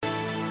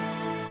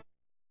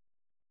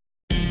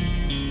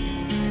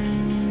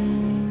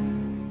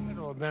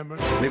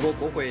美国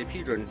国会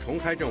批准重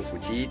开政府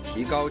及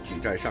提高举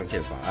债上限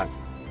法案。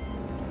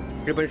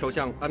日本首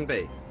相安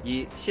倍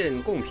以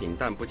献贡品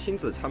但不亲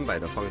自参拜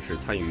的方式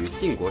参与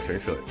靖国神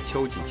社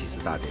秋季祭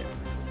祀大典。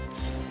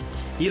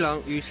伊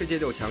朗与世界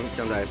6强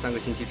将在3个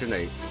星期之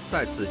内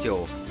再次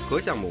就核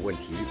项目问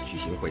题举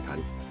行会谈。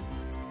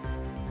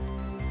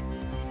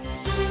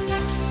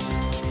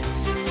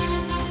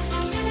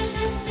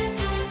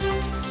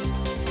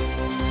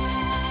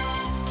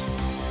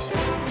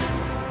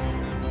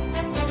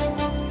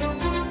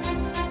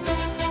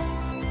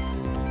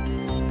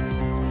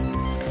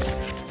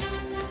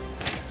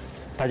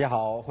大家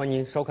好，欢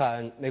迎收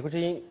看《美国之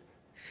音》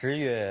10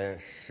月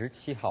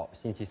17号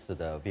星期四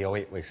的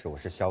VOA 卫视，我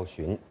是肖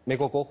寻。美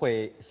国国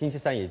会星期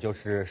三，也就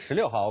是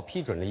16号，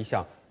批准了一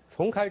项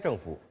重开政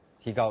府、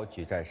提高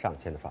举债上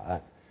限的法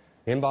案。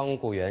联邦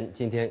雇员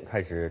今天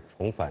开始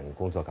重返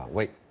工作岗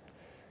位。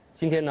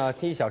今天呢，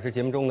第1小时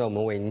节目中呢，我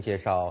们为您介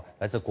绍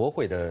来自国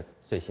会的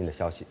最新的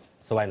消息。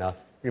此外呢，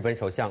日本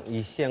首相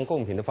以献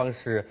贡品的方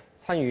式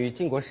参与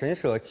靖国神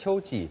社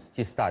秋季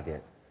祭祀大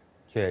典，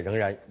却仍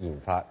然引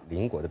发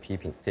邻国的批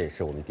评，这也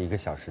是我们第1个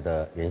小时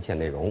的连线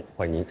内容，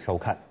欢迎您收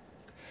看。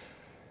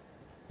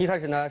一开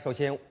始呢，首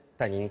先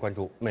带您关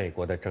注美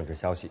国的政治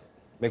消息。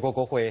美国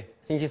国会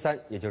星期三，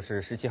也就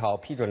是16号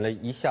批准了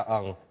一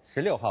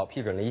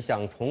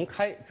项重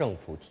开政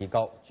府、提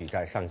高举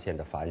债上限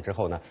的法案之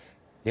后呢，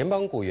联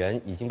邦雇员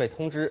已经被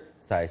通知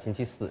在星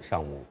期四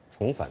上午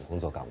重返工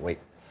作岗位。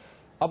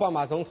奥巴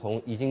马总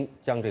统已经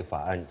将这个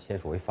法案签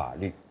署为法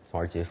律，从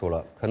而结束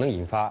了可能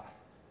引发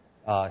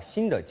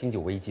新的经济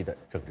危机的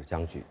政治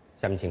僵局。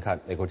下面请看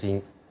美国之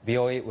音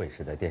VOA 卫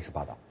视的电视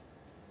报道。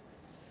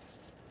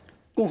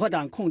共和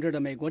党控制的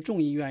美国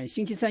众议院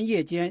星期三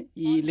夜间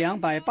以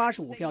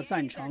285票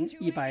赞成、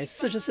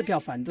144票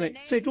反对，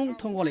最终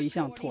通过了一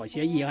项妥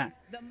协议案。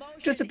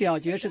这次表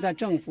决是在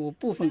政府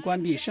部分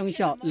关闭生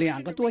效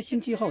2个多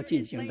星期后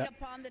进行的。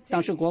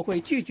当时国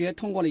会拒绝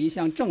通过了一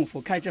项政府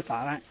开支法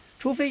案，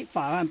除非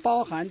法案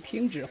包含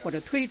停止或者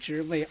推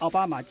迟为奥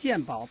巴马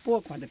健保拨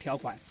款的条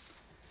款。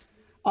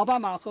奥巴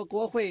马和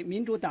国会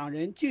民主党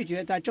人拒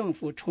绝在政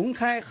府重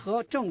开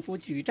和政府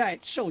举债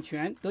授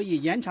权得以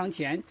延长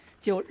前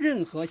就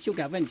任何修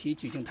改问题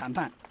举行谈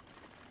判。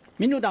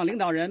民主党领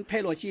导人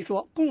佩洛西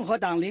说，共和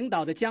党领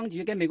导的僵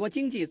局给美国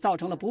经济造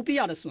成了不必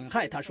要的损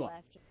害。他说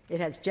It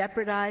has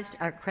jeopardized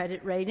our credit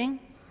rating.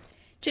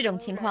 这种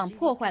情况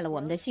破坏了我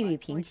们的信誉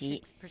评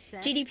级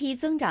 ，GDP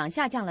增长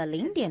下降了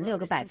0.6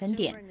个百分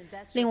点，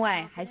另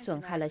外还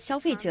损害了消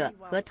费者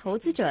和投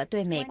资者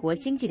对美国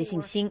经济的信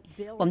心。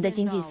我们的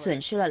经济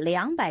损失了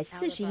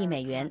240亿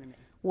美元。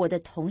我的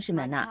同事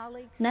们呐，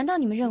难道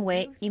你们认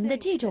为你们的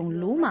这种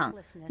鲁莽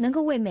能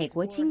够为美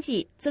国经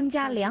济增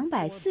加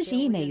240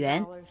亿美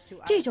元？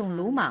这种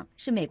鲁莽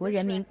是美国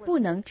人民不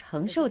能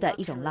承受的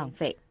一种浪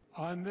费。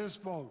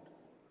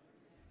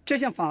这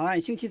项法案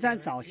星期三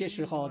早些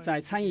时候在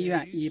参议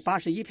院以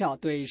81票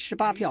对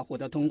18票获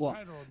得通过。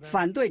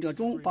反对者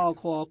中包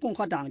括共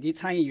和党籍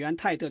参议员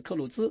泰特·克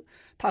鲁兹，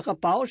他和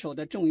保守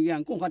的众议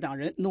院共和党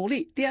人努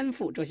力颠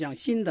覆这项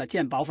新的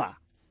健保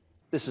法。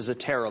这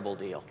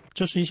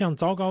是一项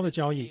糟糕的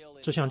交易。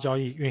这项交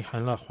易蕴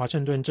含了华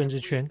盛顿政治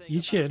圈一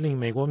切令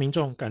美国民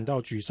众感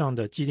到沮丧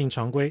的既定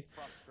常规。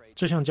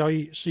这项交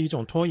易是一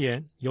种拖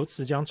延，由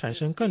此将产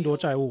生更多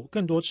债务、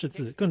更多赤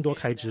字、更多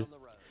开支。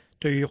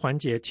对于缓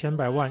解千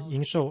百万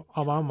因受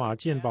奥巴马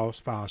健保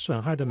法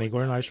损害的美国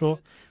人来说，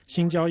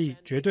新交易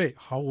绝对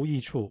毫无益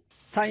处。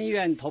参议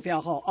院投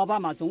票后，奥巴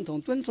马总统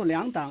敦促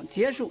两党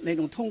结束那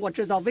种通过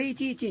制造危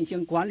机进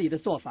行管理的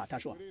做法。他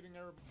说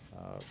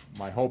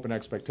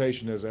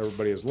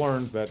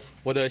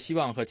我的希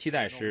望和期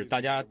待是大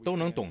家都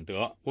能懂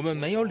得，我们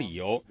没有理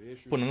由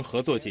不能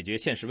合作解决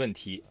现实问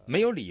题，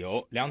没有理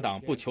由两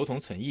党不求同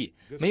存异，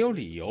没有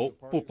理由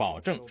不保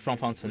证双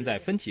方存在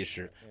分歧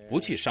时不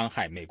去伤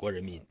害美国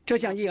人民。这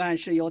项议案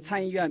是由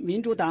参议院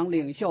民主党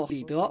领袖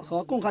里德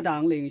和共和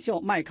党领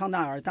袖麦康奈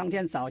尔当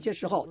天早些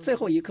时候最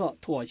后一刻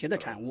妥协的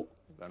产物。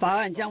法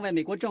案将为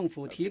美国政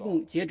府提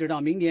供截止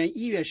到明年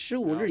1月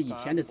15日以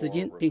前的资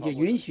金，并且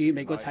允许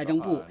美国财政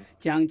部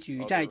将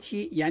举债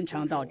期延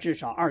长到至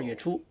少2月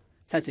初。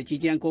在此期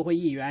间，国会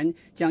议员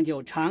将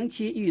就长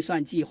期预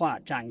算计划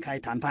展开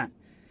谈判。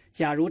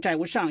假如债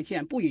务上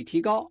限不予提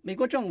高，美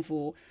国政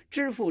府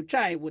支付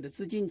债务的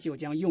资金就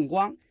将用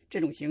光，这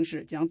种形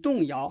势将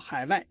动摇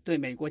海外对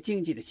美国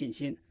经济的信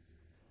心。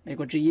美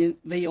国之音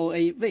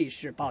VOA 卫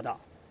视报道。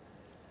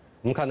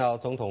我们看到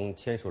总统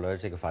签署了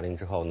这个法令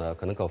之后呢，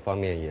可能各方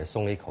面也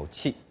松了一口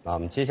气啊。我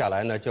们接下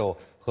来呢，就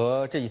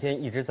和这几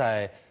天一直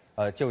在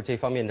就这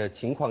方面的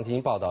情况进行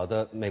报道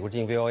的美国之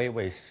音 VOA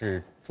卫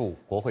视驻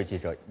国会记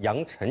者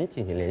杨晨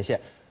进行连线，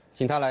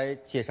请他来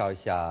介绍一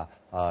下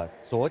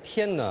昨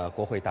天呢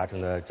国会达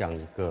成的这样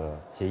一个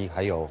协议，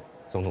还有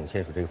总统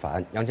签署这个法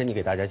案。杨晨，你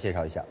给大家介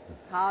绍一下。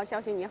好，肖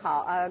勋你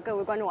好，各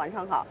位观众晚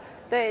上好。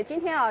对，今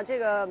天啊，这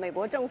个美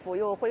国政府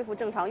又恢复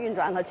正常运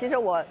转了。其实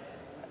我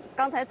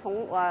刚才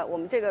从我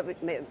们这个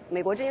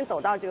美国之音走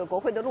到这个国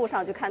会的路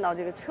上，就看到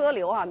这个车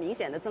流啊明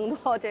显的增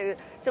多，这个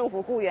政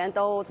府雇员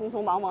都匆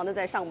匆忙忙的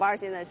在上班。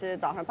现在是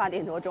早上8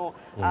点多钟，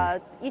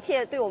一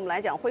切对我们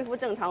来讲恢复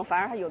正常，反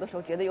而还有的时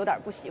候觉得有点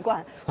不习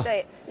惯。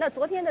对，那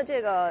昨天的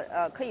这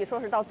个可以说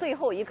是到最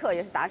后一刻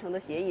也是达成的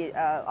协议，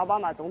奥巴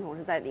马总统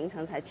是在凌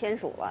晨才签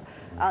署了。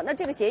那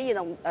这个协议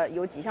呢，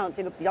有几项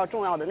这个比较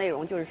重要的内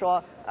容，就是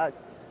说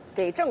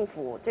给政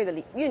府这个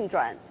运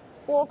转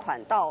拨款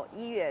到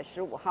1月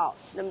15号，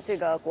那么这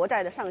个国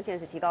债的上限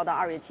是提高到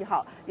2月7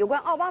号。有关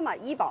奥巴马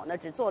医保呢，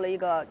只做了一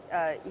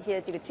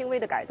些这个轻微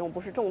的改动，不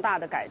是重大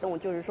的改动，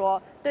就是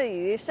说对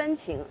于申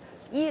请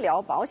医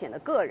疗保险的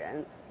个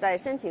人，在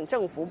申请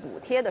政府补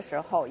贴的时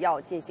候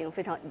要进行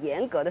非常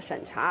严格的审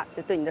查，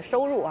就对你的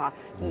收入啊，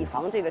以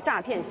防这个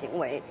诈骗行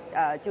为。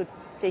就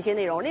这些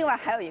内容。另外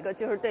还有一个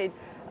就是对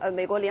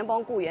美国联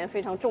邦雇员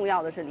非常重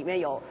要的是，里面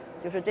有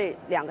就是这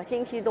2个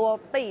星期多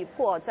被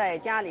迫在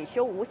家里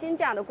休无薪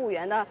假的雇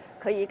员呢，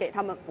可以给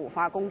他们补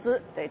发工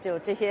资。对，就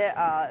这些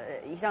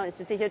以上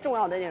是这些重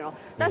要的内容。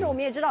但是我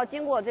们也知道，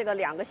经过这个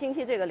2个星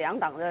期这个两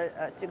党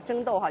的这个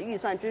争斗哈，预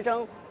算之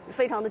争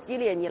非常的激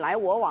烈，你来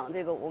我往，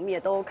这个我们也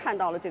都看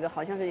到了，这个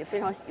好像是非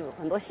常有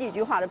很多戏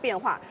剧化的变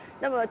化。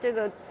那么这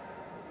个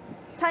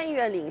参议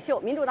院领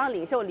袖民主党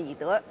领袖李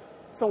德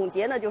总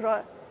结呢，就是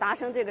说达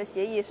成这个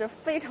协议是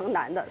非常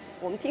难的。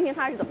我们听听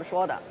他是怎么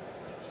说的。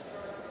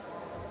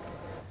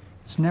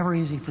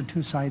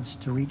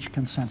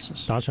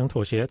达成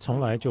妥协从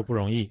来就不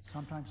容易，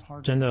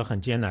真的很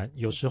艰难，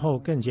有时候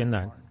更艰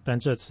难，但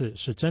这次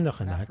是真的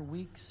很难。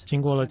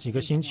经过了几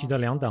个星期的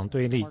两党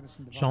对立，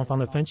双方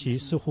的分歧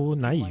似乎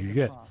难以逾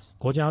越，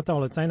国家到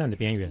了灾难的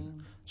边缘。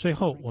最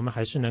后，我们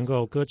还是能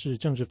够搁置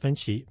政治分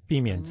歧，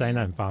避免灾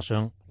难发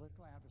生。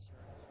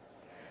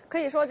可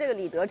以说，这个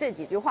李德这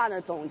几句话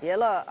呢，总结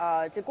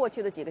了这过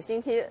去的几个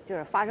星期就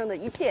是发生的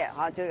一切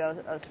啊。这个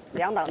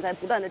两党在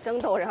不断的争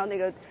斗，然后那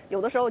个有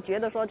的时候觉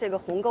得说这个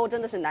鸿沟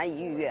真的是难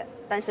以逾越，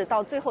但是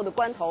到最后的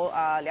关头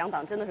两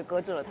党真的是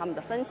搁置了他们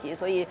的分歧，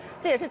所以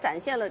这也是展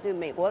现了这个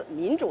美国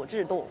民主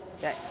制度。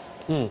对。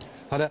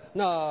好的。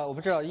那我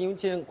不知道，因为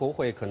今天国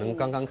会可能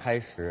刚刚开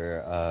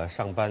始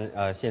上班，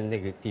现在那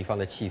个地方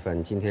的气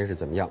氛今天是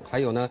怎么样？还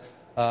有呢，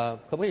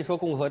可不可以说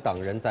共和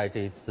党人在这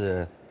一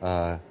次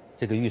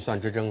这个预算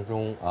之争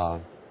中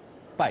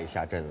败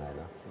下阵来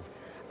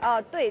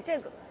呢？对，这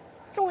个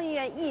众议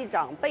院议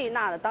长贝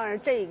纳呢，当然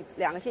这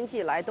2个星期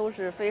以来都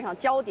是非常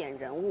焦点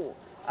人物。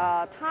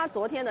他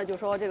昨天呢就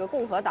说这个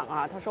共和党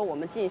他说我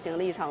们进行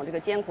了一场这个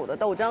艰苦的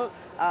斗争，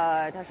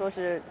他说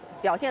是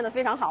表现得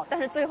非常好，但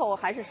是最后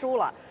还是输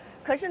了。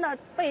可是呢，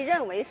被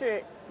认为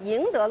是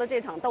赢得了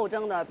这场斗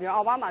争的，比如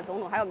奥巴马总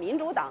统还有民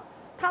主党，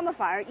他们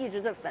反而一直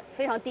在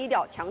非常低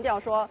调，强调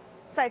说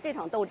在这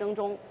场斗争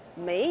中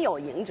没有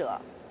赢者。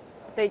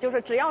对，就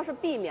是只要是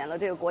避免了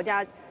这个国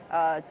家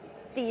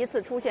第一次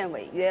出现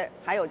违约，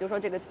还有就是说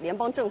这个联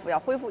邦政府要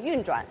恢复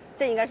运转，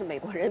这应该是美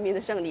国人民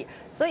的胜利。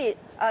所以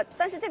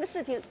但是这个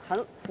事情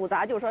很复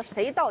杂，就是说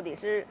谁到底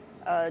是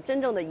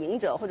真正的赢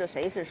者，或者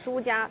谁是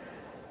输家，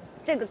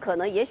这个可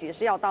能也许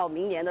是要到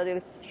明年的这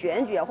个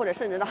选举或者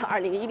甚至到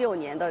2016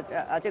年的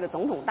这个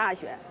总统大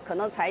选，可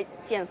能才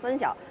见分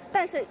晓。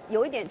但是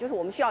有一点就是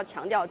我们需要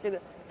强调，这个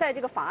在这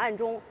个法案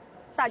中，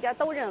大家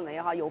都认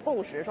为有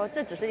共识，说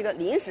这只是一个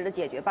临时的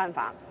解决办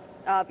法。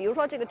比如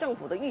说这个政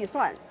府的预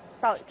算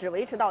只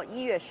维持到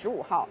1月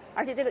15号，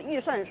而且这个预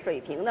算水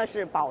平呢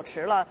是保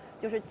持了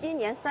就是今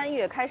年3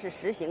月开始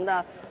实行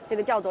的这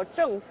个叫做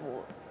政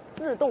府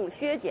自动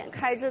削减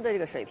开支的这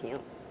个水平。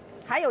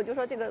还有就是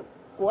说这个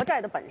国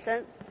债的本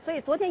身，所以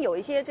昨天有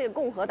一些这个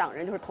共和党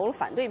人，就是投了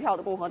反对票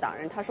的共和党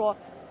人，他说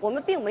我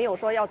们并没有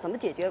说要怎么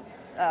解决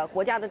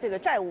国家的这个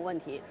债务问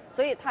题，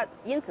所以他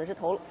因此是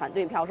投反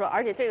对票，说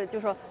而且这个就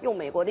是说用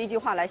美国的一句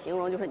话来形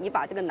容，就是你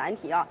把这个难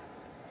题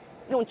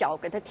用脚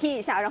给它踢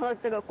一下，然后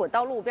这个滚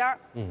到路边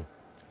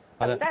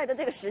等待的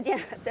这个时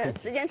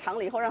间长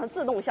了以后让它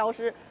自动消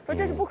失，说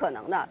这是不可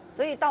能的。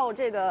所以到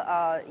这个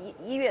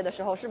1月的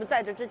时候，是不是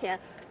在这之前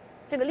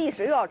这个历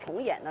史又要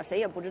重演呢？谁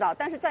也不知道。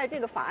但是在这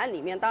个法案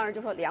里面，当然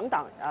就说两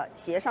党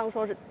协商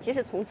说是其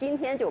实从今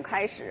天就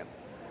开始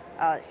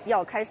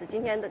要开始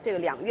今天的这个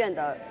2院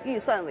的预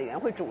算委员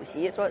会主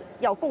席说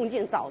要共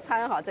进早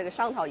餐这个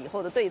商讨以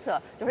后的对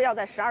策，就是要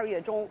在12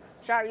月中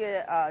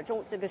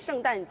这个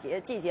圣诞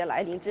节季节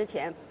来临之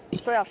前，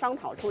说要商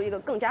讨出一个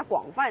更加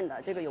广泛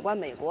的这个有关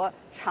美国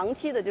长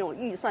期的这种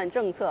预算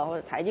政策或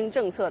者财经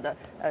政策的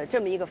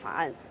这么一个法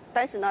案。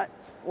但是呢，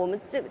我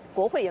们这个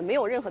国会也没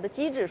有任何的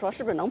机制说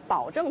是不是能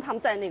保证他们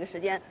在那个时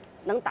间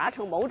能达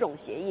成某种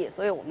协议，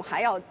所以我们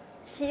还要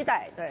期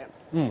待。对，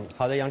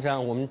好的，杨trang，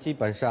我们基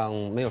本上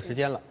没有时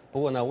间了。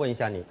不过呢，问一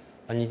下你，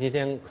你今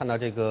天看到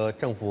这个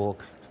政府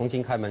重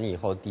新开门以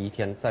后第一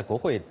天，在国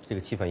会这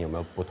个气氛有没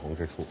有不同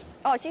之处？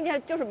今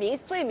天就是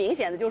最明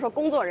显的就是说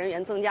工作人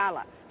员增加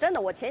了。真的，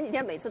我前几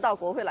天每次到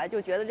国会来，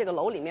就觉得这个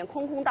楼里面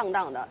空空荡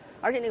荡的，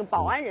而且那个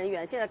保安人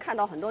员现在看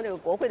到很多这个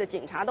国会的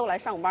警察都来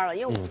上班了。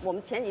因为我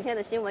们前几天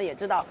的新闻也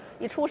知道，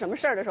一出什么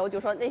事儿的时候，就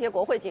说那些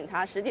国会警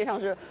察实际上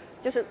是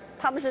就是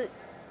他们是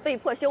被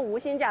迫休无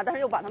薪假，但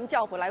是又把他们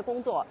叫回来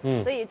工作。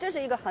所以这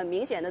是一个很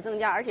明显的增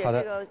加，而且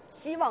这个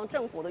希望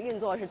政府的运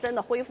作是真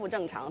的恢复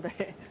正常。对，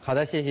好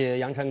的，谢谢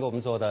杨晨给我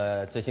们做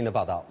的最新的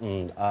报道。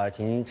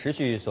请持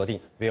续锁定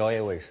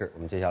VOA 卫视，我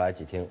们接下来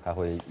几天还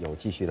会有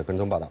继续的跟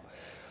踪报道。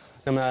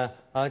那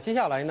么接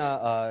下来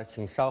呢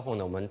请稍后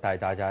呢我们带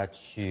大家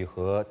去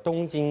和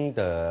东京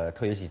的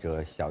特约记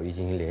者小玉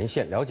进行连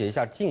线，了解一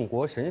下靖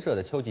国神社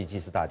的秋季祭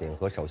祀大典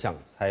和首相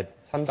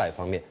参拜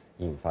方面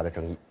引发的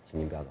争议，请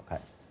您不要走开。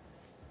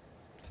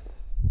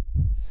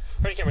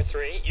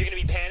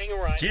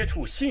接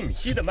触信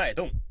息的脉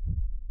动，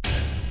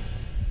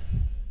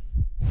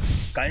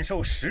感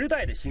受时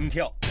代的心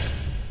跳，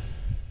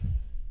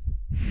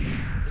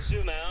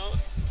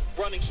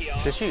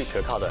持续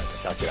可靠的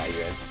消息来源，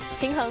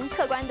平衡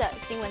客观的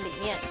新闻理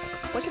念。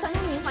我是樊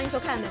东明，欢迎收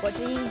看美国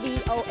之音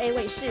VOA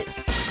卫视。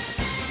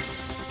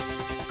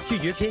拒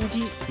绝偏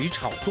激与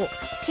炒作，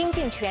倾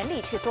尽全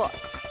力去做。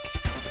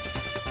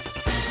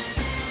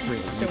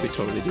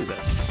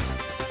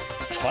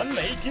传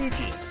媒精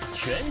品，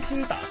全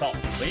新打造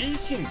唯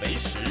信唯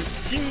实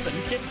新闻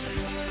天职。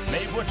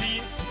美国之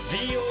音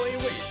VOA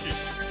卫视。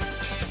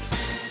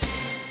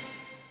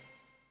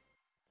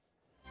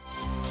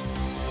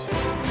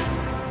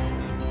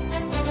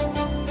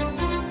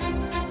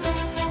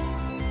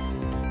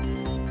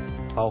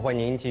好，欢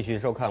迎您继续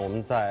收看我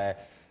们在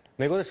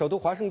美国的首都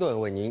华盛顿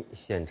为您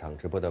现场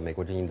直播的美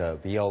国之音的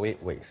VOA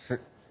卫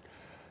视。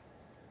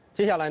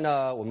接下来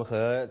呢，我们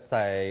和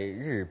在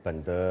日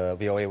本的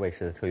VOA 卫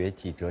视的特约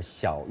记者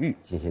小玉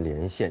进行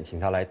连线，请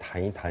他来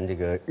谈一谈这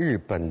个日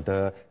本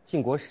的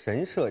靖国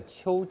神社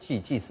秋季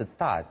祭祀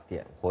大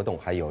典活动，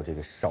还有这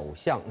个首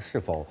相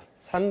是否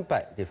参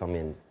拜这方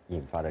面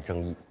引发的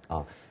争议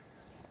啊。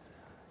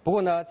不过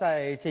呢，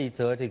在这一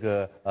则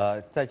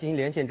在进行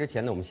连线之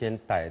前呢，我们先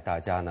带大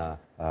家呢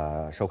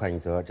收看一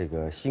则这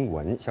个新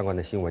闻，相关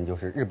的新闻就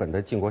是日本的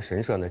靖国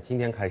神社呢今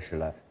天开始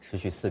了持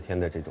续4天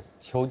的这种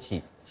秋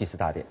季祭祀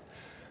大典。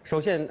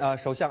首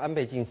相安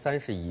倍晋三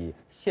是以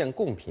献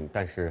贡品，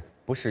但是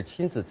不是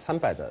亲自参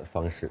拜的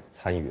方式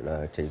参与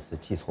了这次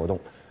祭祀活动，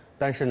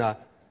但是呢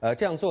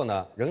这样做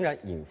呢仍然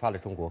引发了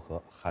中国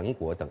和韩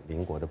国等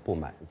邻国的不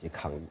满以及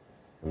抗议。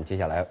那么接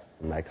下来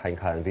我们来看一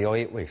看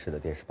VOA 卫视的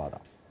电视报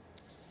道。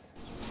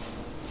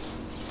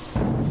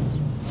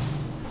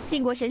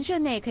靖国神社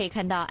内可以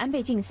看到安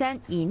倍晋三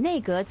以内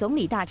阁总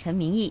理大臣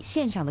名义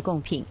献上的贡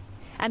品。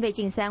安倍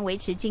晋三维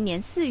持今年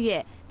4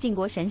月靖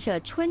国神社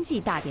春季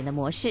大典的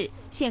模式，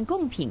献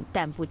贡品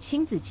但不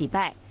亲自祭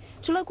拜。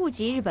除了顾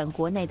及日本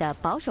国内的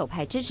保守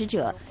派支持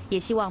者，也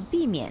希望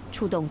避免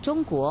触动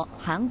中国、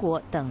韩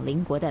国等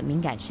邻国的敏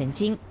感神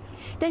经。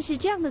但是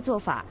这样的做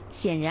法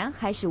显然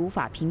还是无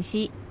法平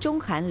息中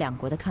韩两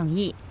国的抗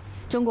议。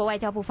中国外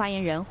交部发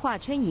言人华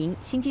春莹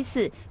星期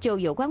4就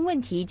有关问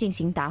题进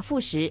行答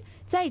复时，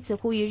再次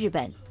呼吁日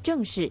本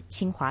正视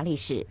侵华历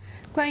史。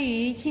关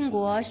于靖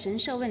国神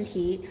社问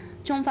题，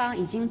中方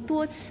已经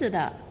多次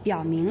的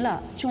表明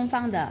了中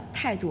方的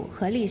态度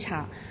和立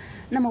场。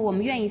那么我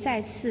们愿意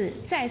再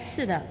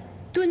次的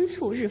敦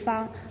促日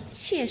方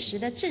切实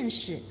的正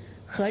视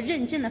和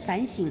认真的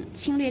反省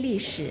侵略历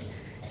史，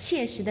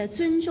切实的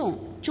尊重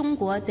中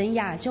国等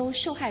亚洲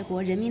受害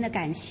国人民的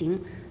感情，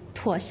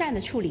妥善的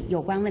处理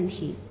有关问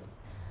题。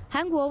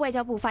韩国外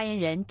交部发言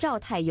人赵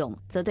泰勇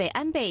则对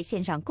安倍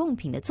献上贡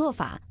品的做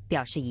法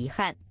表示遗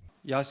憾。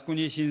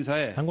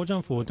韩国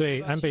政府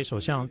对安倍首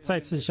相再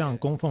次向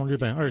供奉日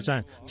本2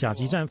战甲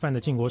级战犯的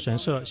靖国神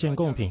社献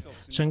贡品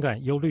深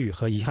感忧虑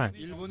和遗憾。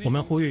我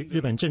们呼吁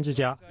日本政治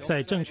家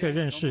在正确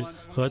认识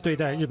和对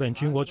待日本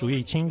军国主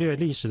义侵略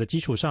历史的基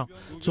础上，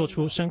做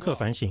出深刻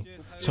反省，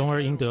从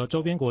而赢得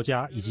周边国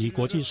家以及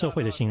国际社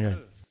会的信任。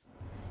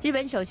日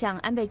本首相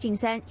安倍晋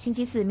三星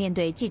期4面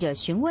对记者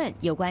询问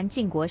有关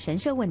靖国神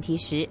社问题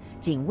时，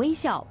仅微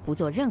笑不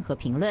做任何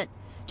评论。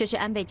这是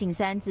安倍晋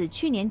三自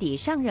去年底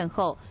上任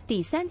后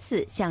第3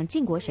次向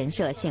靖国神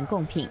社献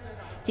贡品。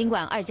尽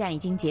管2战已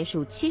经结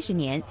束70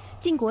年，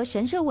靖国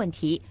神社问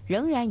题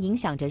仍然影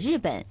响着日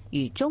本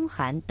与中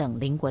韩等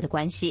邻国的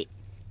关系。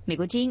美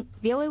国之音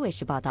VOA 卫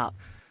视报道。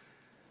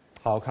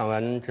好，看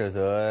完这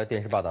则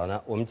电视报道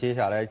呢，我们接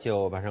下来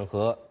就马上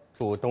和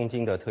驻东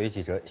京的特约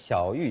记者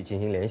小玉进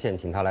行连线，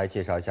请他来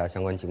介绍一下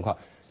相关情况。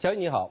小玉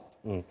你好，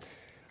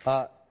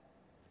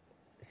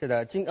是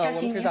的，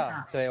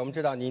我们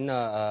知道您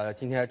呢，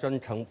今天还专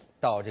程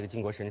到这个靖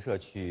国神社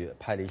去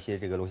拍了一些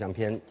这个录像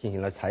片，进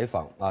行了采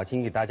访啊，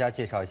请给大家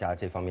介绍一下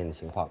这方面的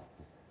情况。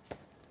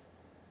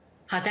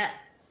好的，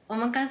我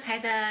们刚才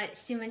的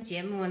新闻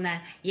节目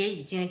呢也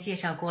已经介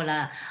绍过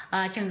了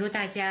正如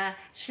大家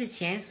事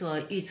前所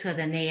预测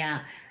的那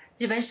样，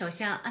日本首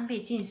相安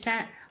倍晋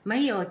三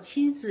没有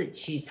亲自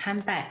去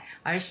参拜，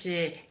而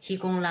是提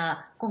供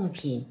了贡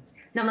品。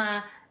那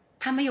么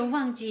他没有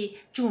忘记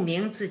注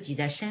明自己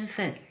的身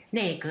份，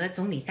内阁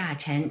总理大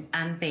臣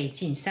安倍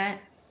晋三。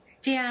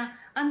这样，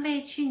安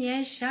倍去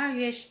年12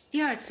月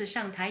第2次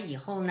上台以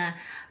后呢，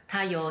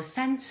他有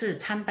3次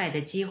参拜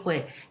的机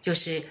会，就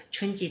是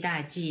春季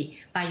大祭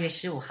8月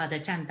15号的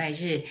战败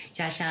日，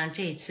加上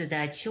这次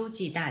的秋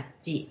季大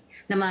祭。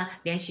那么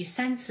连续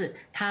3次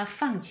他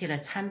放弃了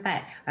参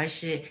拜，而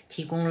是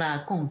提供了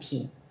贡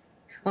品。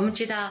我们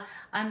知道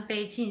安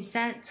倍晋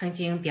三曾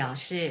经表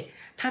示，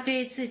他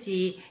对自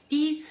己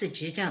第一次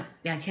执政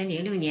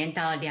2006年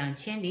到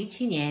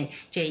2007年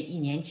这1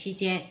年期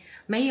间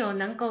没有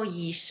能够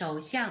以首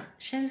相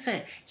身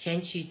份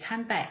前去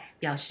参拜，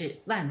表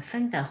示万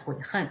分的悔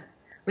恨。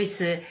为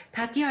此，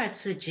他第2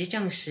次执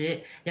政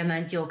时，人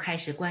们就开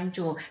始关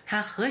注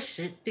他何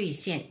时兑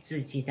现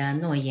自己的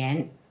诺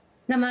言。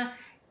那么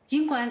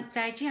尽管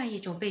在这样一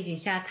种背景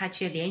下，他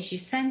却连续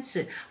3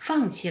次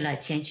放弃了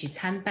前去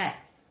参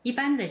拜。一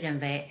般的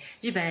认为，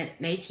日本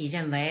媒体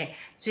认为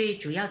最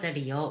主要的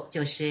理由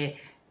就是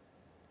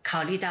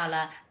考虑到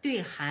了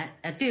对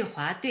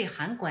华对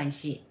韩关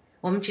系。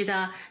我们知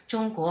道，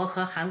中国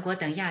和韩国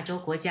等亚洲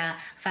国家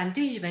反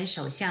对日本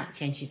首相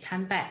前去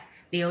参拜，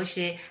理由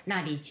是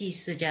那里祭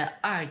祀着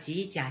2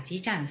级甲级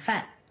战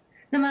犯。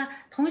那么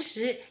同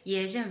时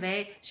也认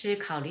为是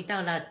考虑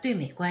到了对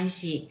美关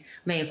系，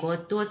美国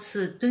多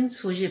次敦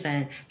促日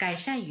本改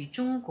善与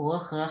中国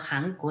和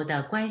韩国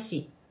的关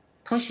系，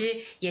同时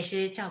也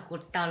是照顾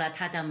到了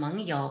他的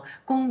盟友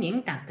公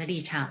明党的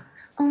立场，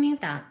公明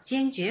党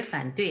坚决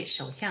反对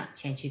首相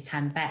前去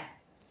参拜。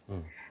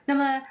那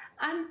么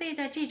安倍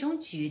的这种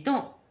举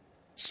动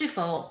是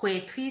否会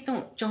推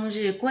动中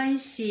日关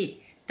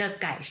系的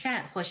改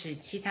善，或是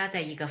其他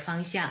的一个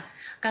方向？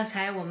刚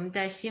才我们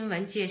的新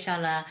闻介绍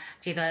了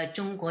这个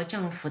中国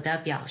政府的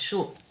表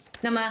述，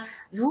那么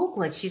如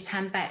果去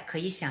参拜，可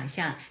以想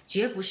象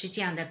绝不是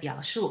这样的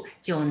表述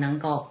就能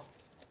够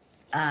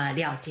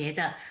了结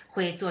的，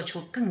会做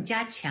出更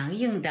加强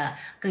硬的、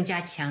更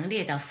加强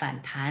烈的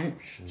反弹。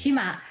起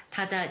码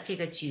他的这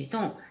个举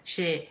动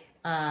是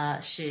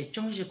使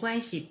中日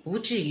关系不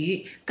至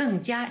于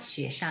更加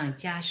雪上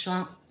加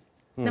霜。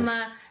那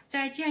么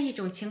在这样一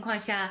种情况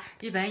下，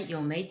日本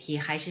有媒体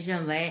还是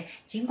认为，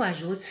尽管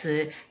如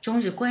此，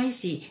中日关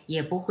系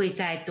也不会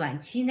在短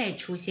期内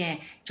出现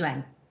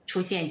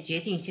决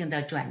定性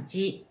的转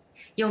机。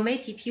有媒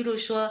体披露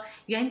说，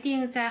原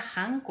定在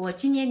韩国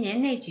今年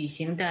年内举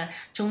行的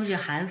中日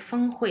韩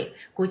峰会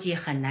估计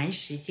很难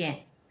实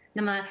现。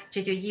那么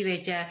这就意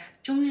味着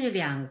中日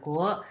两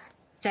国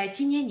在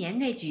今年年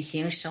内举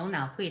行首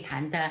脑会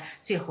谈的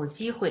最后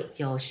机会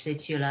就失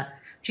去了。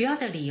主要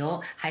的理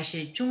由还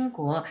是中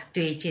国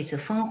对这次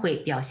峰会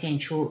表现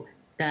出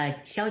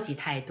的消极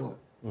态度。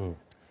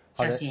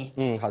好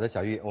的，好的，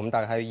小玉，我们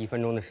大概还有1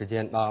分钟的时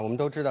间啊。我们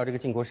都知道这个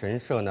靖国神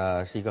社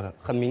呢是一个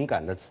很敏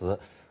感的词，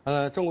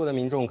中国的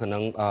民众可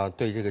能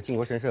对这个靖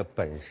国神社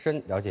本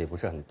身了解也不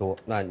是很多。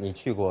那你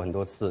去过很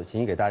多次，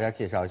请给大家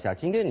介绍一下，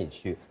今天你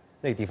去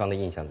那个地方的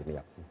印象怎么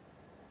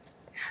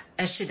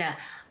样？是的。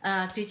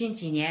最近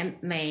几年，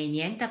每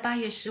年的8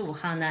月15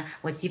号呢，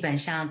我基本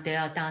上都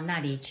要到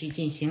那里去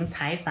进行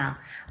采访。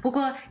不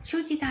过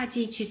秋季大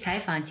祭去采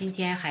访，今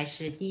天还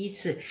是第一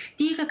次。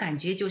第一个感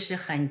觉就是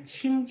很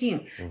清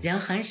静，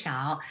人很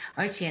少，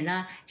而且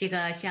呢，这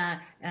个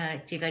像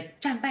这个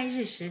战败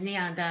日时那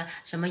样的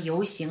什么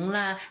游行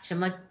了，什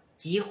么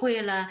集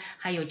会了，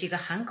还有这个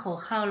喊口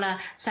号了，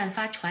散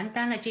发传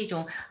单了，这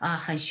种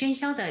很喧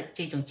嚣的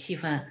这种气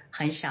氛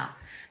很少。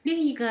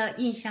另一个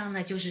印象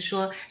呢，就是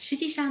说实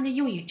际上呢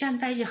又与战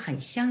败日很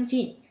相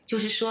近，就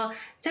是说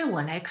在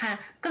我来看，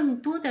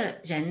更多的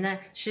人呢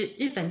是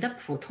日本的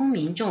普通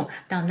民众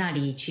到那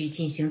里去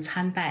进行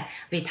参拜，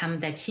为他们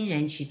的亲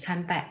人去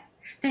参拜。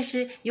但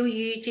是由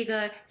于这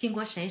个靖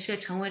国神社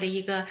成为了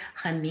一个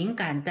很敏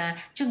感的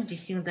政治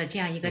性的这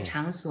样一个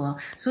场所，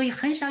所以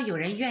很少有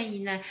人愿意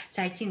呢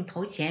在镜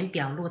头前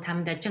表露他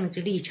们的政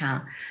治立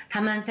场。他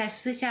们在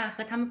私下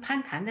和他们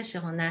攀谈的时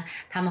候呢，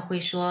他们会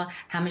说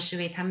他们是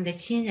为他们的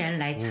亲人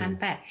来参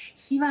拜，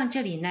希望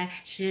这里呢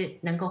是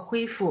能够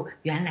恢复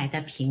原来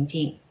的平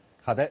静。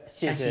好的，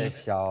谢谢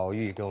小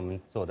玉给我们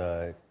做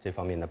的这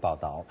方面的报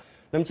道。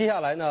那么接下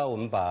来呢，我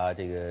们把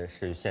这个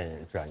视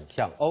线转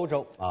向欧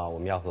洲啊，我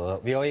们要和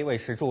VOA 卫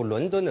视驻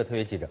伦敦的特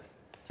约记者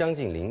江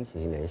静玲进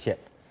行连线。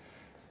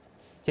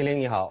静玲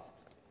你好，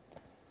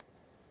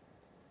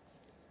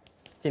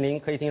静玲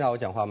可以听到我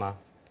讲话吗？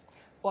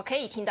我可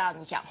以听到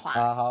你讲话。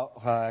好，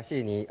谢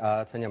谢你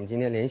参加我们今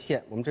天连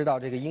线。我们知道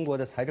这个英国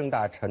的财政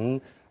大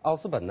臣奥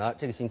斯本呢，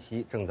这个星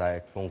期正在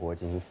中国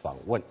进行访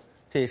问，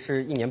这也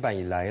是1年半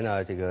以来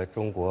呢，这个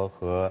中国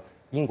和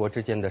英国之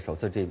间的首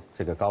次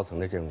这个高层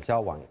的这种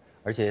交往。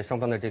而且双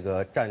方的这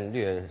个战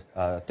略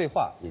对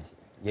话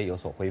也有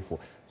所恢复。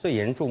最引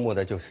人注目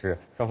的就是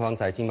双方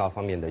在经贸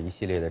方面的一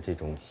系列的这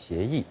种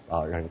协议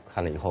让人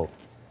看了以后，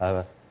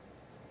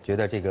觉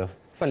得这个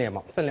分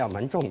量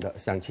蛮重的。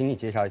想请你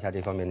介绍一下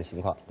这方面的情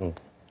况。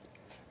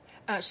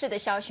是的，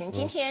肖勋，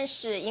今天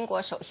是英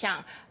国首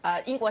相，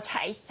英国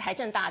财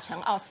政大臣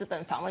奥斯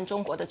本访问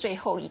中国的最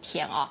后一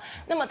天啊。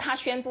那么他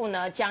宣布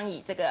呢，将以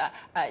这个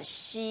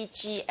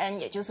CGN，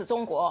 也就是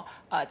中国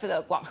这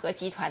个广核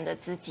集团的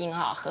资金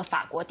啊，和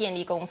法国电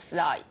力公司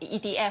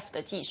EDF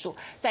的技术，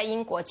在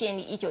英国建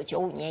立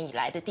1995年以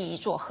来的第一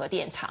座核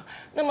电厂。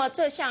那么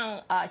这项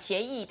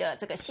协议的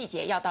这个细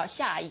节要到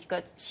下一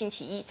个星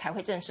期一才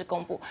会正式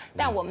公布。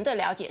但我们的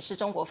了解是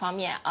中国方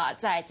面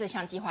在这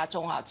项计划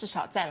中至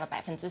少占了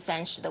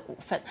30%的股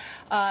份。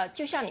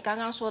就像你刚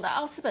刚说的，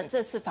奥斯本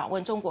这次访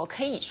问中国，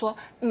可以说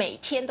每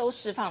天都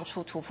释放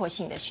出突破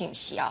性的讯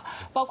息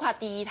包括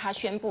第一，他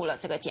宣布了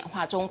这个简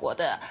化中国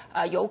的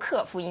游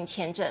客赴英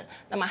签证，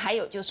那么还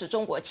有就是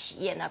中国企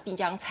业呢，并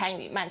将参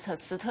与曼彻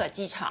斯特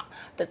机场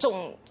的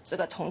这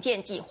个重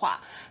建计划。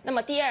那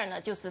么第二呢，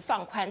就是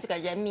放宽这个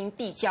人民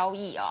币交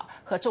易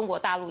和中国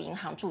大陆银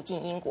行驻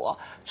进英国，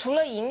除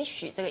了允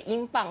许这个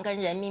英镑跟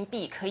人民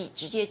币可以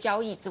直接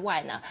交易之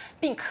外呢，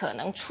并可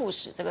能促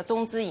使这个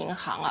中资银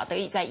行得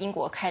以在英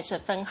国开设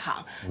分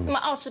行。那么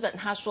奥斯本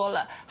他说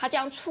了，他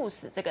将促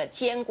使这个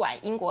监管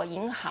英国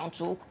银行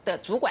的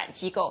主管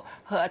机构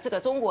和这个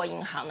中国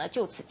银行呢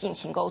就此进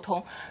行沟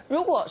通。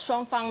如果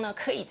双方呢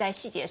可以在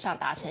细节上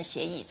达成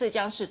协议，这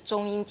将是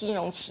中英金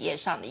融企业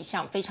上的一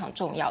项非常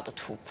重要的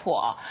突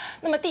破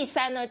那么第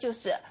三呢，就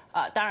是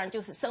当然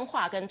就是深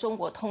化跟中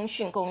国通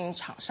讯供应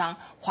厂商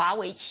华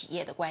为企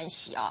业的关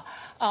系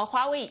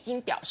华为已经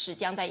表示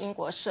将在英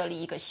国设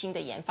立一个新的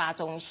研发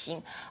中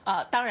心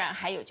当然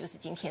还有就是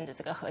今天的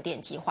这个核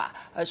电计划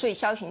所以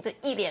肖勋这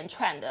一连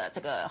串的这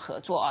个合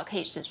作可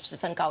以是十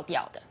分高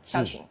调的。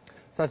肖勋。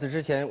在此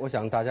之前，我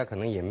想大家可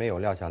能也没有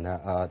料想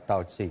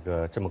到这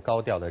个这么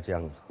高调的这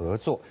样合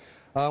作。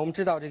我们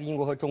知道这个英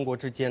国和中国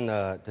之间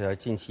呢，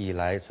近期以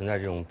来存在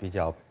这种比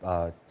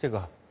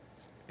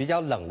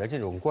较冷的这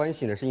种关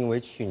系呢，是因为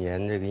去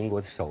年这个英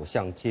国的首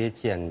相接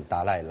见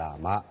达赖喇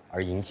嘛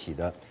而引起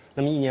的。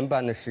那么1年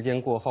半的时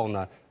间过后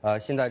呢，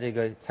现在这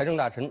个财政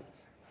大臣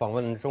访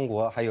问中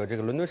国，还有这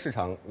个伦敦市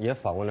场也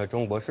访问了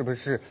中国，是不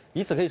是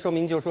以此可以说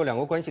明，就是说两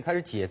国关系开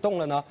始解冻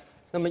了呢？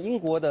那么英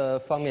国的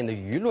方面的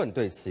舆论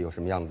对此有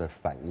什么样的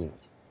反应？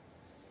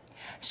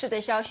是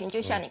的，肖勋，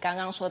就像你刚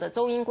刚说的，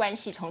中英关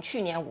系从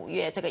去年5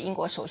月这个英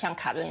国首相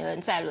卡伦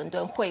伦在伦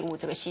敦会晤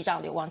这个西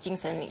藏流亡精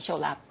神领袖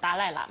达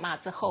赖喇嘛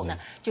之后呢，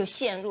就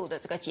陷入的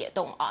这个解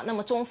冻那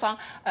么中方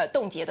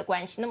冻结的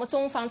关系，那么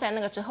中方在那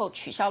个之后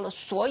取消了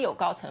所有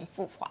高层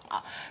赴访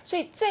所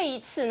以这一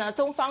次呢，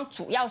中方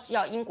主要是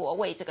要英国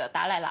为这个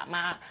达赖喇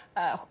嘛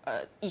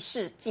一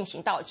事进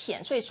行道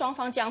歉，所以双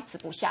方僵持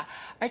不下。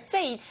而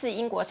这一次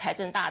英国财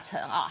政大臣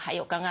还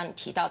有刚刚你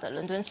提到的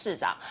伦敦市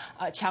长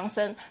强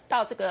森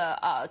到这个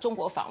中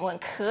国访问，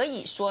可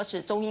以说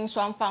是中英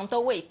双方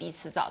都为彼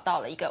此找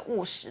到了一个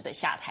务实的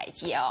下台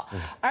阶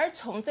而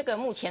从这个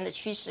目前的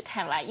趋势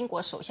看来，英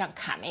国首相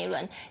卡梅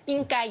伦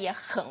应该也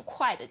很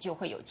快的就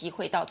会有机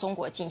会到中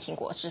国进行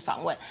国事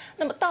访问。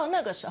那么到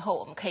那个时候，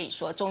我们可以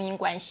说中英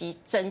关系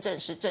真正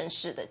是正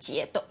式的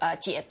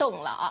解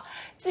冻了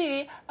至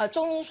于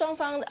中英双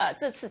方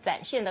这次展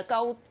现的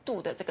高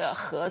度的这个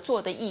合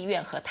作的意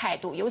愿和态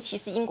度，尤其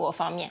是英国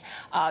方面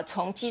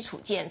从基础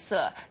建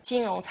设、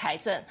金融财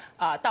政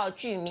到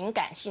具敏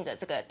感性的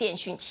这个电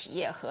讯企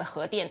业和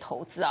核电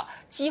投资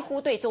几乎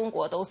对中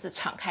国都是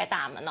敞开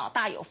大门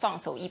大有放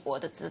手一搏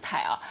的姿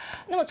态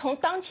那么从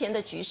当前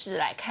的局势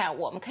来看，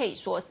我们可以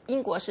说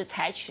英国是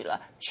采取了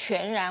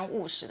全然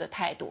务实的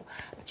态度，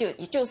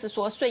也就是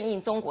说顺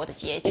应中国的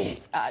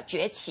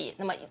崛起，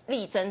那么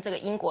力争这个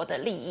英国的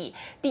利益，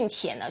并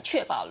且呢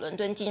确保伦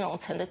敦金融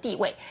城的地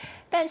位。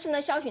但是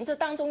呢，肖勋，这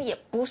当中也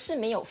不是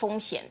没有风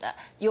险的，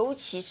尤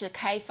其是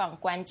开放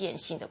关键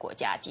性的国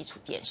家基础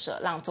建设，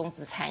让中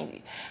资参与。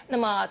那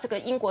么，这个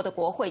英国的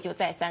国会就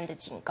再三的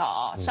警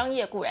告商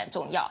业固然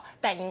重要，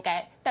但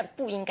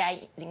不应该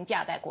凌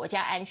驾在国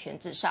家安全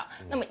之上。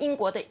那么，英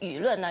国的舆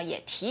论呢，也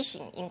提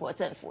醒英国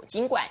政府，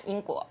尽管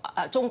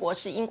中国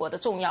是英国的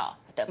重要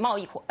的贸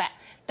易伙伴，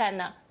但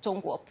呢，中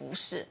国不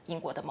是英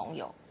国的盟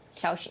友。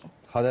肖勋，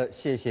好的，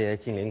谢谢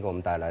金玲给我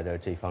们带来的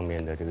这方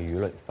面的这个舆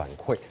论反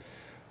馈。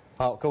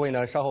好，各位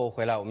呢，稍后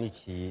回来我们一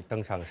起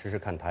登上时事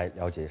看台，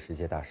了解世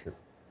界大事。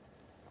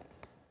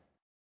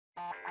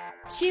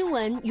新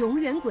闻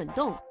永远滚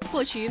动，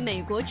获取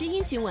美国之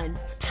音新闻，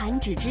弹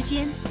指之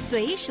间，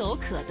随手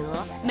可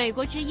得。美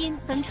国之音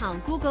登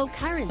场 Google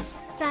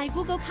Currents， 在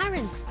Google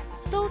Currents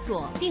搜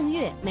索订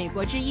阅美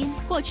国之音，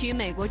获取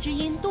美国之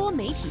音多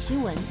媒体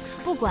新闻，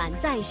不管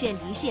在线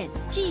离线，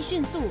既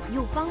迅速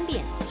又方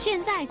便。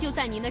现在就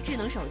在您的智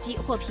能手机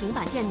或平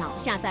板电脑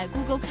下载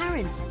Google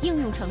Currents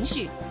应用程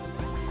序。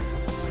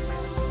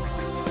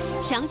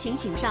详情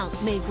请上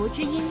美国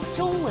之音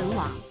中文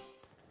网。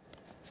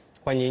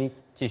欢迎您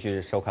继续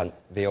收看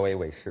VOA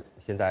卫视，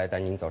现在带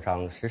您走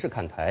上时事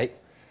看台。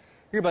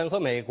日本和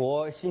美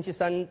国星期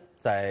三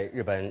在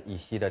日本以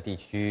西的地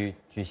区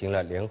举行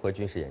了联合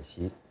军事演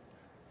习，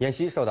演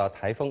习受到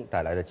台风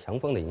带来的强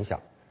风的影响，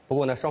不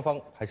过呢，双方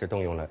还是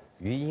动用了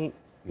鱼鹰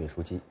运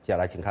输机。接下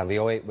来请看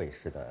VOA 卫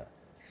视的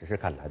时事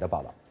看台的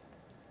报道。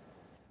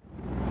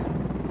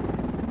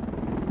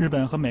日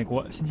本和美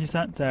国星期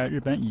三在日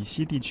本以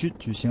西地区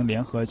举行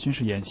联合军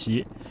事演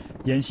习，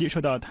演习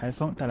受到台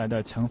风带来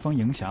的强风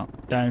影响，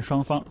但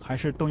双方还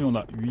是动用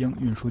了鱼鹰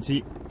运输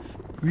机。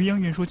鱼鹰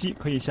运输机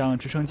可以像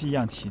直升机一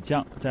样起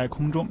降，在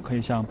空中可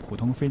以像普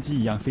通飞机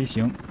一样飞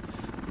行。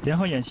联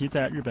合演习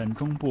在日本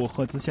中部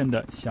鹤津县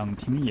的响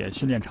庭野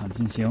训练场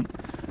进行，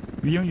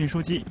鱼鹰运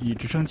输机以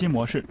直升机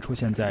模式出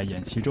现在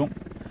演习中。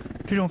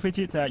这种飞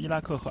机在伊拉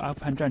克和阿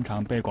富汗战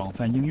场被广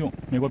泛应用，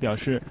美国表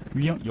示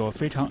鱼鹰有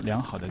非常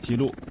良好的记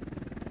录。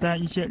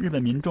但一些日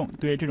本民众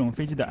对这种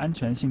飞机的安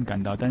全性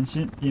感到担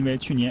心，因为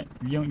去年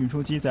鱼鹰运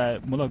输机在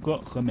摩洛哥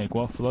和美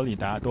国佛罗里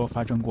达都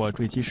发生过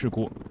坠机事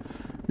故。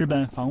日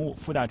本防务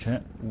副大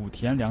臣武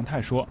田良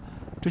太说，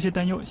这些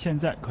担忧现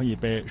在可以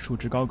被束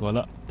之高阁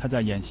了。他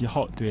在演习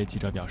后对记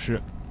者表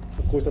示，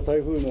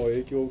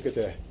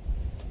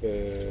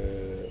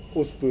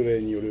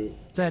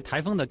在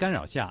台风的干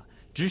扰下，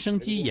直升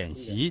机演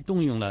习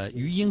动用了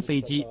鱼鹰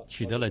飞机，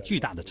取得了巨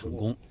大的成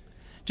功。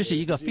这是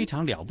一个非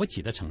常了不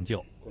起的成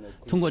就。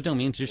通过证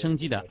明直升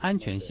机的安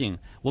全性，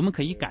我们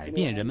可以改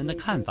变人们的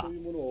看法。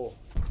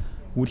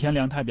武田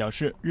良太表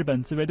示，日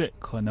本自卫队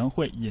可能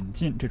会引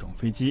进这种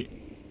飞机。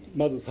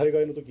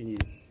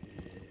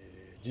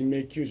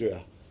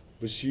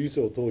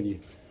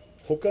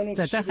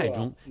在灾害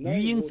中，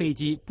鱼鹰飞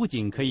机不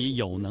仅可以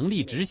有能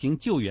力执行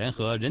救援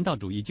和人道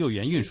主义救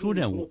援运输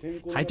任务，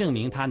还证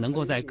明它能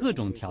够在各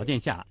种条件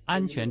下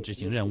安全执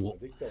行任务。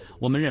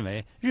我们认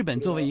为，日本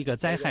作为一个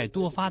灾害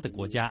多发的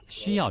国家，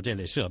需要这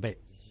类设备。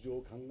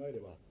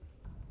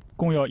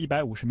共有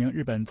150名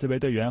日本自卫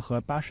队员和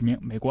80名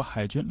美国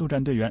海军陆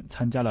战队员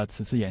参加了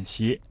此次演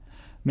习。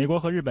美国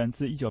和日本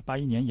自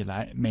1981年以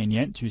来每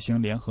年举行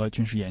联合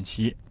军事演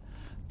习，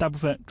大部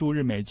分驻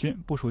日美军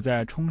部署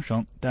在冲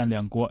绳，但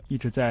两国一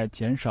直在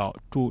减少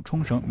驻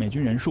冲绳美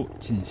军人数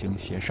进行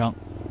协商。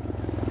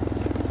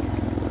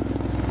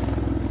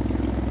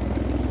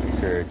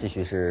继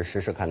续是时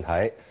事看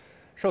台。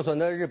受损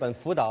的日本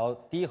福岛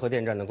第一核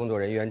电站的工作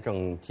人员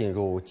正进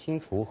入清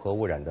除核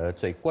污染的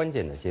最关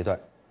键的阶段，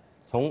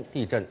从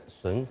地震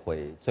损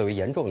毁最为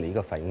严重的一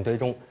个反应堆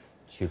中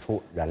取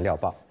出燃料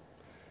棒。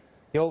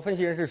有分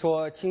析人士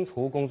说，清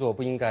除工作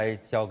不应该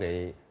交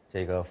给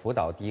这个福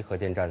岛第一核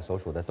电站所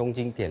属的东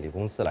京电力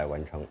公司来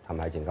完成。他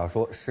们还警告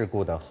说，事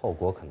故的后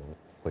果可能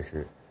会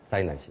是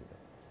灾难性的。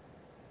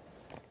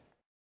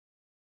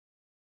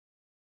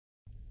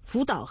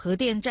福岛核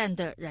电站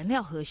的燃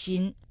料核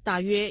心大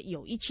约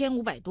有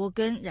1500多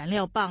根燃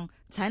料棒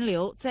残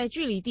留在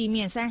距离地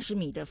面30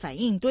米的反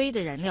应堆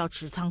的燃料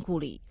池仓库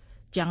里。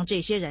将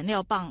这些燃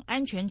料棒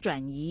安全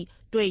转移，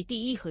对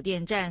第一核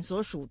电站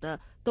所属的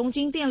东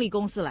京电力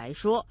公司来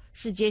说，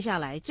是接下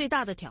来最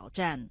大的挑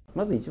战。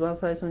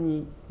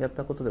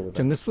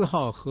整个4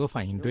号核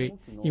反应堆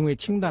因为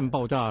氢弹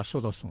爆炸受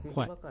到损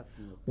坏，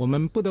我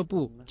们不得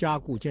不加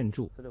固建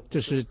筑，这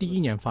是第1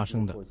年发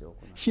生的。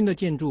新的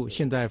建筑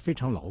现在非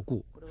常牢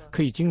固，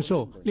可以经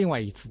受另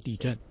外一次地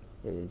震。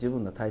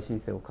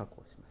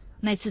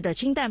那次的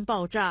氢弹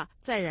爆炸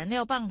在燃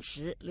料棒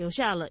池留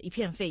下了一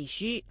片废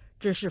墟，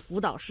这是福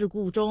岛事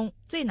故中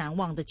最难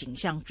忘的景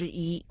象之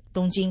一。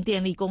东京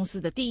电力公司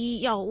的第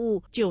一要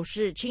务就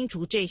是清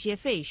除这些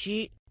废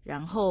墟，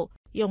然后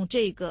用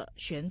这个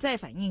悬在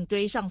反应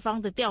堆上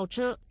方的吊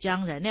车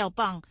将燃料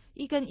棒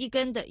一根一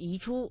根地移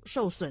出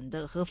受损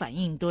的核反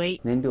应堆。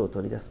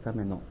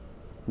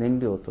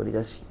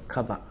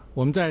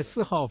我们在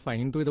4号反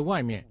应堆的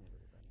外面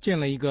建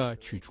了一个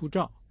取出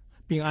罩，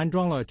并安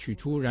装了取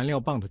出燃料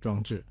棒的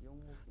装置。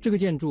这个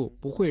建筑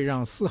不会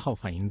让4号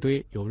反应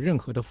堆有任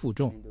何的负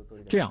重，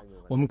这样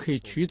我们可以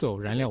取走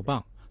燃料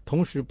棒，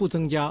同时不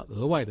增加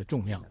额外的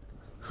重量。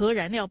核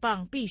燃料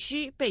棒必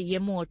须被淹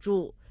没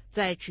住，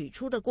在取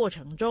出的过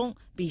程中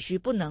必须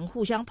不能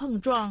互相碰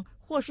撞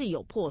或是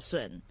有破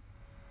损。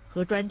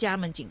核专家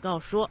们警告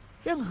说，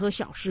任何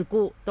小事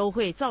故都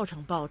会造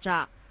成爆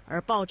炸，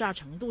而爆炸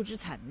程度之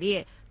惨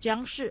烈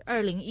将是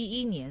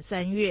2011年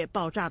3月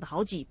爆炸的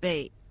好几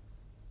倍。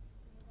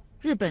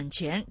日本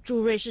前驻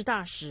瑞士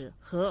大使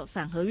和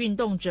反核运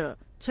动者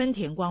村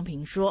田光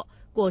平说，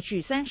过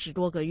去30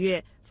多个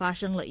月发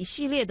生了一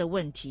系列的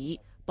问题，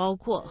包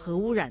括核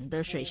污染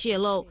的水泄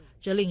漏，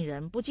这令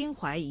人不禁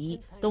怀疑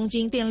东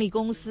京电力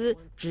公司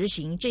执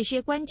行这些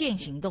关键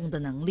行动的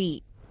能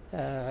力。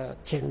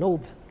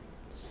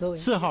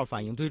4号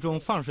反应堆中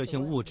放射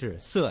性物质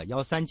铯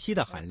137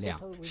的含量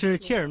是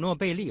切尔诺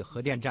贝利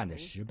核电站的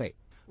10倍。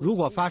如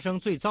果发生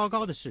最糟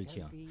糕的事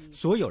情，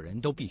所有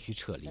人都必须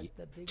撤离，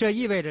这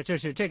意味着这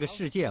是这个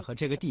世界和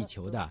这个地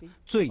球的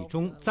最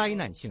终灾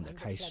难性的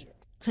开始。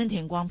村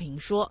田光平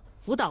说，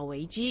福岛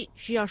危机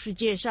需要世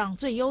界上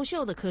最优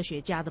秀的科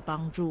学家的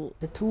帮助。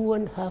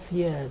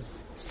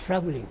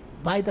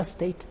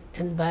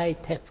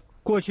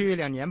过去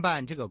2年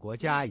半，这个国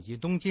家以及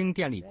东京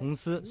电力公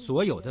司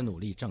所有的努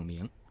力证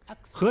明，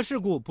核事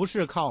故不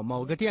是靠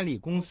某个电力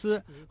公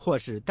司或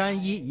是单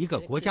一一个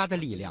国家的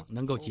力量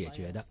能够解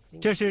决的。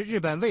这是日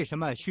本为什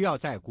么需要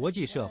在国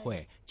际社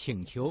会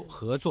请求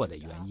合作的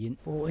原因。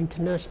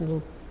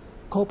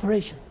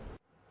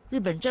日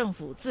本政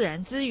府自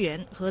然资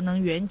源和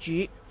能源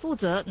局负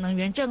责能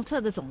源政策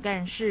的总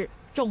干事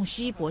仲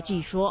西博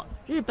纪说，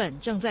日本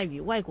正在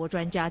与外国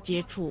专家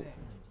接触。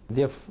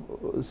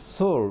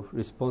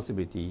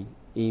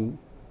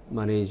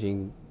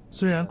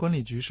虽然管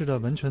理局势的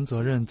完全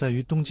责任在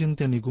于东京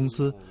电力公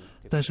司，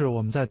但是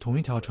我们在同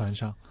一条船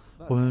上，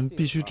我们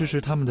必须支持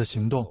他们的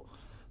行动。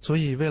所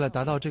以为了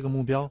达到这个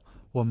目标，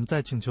我们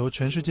在请求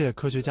全世界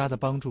科学家的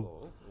帮助。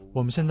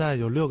我们现在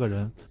有6个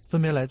人，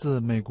分别来自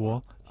美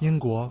国、英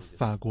国、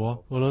法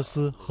国、俄罗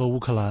斯和乌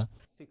克兰。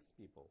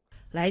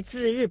来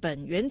自日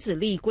本原子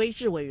力规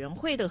制委员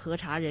会的核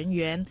查人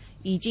员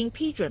已经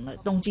批准了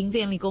东京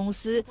电力公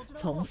司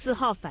从4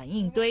号反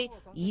应堆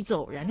移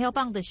走燃料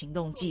棒的行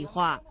动计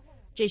划。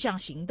这项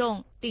行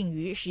动定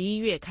于11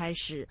月开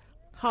始，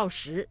耗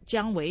时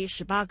将为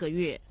18个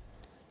月。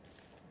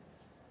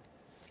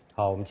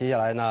好，我们接下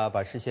来呢，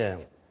把视线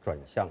转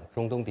向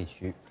中东地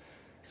区。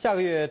下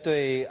个月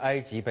对埃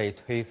及被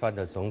推翻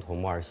的总统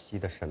穆尔西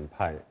的审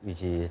判，预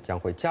计将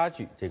会加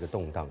剧这个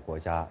动荡国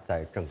家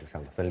在政治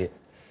上的分裂，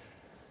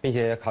并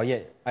且考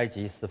验埃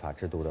及司法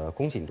制度的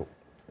公信度。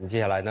那么接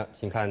下来呢，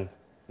请看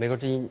美国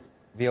之音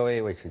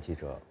VOA 卫视记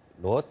者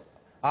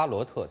阿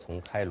罗特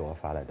从开罗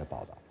发来的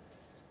报道。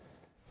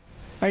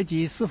埃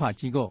及司法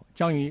机构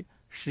将于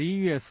11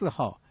月4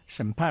号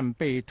审判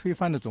被推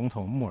翻的总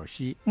统穆尔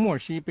西。穆尔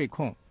西被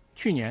控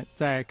去年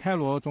在开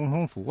罗总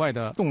统府外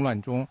的动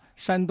乱中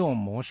煽动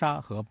谋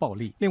杀和暴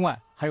力，另外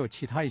还有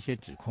其他一些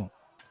指控。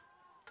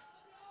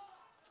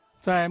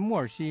在穆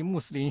尔西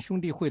穆斯林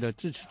兄弟会的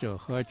支持者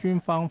和军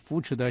方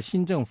扶持的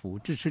新政府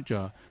支持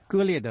者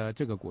割裂的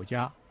这个国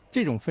家，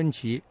这种分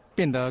歧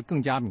变得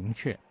更加明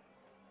确。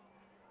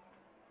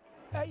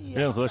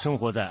任何生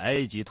活在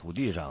埃及土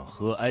地上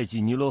喝埃及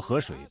尼罗河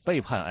水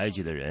背叛埃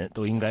及的人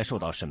都应该受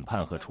到审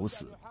判和处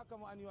死。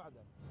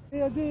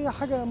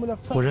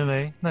我认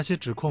为那些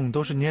指控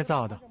都是捏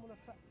造的。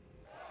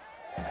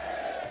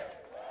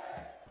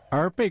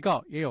而被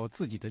告也有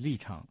自己的立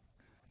场。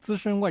资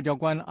深外交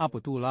官阿卜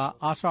杜拉·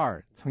阿沙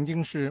尔曾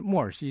经是穆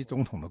尔西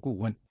总统的顾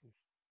问。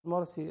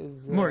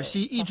穆尔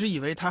西一直以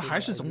为他还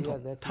是总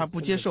统，他不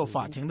接受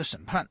法庭的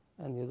审判。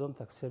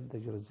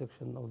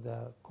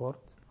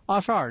阿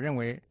沙尔认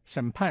为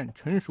审判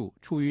纯属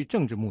出于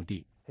政治目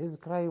的。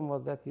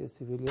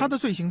他的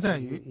罪行在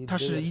于他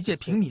是一介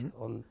平民，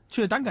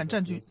却胆敢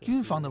占据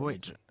军方的位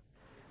置。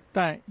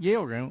但也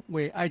有人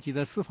为埃及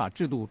的司法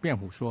制度辩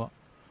护说，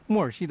穆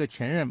尔西的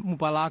前任穆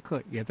巴拉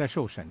克也在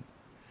受审。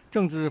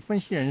政治分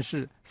析人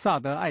士萨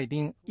德艾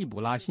丁·易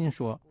卜拉欣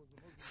说，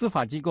司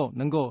法机构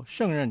能够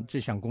胜任这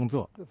项工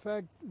作。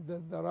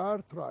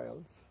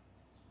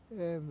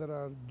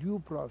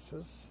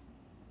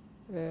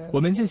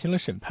我们进行了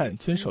审判，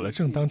遵守了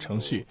正当程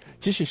序，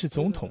即使是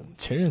总统、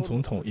前任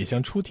总统也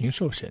将出庭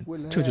受审，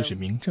这就是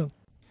明证。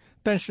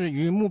但是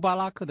与穆巴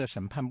拉克的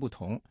审判不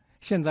同，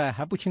现在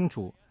还不清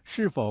楚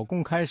是否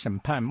公开审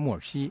判穆尔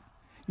西。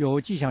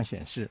有迹象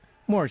显示，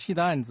穆尔西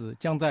的案子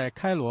将在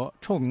开罗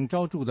臭名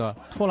昭著的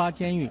托拉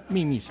监狱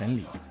秘密审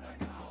理。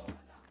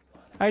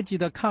埃及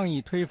的抗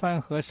议推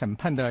翻和审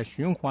判的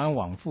循环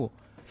往复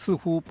似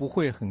乎不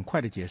会很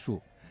快的结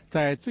束。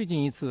在最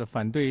近一次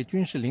反对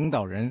军事领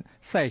导人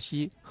塞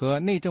西和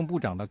内政部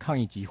长的抗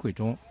议集会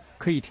中，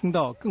可以听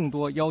到更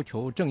多要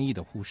求正义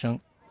的呼声。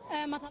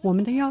我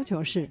们的要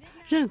求是，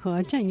任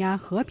何镇压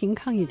和平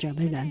抗议者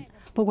的人，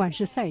不管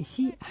是塞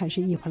西还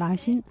是易卜拉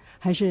欣，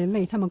还是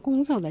为他们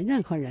工作的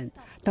任何人，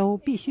都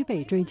必须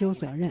被追究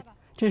责任。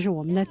这是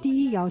我们的第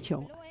一要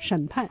求，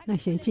审判那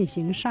些进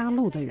行杀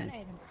戮的人。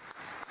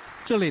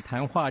这类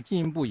谈话进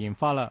一步引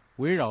发了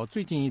围绕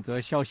最近一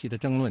则消息的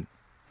争论。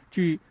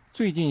据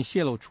最近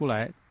泄露出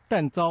来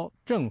但遭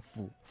政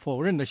府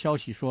否认的消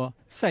息说，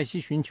塞西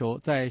寻求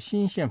在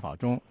新宪法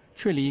中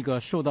确立一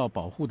个受到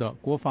保护的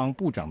国防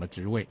部长的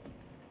职位。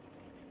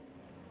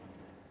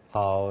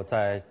好，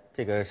在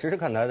这个时事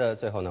看台的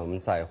最后呢，我们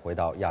再回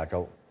到亚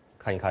洲，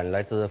看一看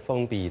来自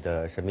封闭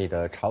的神秘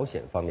的朝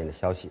鲜方面的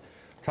消息。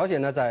朝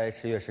鲜呢，在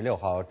10月16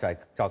号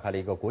召开了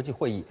一个国际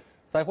会议，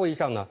在会议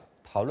上呢，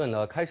讨论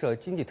了开设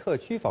经济特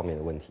区方面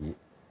的问题。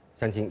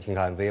详情请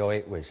看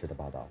VOA 卫视的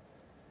报道。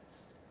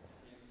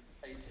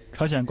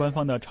朝鲜官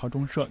方的朝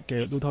中社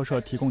给路透社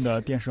提供的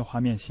电视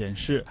画面显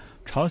示，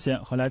朝鲜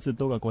和来自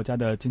多个国家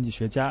的经济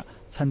学家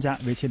参加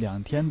为期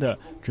2天的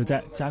旨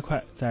在加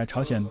快在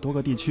朝鲜多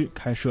个地区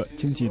开设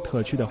经济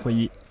特区的会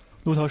议。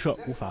路透社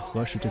无法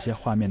核实这些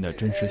画面的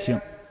真实性。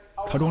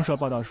朝中社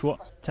报道说，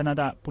加拿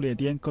大不列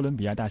颠哥伦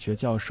比亚大学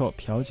教授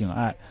朴槿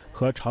爱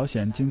和朝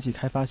鲜经济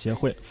开发协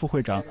会副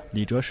会长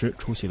李哲实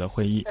出席了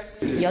会议。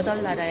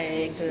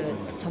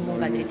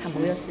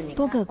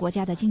多个国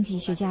家的经济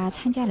学家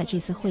参加了这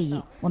次会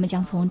议，我们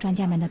将从专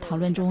家们的讨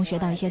论中学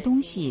到一些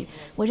东西。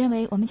我认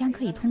为我们将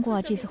可以通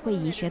过这次会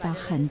议学到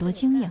很多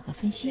经验和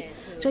分析，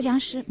这将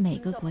使每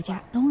个国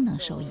家都能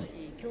受益。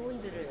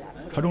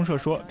朝中社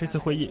说，这次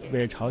会议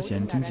为朝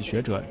鲜经济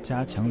学者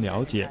加强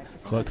了解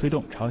和推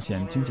动朝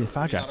鲜经济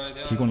发展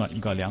提供了一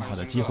个良好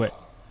的机会。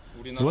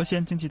罗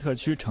先经济特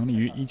区成立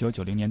于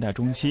1990年代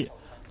中期，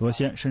罗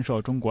先深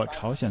受中国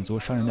朝鲜族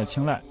商人的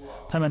青睐，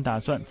他们打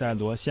算在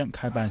罗先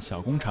开办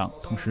小工厂，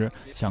同时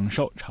享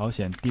受朝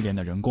鲜低廉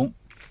的人工。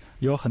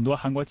有很多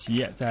韩国企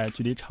业在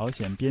距离朝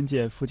鲜边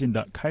界附近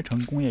的开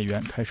城工业园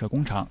开设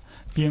工厂，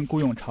并雇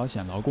佣朝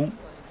鲜劳工。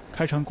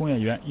开城工业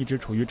园一直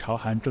处于朝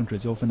韩政治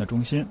纠纷的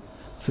中心。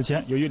此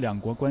前，由于两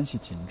国关系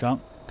紧张，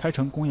开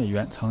城工业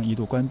园曾一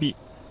度关闭。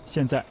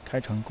现在，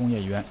开城工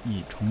业园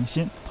已重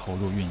新投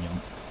入运营。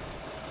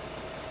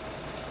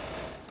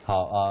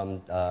好，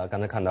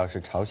刚才看到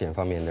是朝鲜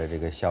方面的这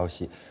个消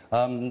息。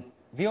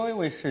VOA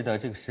卫视的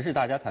这个时事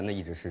大家谈呢，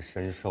一直是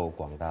深受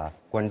广大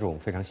观众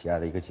非常喜爱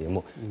的一个节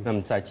目。那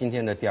么在今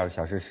天的第2个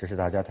小时时事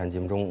大家谈节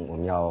目中，我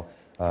们要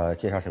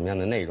介绍什么样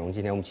的内容？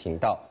今天我们请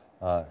到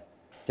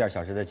第2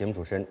小时的节目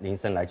主持人林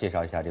森来介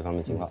绍一下这方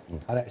面情况。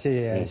好的，谢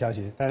谢肖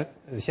许。但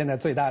是现在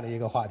最大的一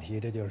个话题，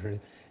这就是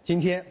今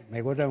天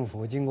美国政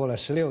府经过了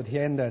16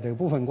天的这个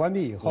部分关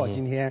闭以后，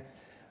今天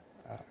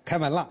开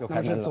门了。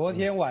那么是昨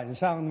天晚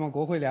上，那么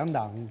国会两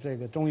党这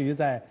个终于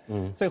在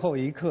最后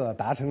一刻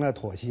达成了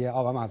妥协，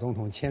奥巴马总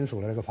统签署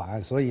了这个法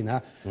案，所以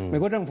呢，美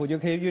国政府就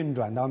可以运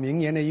转到明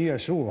年的1月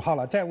15号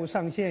了，债务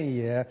上限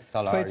也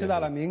推迟到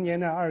了明年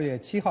的2月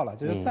7号了，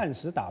就是暂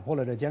时打破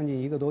了这将近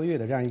1个多月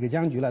的这样一个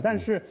僵局了。但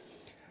是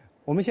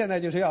我们现在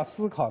就是要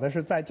思考的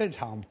是，在这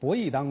场博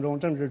弈当中，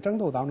政治争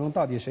斗当中，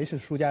到底谁是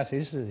输家，谁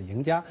是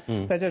赢家？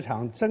在这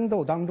场争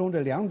斗当中，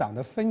这两党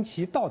的分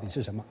歧到底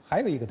是什么？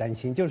还有一个担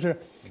心就是，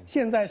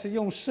现在是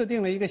设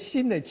定了一个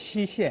新的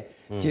期限，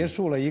结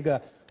束了一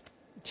个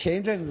前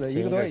一阵子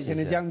1个多月以前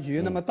的僵局。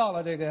那么到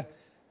了这个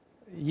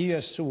1月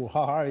15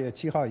号和2月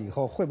7号以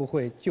后，会不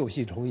会旧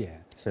戏重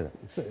演？是的，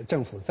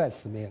政府再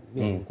次面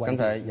临关系。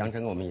刚才杨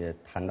晨我们也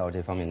谈到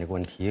这方面的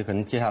问题，可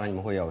能接下来你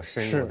们会有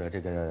深入的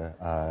这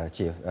个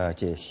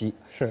解析。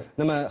是。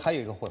那么还有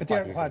一个第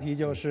二个话题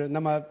就是，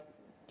那么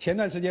前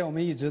段时间我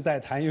们一直在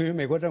谈，由于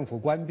美国政府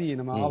关闭，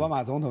那么奥巴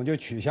马总统就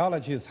取消了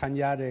去参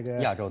加这个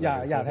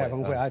亚太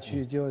峰会啊，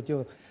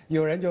就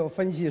有人就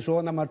分析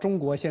说，那么中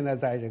国现在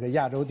在这个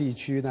亚洲地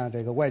区呢，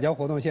这个外交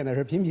活动现在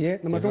是频频。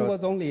那么中国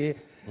总理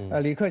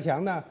李克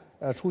强呢，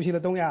出席了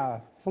东亚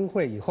峰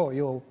会以后，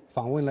又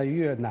访问了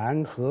越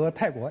南和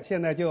泰国。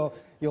现在就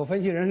有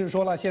分析人士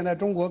说了，现在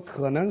中国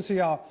可能是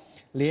要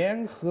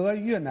联合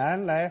越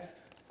南来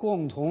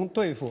共同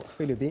对付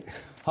菲律宾。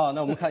好，那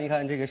我们看一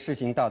看这个事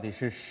情到底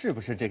是不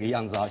是这个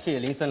样子啊？谢谢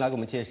林森来给我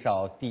们介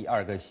绍第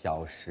2个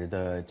小时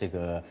的这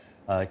个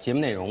节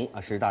目内容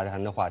啊，是大家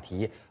谈的话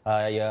题。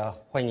也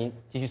欢迎您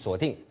继续锁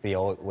定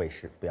VOA 卫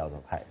视，不要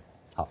走开。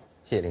好，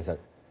谢谢林森。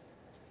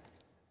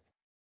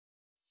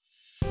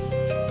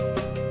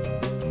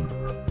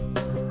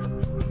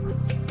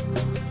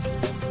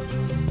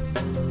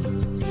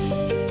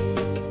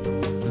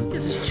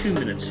2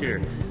 minutes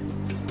here.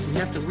 We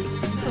have to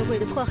reach. 社会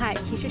的迫害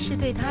其实是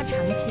对他长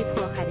期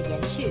迫害的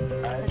延续。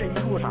这一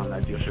路上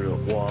呢，就是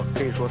我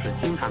可以说是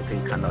经常可以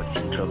看到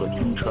汽车和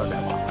军车在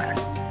往来。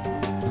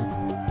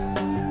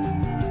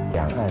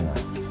两岸呢，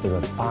这个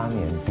8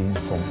年冰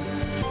封，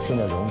现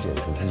在溶解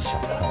只是一小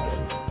块而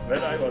已。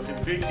When I was in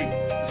Beijing,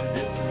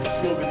 the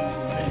slogan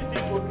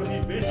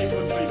is "Beijing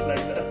was made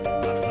like that."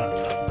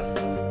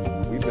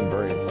 We've been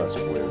very impressed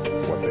with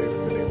what they've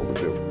been able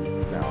to do.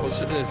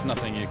 There's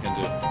nothing you can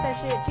do. 但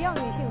是，只要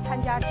女性参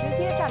加直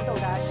接战斗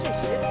的事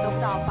实得不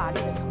到法律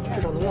的承认，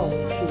至少能让我们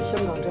去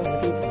香港这样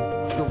的地方。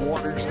The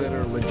waters that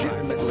are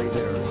legitimately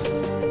theirs.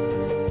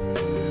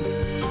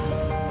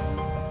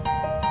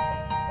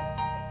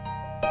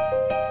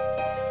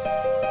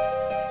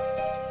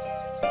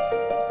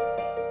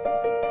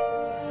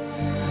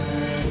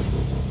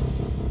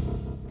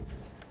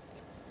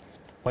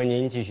 欢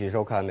迎您继续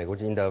收看美国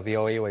之音的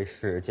VOA 卫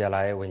视，接下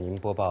来为您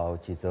播报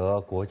几则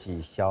国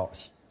际消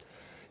息。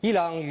伊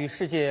朗与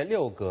世界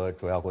6个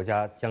主要国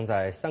家将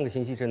在3个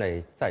星期之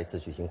内再次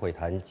举行会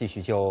谈，继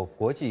续就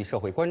国际社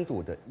会关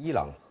注的伊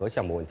朗核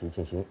项目问题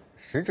进行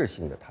实质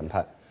性的谈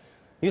判。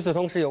与此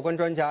同时，有关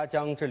专家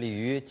将致力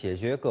于解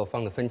决各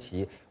方的分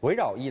歧。围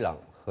绕伊朗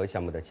核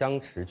项目的僵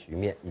持局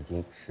面已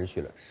经持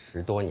续了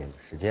10多年的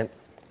时间。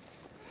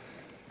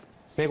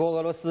美国、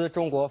俄罗斯、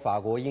中国、法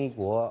国、英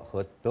国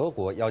和德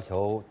国要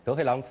求德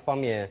黑兰方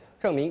面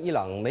证明伊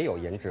朗没有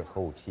研制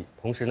核武器，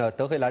同时呢，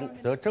德黑兰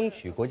则争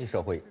取国际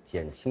社会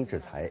减轻制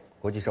裁。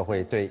国际社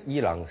会对伊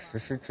朗实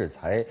施制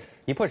裁，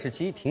以迫使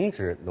其停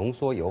止浓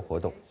缩铀活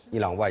动。伊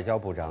朗外交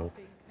部长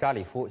扎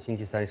里夫星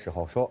期3时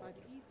候说，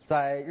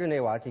在日内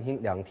瓦进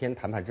行2天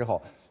谈判之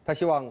后，他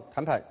希望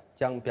谈判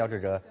将标志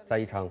着在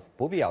一场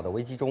不必要的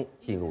危机中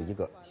进入一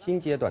个新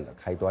阶段的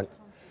开端。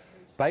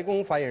白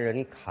宫发言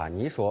人卡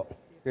尼说，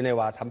日内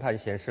瓦谈判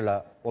显示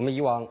了我们以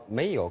往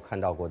没有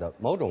看到过的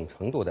某种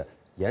程度的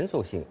严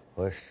肃性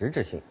和实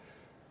质性。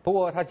不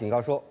过，他警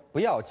告说，不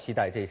要期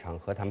待这场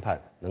核谈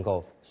判能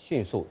够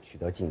迅速取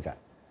得进展。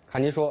卡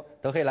尼说，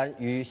德黑兰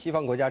与西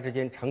方国家之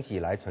间长期以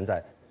来存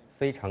在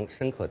非常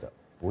深刻的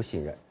不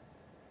信任。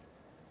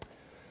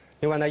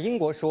另外呢，英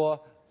国说，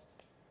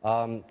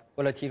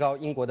为了提高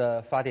英国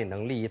的发电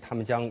能力，他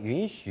们将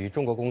允许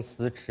中国公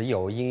司持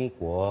有英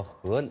国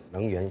核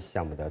能源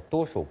项目的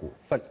多数股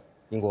份。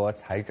英国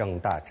财政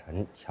大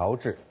臣乔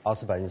治·奥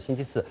斯本星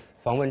期四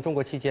访问中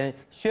国期间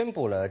宣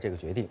布了这个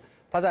决定。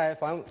他在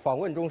访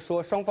问中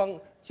说，双方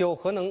就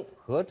核能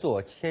合作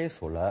签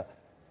署了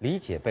理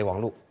解备忘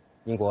录。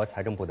英国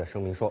财政部的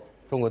声明说，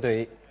中国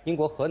对英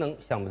国核能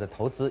项目的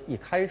投资一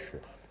开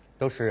始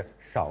都是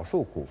少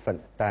数股份，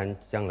但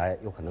将来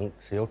有可能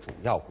持有主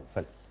要股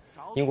份。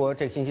英国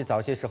这个星期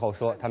早些时候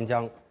说，他们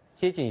将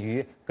接近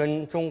于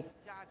跟中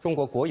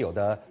国国有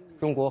的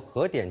中国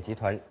核电集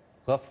团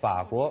和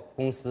法国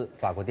公司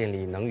法国电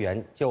力能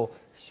源就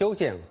修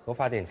建核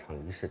发电厂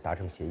一事达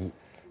成协议。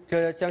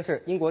这将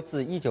是英国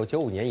自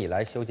1995年以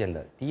来修建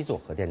的第一座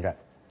核电站。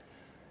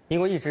英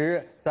国一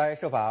直在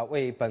设法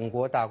为本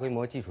国大规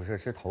模基础设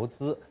施投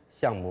资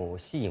项目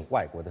吸引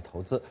外国的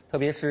投资，特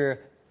别是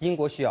英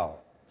国需要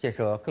建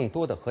设更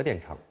多的核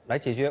电厂，来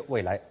解决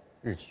未来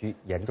日趋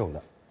严重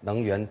的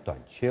能源短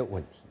缺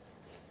问题。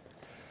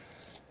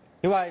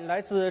另外，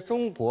来自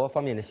中国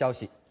方面的消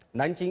息，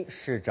南京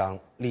市长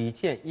李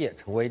建业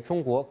成为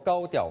中国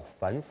高调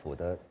反腐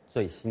的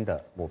最新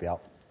的目标。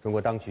中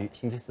国当局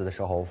星期四的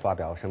时候发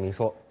表声明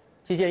说，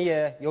季建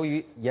业由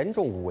于严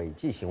重违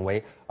纪行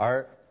为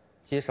而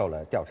接受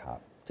了调查。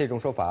这种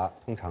说法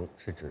通常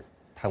是指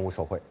贪污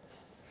受贿。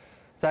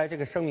在这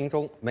个声明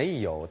中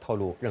没有透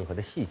露任何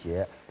的细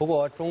节，不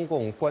过中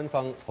共官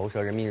方喉舌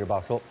《人民日报》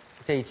说，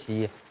这一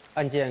起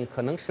案件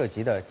可能涉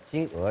及的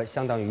金额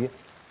相当于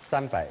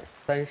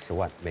330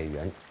万美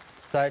元。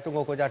在中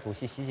国国家主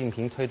席习近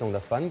平推动的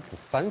反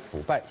腐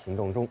败行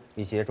动中，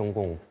一些中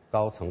共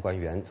高层官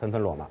员纷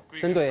纷落马。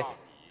针对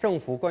政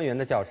府官员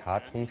的调查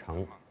通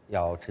常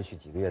要持续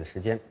几个月的时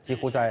间，几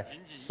乎在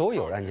所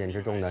有案件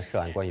之中呢，涉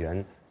案官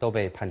员都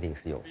被判定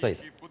是有罪的。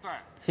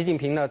习近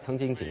平呢曾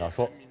经警告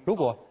说，如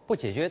果不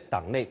解决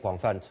党内广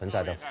泛存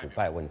在的腐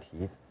败问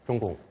题，中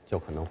共就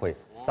可能会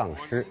丧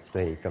失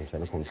对政权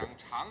的控制。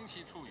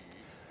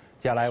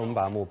接下来我们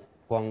把目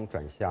光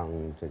转向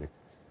这个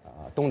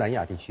东南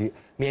亚地区。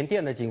缅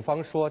甸的警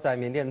方说，在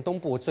缅甸东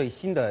部最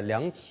新的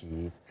2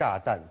起炸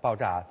弹爆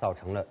炸造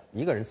成了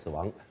1个人死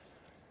亡。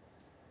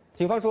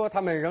警方说，他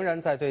们仍然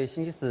在对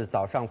星期四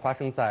早上发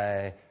生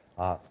在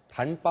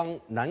谭邦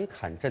南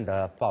坎镇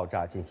的爆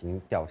炸进行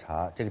调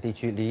查。这个地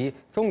区离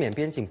中缅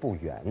边境不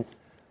远，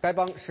该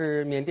邦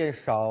是缅甸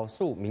少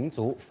数民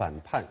族反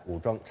叛武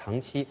装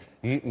长期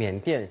与缅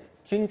甸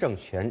军政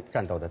权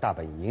战斗的大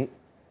本营。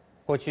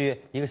过去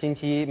1个星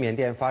期，缅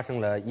甸发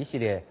生了一系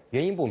列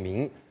原因不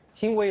明、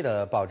轻微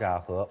的爆炸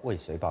和未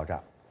遂爆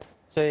炸。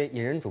最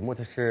引人瞩目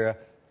的是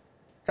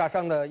炸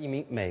伤的一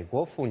名美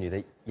国妇女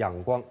的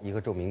仰光一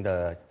个著名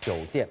的酒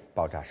店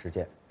爆炸事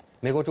件。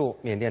美国驻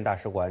缅甸大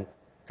使馆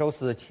周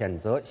四谴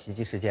责袭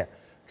击事件，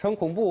称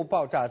恐怖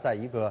爆炸在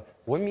一个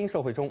文明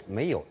社会中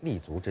没有立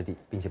足之地，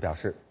并且表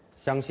示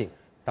相信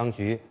当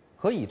局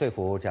可以对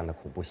付这样的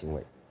恐怖行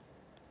为。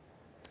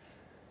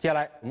接下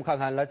来我们看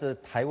看来自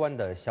台湾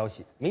的消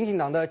息。民进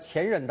党的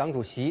前任党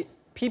主席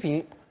批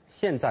评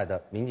现在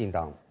的民进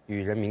党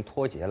与人民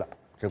脱节了，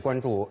只关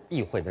注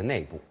议会的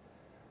内部，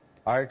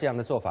而这样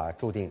的做法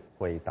注定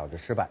会导致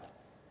失败。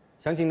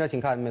详情呢，请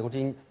看美国之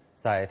音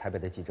在台北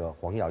的记者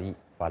黄耀义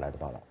发来的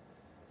报道。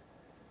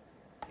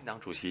民进党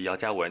主席姚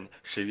嘉文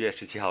10月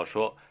17号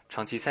说，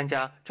长期参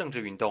加政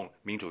治运动、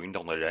民主运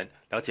动的人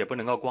了解，不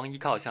能够光依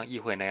靠像议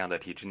会那样的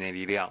体制内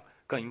力量，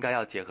更应该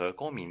要结合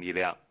公民力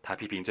量。他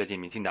批评最近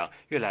民进党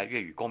越来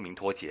越与公民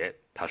脱节。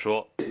他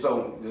说，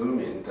重人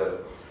民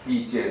的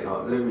意见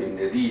人民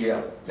的力量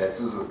来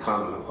支持他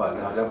们，反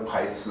而好像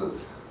排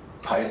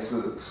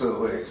斥社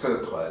会、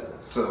社团、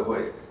社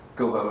会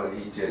各方面的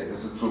意见，这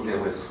是注定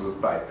会失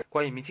败的。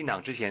关于民进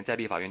党之前在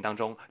立法院当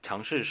中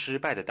尝试失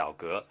败的倒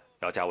阁，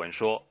姚嘉文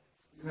说，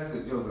一开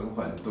始就很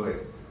反对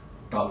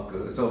倒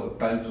阁这种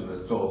单纯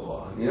的做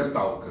法。你要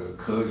倒阁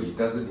可以，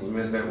但是里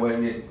面在外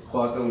面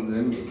发动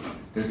人民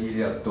的力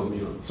量都没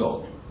有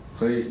做。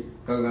所以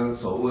刚刚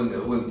所问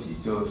的问题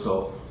就是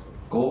说，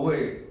国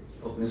会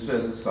我们虽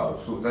然是少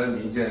数，但是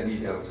民间的力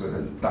量是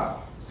很大。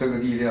这个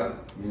力量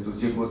民主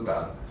进步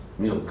党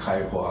没有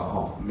开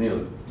花没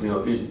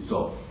有运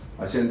作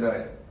现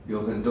在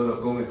有很多的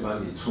公民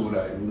团体出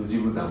来，民主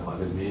进步党反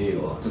正没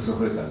有这是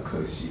非常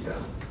可惜的。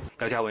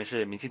姚嘉文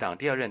是民进党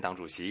第2任党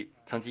主席，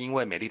曾经因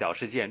为美丽岛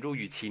事件入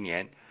狱7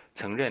年，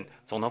曾任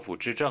总统府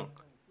资政、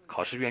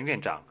考试院院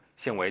长，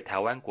现为台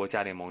湾国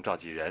家联盟召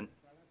集人。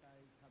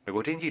美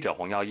国之音记者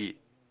黄耀义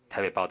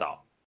台北报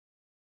道。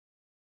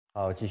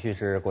好，继续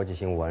是国际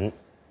新闻。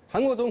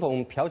韩国总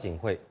统朴槿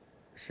惠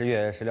10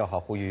月16号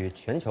呼吁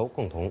全球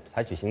共同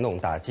采取行动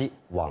打击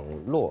网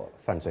络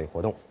犯罪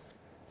活动。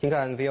请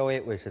看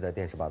VOA 卫视的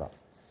电视报道。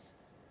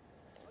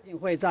朴槿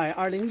惠在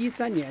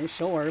2013年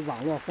首尔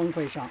网络峰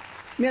会上，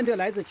面对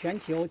来自全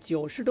球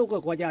90多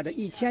个国家的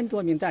1000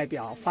多名代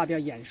表发表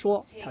演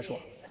说，他说，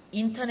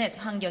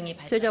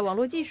随着网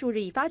络技术日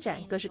益发展，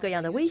各式各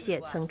样的威胁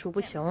层出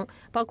不穷，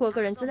包括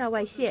个人资料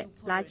外泄、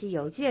垃圾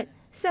邮件、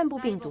散布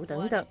病毒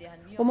等等。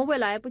我们未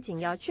来不仅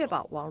要确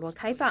保网络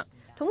开放，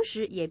同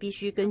时也必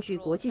须根据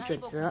国际准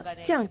则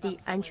降低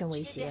安全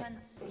威胁。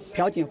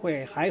朴槿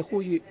惠还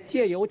呼吁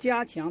借由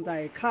加强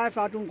在开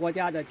发中国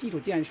家的基础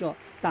建设，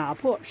打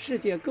破世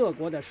界各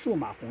国的数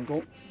码鸿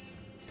沟。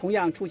同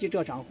样出席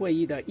这场会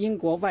议的英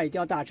国外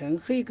交大臣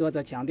黑格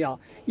则强调，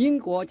英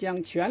国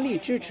将全力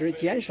支持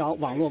减少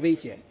网络威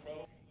胁。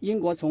英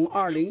国从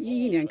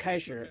2011年开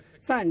始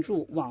赞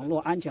助网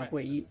络安全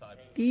会议，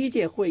第1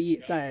届会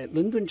议在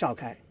伦敦召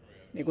开。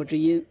美国之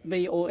音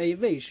VOA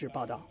卫视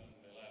报道。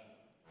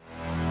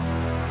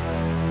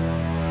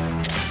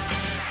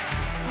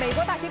美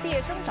国大学毕业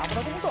生找不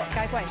到工作，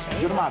该怪谁？我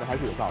觉得骂的还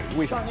是有道理。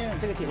为什么？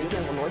这个简直见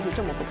过逻辑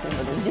这么不通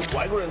的东西。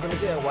外国人怎么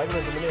见，外国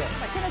人怎么练。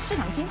现在市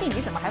场经济，你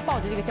怎么还抱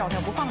着这个教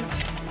条不放呢？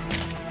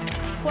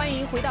欢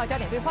迎回到焦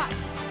点对话。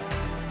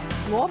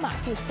罗马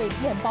就是被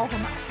面包和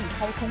马戏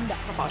掏空的。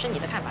宝生，你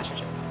的看法是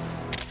什么？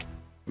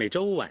每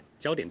周5晚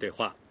焦点对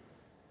话。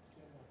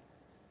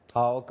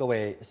好，各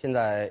位，现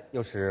在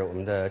又是我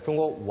们的中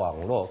国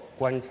网络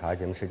观察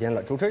节目时间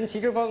了。主持人齐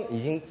志峰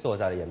已经坐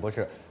在了演播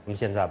室，我们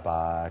现在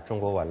把中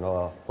国网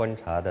络观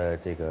察的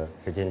这个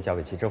时间交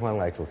给齐志峰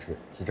来主持。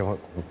齐志峰，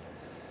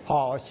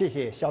好，谢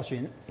谢肖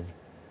巡。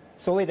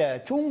所谓的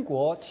中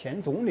国前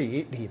总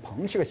理李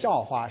鹏是个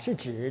笑话，是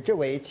指这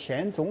位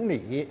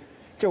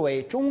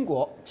中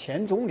国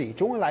前总理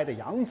周恩来的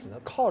养子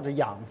靠着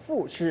养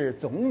父是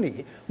总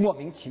理，莫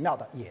名其妙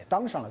的也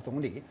当上了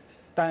总理。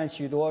但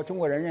许多中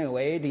国人认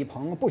为李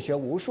鹏不学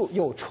无术，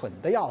又蠢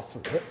得要死。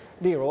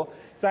例如，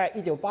在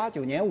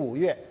1989年5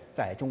月，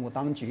在中国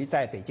当局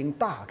在北京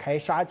大开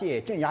杀戒、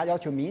镇压要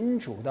求民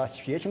主的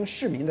学生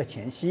市民的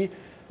前夕，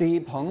李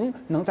鹏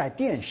能在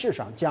电视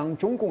上将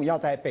中共要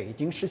在北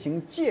京实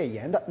行戒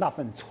严的那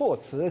份措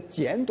辞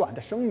简短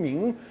的声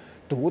明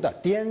读得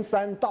颠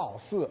三倒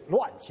四、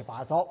乱七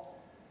八糟。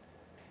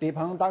李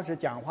鹏当时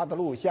讲话的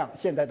录像，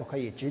现在都可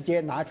以直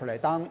接拿出来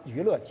当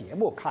娱乐节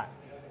目看。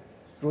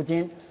如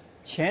今，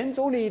前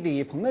总理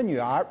李鹏的女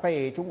儿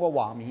被中国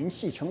网民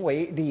戏称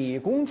为“李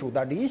公主”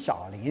的李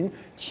小琳，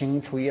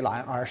青出于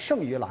蓝而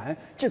胜于蓝，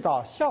制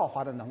造笑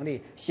话的能力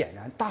显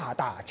然大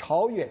大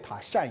超越她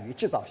善于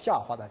制造笑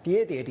话的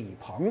爹爹李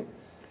鹏。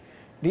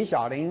李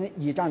小琳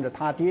倚仗着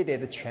她爹爹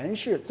的权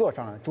势，坐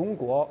上了中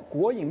国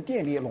国营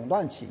电力垄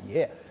断企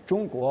业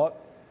中国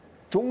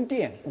中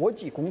电国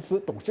际公司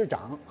董事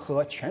长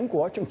和全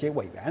国政协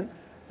委员，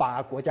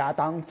把国家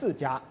当自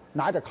家，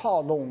拿着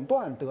靠垄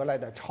断得来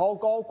的超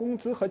高工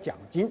资和奖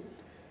金。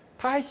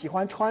他还喜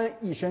欢穿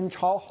一身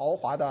超豪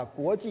华的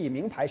国际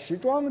名牌时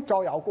装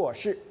招摇过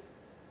市。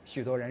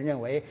许多人认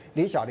为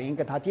李小琳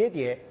跟他爹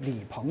爹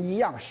李鹏一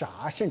样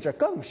傻，甚至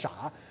更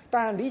傻，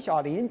但李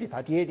小琳比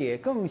他爹爹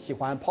更喜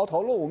欢抛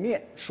头露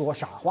面说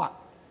傻话。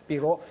比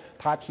如，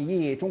他提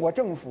议中国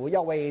政府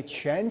要为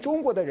全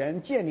中国的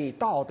人建立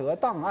道德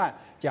档案，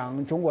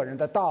将中国人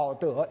的道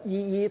德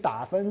一一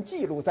打分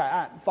记录在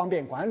案，方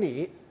便管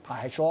理。他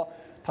还说，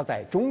他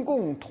在中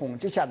共统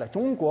治下的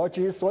中国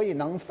之所以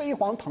能飞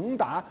黄腾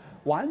达，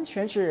完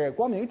全是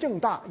光明正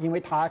大，因为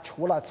他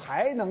除了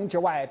才能之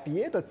外，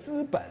别的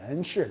资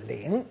本是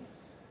零。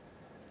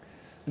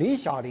李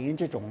小琳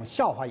这种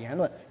笑话言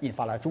论引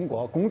发了中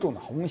国公众的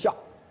哄笑。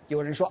有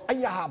人说：“哎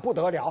呀，不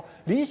得了！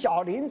李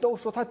小琳都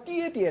说他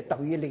爹爹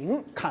等于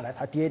零，看来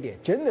他爹爹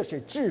真的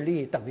是智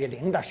力等于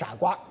零的傻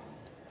瓜。”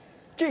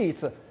这一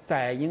次，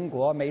在英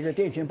国《每日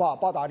电讯报》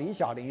报道李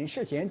小琳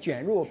涉嫌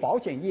卷入保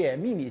险业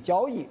秘密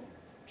交易，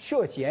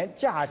涉嫌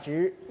价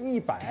值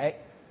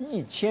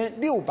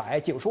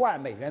1690万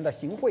美元的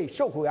行贿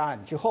受贿案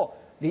之后，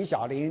李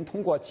小琳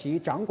通过其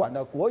掌管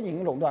的国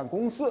营垄断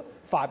公司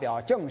发表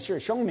正式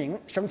声明，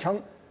声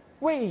称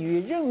未与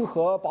任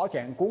何保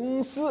险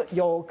公司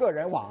有个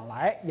人往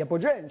来，也不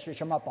认识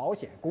什么保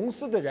险公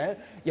司的人。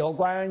有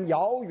关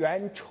谣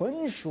言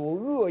纯属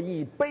恶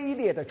意卑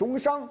劣的中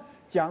伤，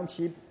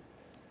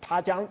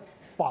他将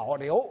保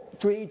留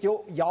追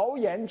究谣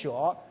言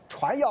者、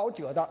传谣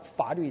者的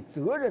法律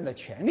责任的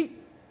权利。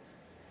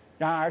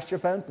然而，十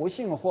分不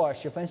幸或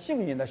十分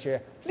幸运的是，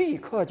立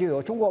刻就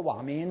有中国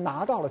网民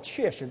拿到了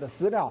确实的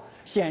资料，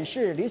显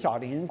示李小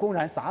琳公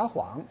然撒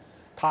谎。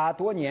她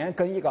多年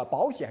跟一个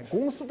保险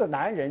公司的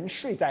男人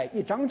睡在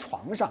一张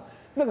床上，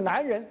那个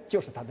男人就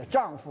是她的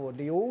丈夫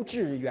刘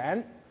志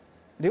元。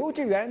刘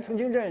志元曾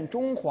经任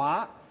中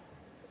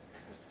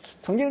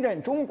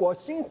国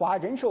新华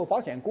人寿保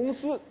险公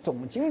司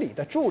总经理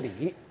的助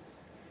理。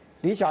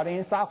李小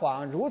琳撒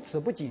谎如此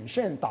不谨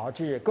慎，导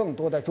致更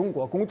多的中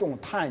国公众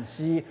叹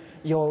息：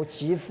有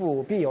其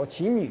父必有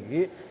其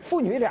女，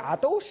父女俩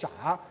都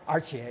傻，而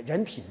且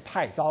人品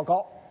太糟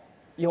糕。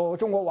有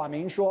中国网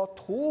民说，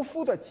屠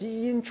夫的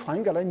基因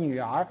传给了女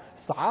儿，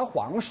撒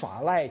谎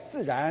耍赖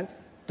自然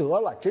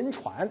得了真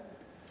传。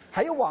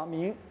还有网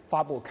民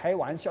发布开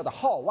玩笑的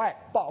号外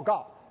报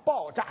告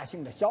爆炸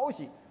性的消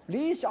息：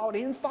李小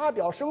琳发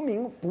表声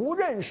明不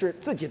认识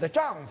自己的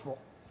丈夫。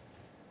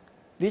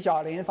李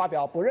小琳发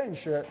表不认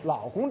识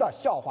老公的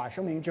笑话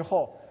声明之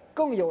后，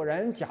更有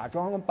人假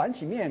装板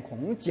起面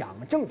孔讲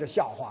政治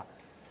笑话。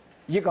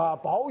一个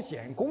保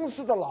险公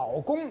司的老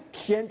公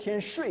天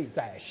天睡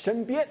在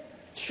身边，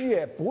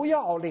却不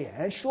要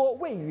脸说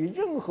未与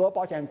任何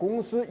保险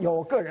公司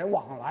有个人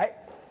往来，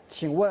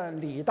请问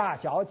李大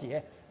小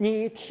姐，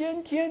你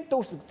天天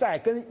都是在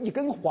跟一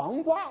根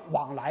黄瓜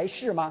往来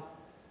是吗？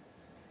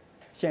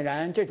显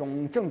然，这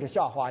种政治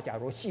笑话，假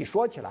如细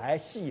说起来、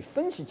细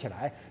分析起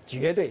来，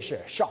绝对是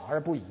少儿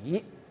不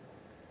宜。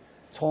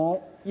从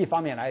一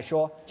方面来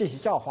说，这些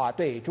笑话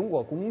对中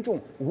国公众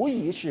无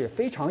疑是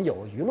非常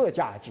有娱乐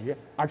价值，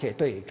而且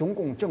对中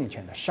共政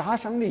权的杀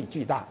伤力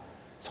巨大。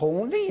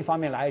从另一方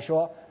面来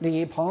说，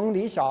李鹏、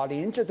李小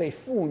林这对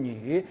父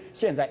女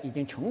现在已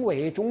经成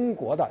为中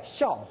国的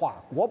笑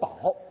话国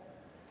宝。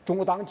中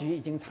国当局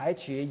已经采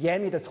取严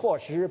密的措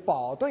施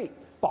保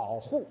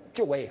护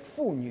这位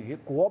妇女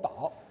国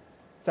宝。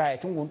在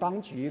中共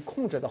当局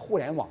控制的互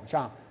联网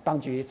上，当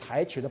局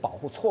采取的保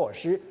护措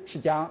施是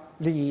将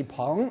李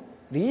鹏、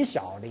李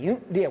小林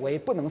列为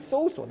不能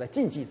搜索的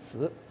禁忌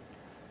词。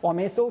网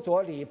民搜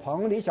索李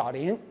鹏、李小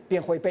林，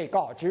便会被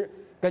告知，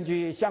根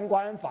据相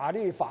关法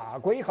律法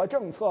规和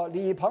政策，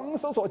李鹏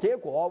搜索结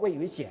果未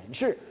予显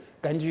示；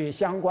根据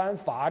相关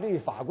法律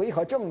法规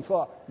和政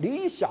策，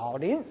李小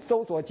林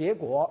搜索结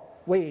果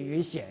未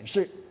予显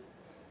示。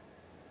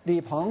李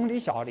鹏、李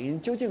小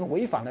林究竟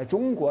违反了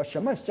中国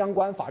什么相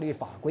关法律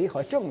法规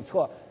和政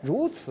策，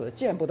如此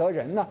见不得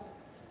人呢？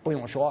不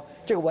用说，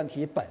这个问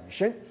题本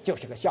身就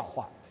是个笑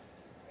话。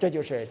这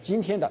就是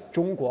今天的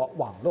中国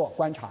网络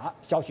观察。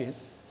肖寻。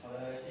好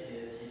的，谢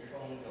谢徐志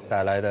峰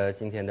带来的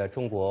今天的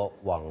中国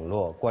网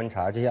络观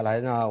察。接下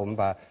来呢，我们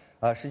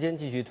把时间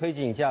继续推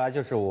进，接下来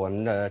就是我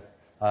们的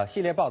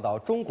系列报道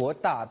《中国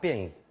大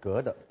变革》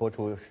的播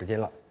出时间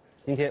了。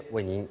今天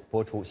为您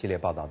播出系列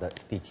报道的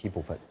第7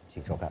部分，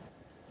请收看。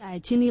在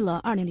经历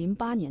了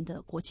2008年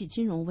的国际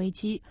金融危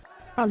机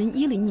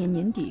，2010年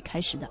年底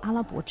开始的阿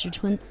拉伯之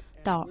春，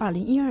到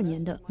2012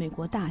年的美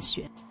国大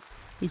选，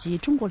以及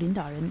中国领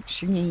导人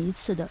10年一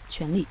次的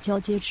权力交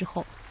接之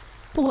后，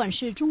不管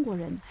是中国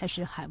人还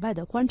是海外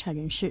的观察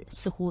人士，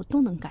似乎都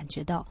能感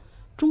觉到，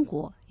中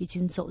国已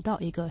经走到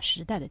一个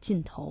时代的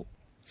尽头。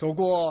走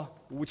过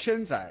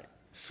5000载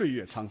岁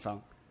月沧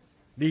桑，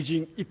历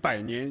经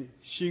100年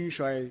兴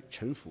衰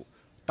沉浮，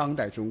当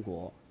代中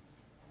国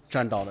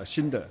站到了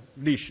新的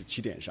历史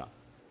起点上。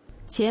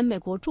前美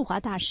国驻华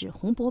大使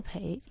洪博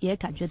培也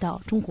感觉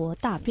到中国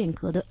大变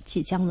革的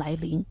即将来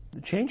临。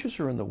Changes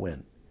are in the wind.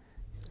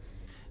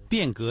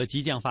 变革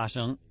即将发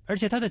生，而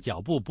且它的脚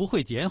步不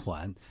会减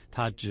缓，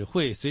它只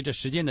会随着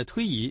时间的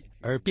推移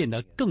而变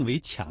得更为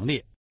强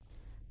烈。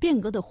变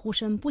革的呼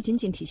声不仅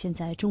仅体现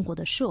在中国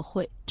的社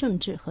会、政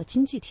治和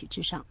经济体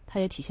制上，它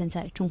也体现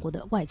在中国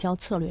的外交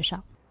策略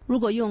上。如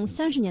果用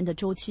30年的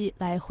周期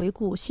来回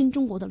顾新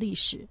中国的历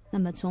史，那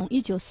么从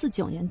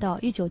1949年到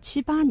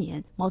1978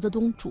年毛泽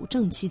东主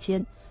政期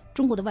间，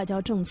中国的外交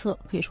政策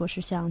可以说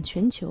是向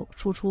全球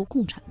输出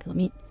共产革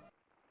命。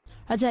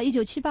而在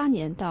1978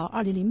年到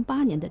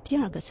2008年的第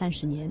2个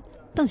30年，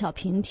邓小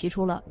平提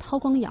出了韬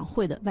光养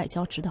晦的外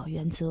交指导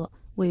原则，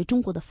为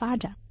中国的发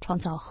展创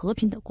造和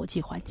平的国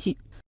际环境。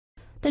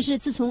但是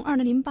自从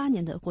2008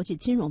年的国际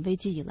金融危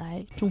机以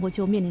来，中国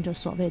就面临着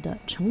所谓的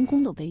成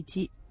功的危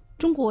机。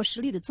中国实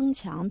力的增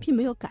强并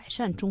没有改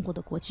善中国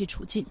的国际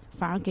处境，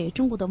反而给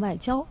中国的外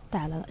交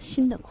带来了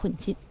新的困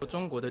境。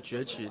中国的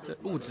崛起，这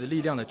物质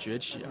力量的崛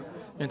起啊，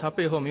因为它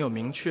背后没有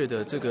明确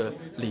的这个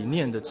理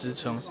念的支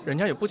撑，人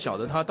家也不晓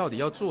得他到底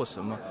要做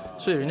什么，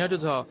所以人家就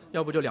只好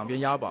要不就两边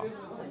押宝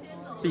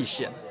避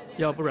险，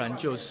要不然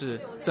就是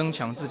增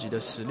强自己的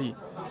实力，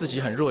自己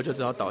很弱就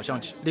只好倒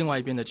向另外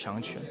一边的强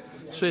权。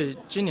所以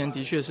今年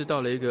的确是到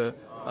了一个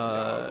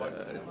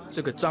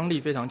这个张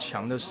力非常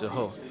强的时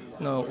候。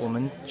那我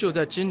们就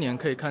在今年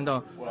可以看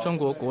到中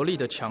国国力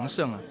的强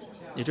盛啊，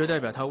也就代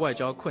表它外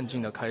交困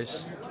境的开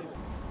始。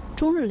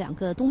中日2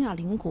个东亚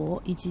邻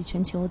国以及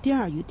全球第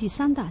2与第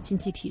3大经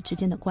济体之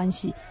间的关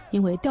系，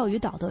因为钓鱼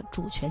岛的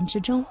主权之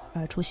争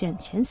而出现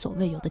前所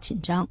未有的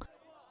紧张。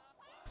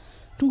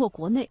中国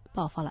国内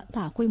爆发了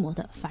大规模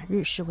的反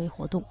日示威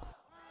活动。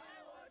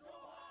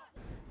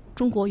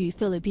中国与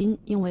菲律宾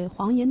因为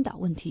黄岩岛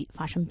问题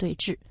发生对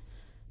峙。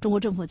中国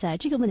政府在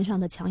这个问题上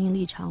的强硬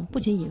立场，不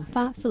仅引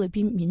发菲律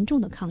宾民众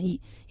的抗议，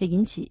也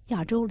引起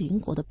亚洲邻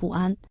国的不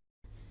安。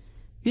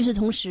与此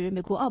同时，美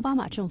国奥巴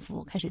马政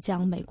府开始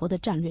将美国的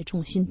战略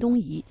重心东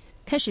移，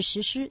开始实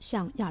施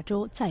向亚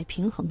洲再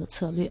平衡的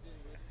策略。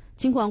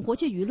尽管国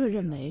际舆论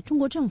认为中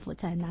国政府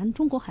在南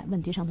中国海问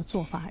题上的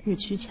做法日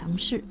趋强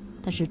势，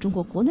但是中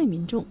国国内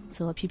民众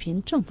则批评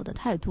政府的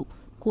态度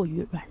过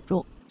于软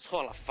弱。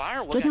错了，反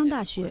而浙江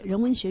大学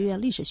人文学院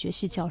历史学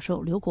系教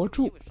授刘国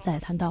柱在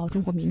谈到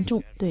中国民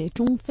众对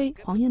中菲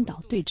黄岩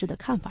岛对峙的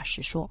看法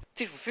时说：“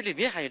对付菲律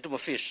宾还有这么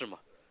费事吗？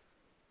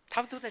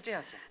他们都在这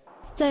样想。”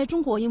在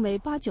中国因为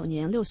89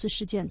年6·4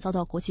事件遭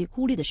到国际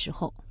孤立的时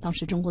候，当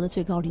时中国的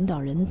最高领导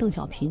人邓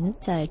小平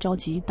在召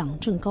集党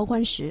政高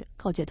官时，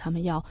告诫他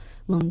们要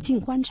冷静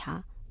观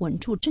察、稳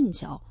住阵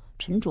脚、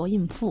沉着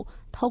应付、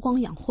韬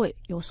光养晦，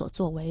有所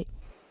作为。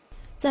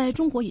在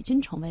中国已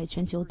经成为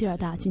全球第2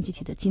大经济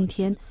体的今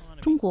天，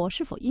中国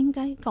是否应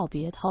该告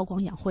别韬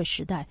光养晦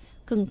时代，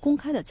更公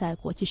开地在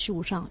国际事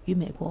务上与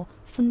美国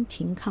分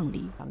庭抗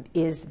礼？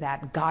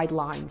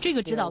这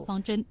个指导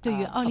方针对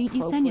于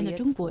2013年的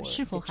中国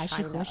是否还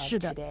是合适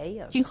的？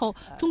今后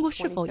中国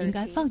是否应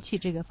该放弃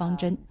这个方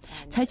针，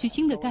采取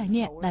新的概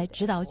念来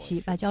指导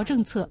其外交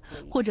政策，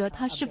或者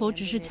他是否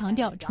只是强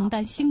调承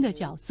担新的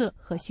角色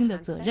和新的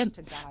责任？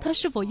他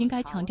是否应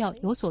该强调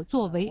有所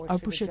作为，而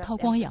不是韬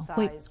光养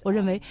晦？我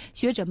认为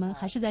学者们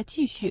还是在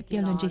继续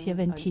辩论这些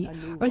问题，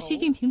而习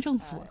近平政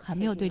府还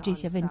没有对这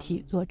些问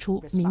题做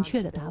出明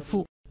确的答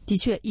复。的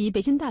确，以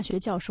北京大学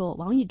教授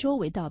王一舟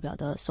为代表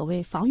的所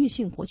谓防御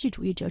性国际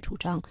主义者主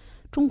张，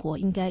中国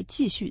应该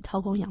继续韬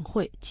光养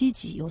晦，积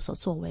极有所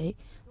作为，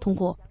通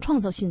过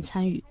创造性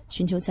参与，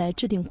寻求在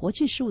制定国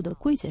际事务的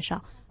规则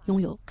上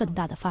拥有更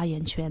大的发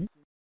言权。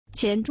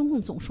前中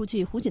共总书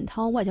记胡锦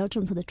涛外交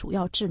政策的主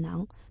要智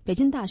囊、北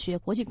京大学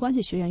国际关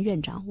系学院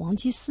院长王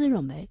基思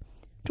认为，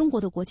中国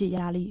的国际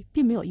压力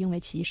并没有因为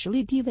其实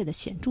力地位的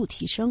显著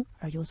提升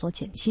而有所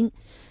减轻，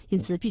因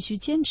此必须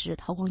坚持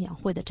韬光养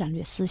晦的战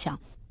略思想。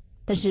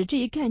但是这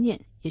一概念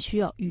也需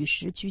要与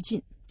时俱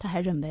进。他还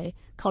认为，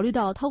考虑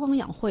到韬光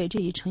养晦这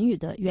一成语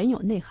的原有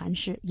内涵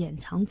是掩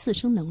藏自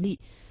身能力，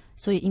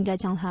所以应该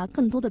将它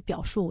更多的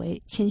表述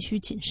为谦虚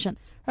谨慎。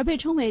而被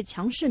称为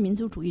强势民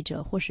族主义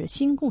者或是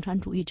新共产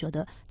主义者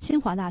的清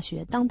华大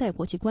学当代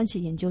国际关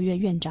系研究院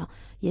院长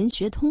严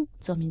学通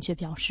则明确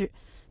表示，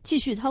继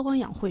续韬光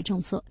养晦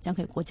政策将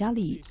给国家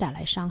利益带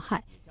来伤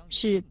害，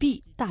是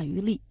弊大于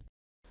利。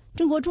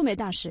中国驻美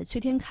大使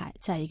崔天凯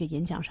在一个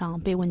演讲上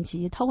被问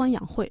及韬光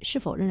养晦是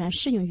否仍然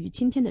适用于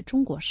今天的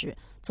中国时，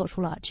做出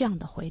了这样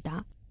的回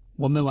答：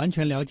我们完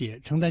全了解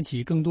承担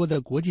起更多的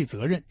国际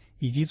责任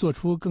以及做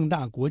出更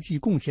大国际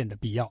贡献的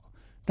必要，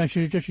但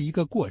是这是一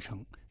个过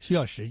程，需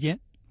要时间。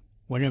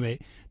我认为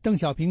邓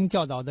小平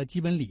教导的基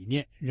本理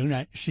念仍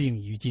然适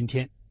应于今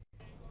天。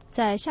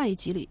在下一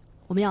集里，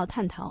我们要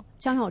探讨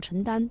将要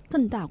承担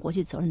更大国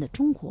际责任的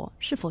中国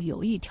是否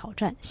有意挑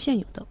战现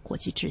有的国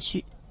际秩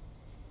序。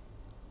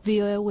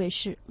VOA 卫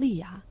视丽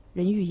雅、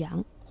任玉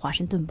阳华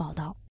盛顿报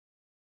道。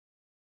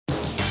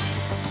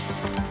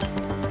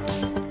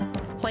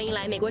欢迎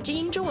来美国之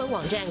音中文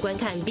网站观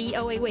看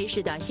VOA 卫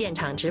视的现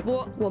场直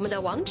播，我们的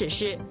网址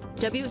是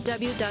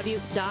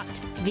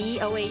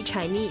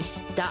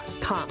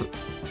www.voachinese.com，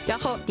 然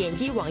后点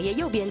击网页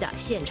右边的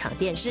现场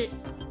电视。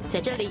在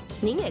这里，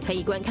您也可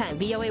以观看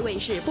VOA 卫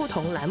视不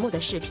同栏目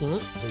的视频。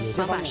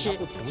方法是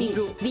进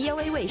入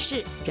VOA 卫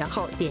视，然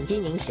后点击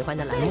您喜欢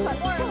的栏目。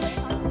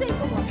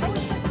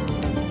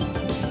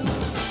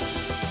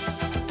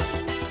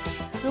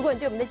如果你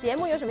对我们的节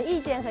目有什么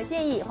意见和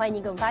建议，欢迎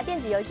您给我们发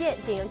电子邮件，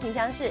电邮信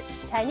箱是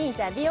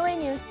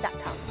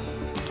chinese@voanews.com。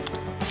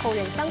后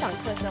任香港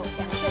特首梁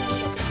振英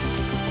的。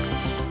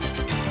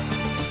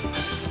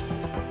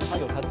他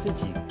有他自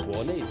己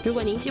国内。如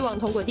果您希望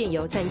通过电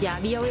邮参加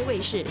VOA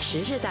卫视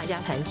时事大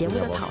家谈节目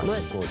的讨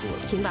论，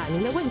请把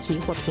您的问题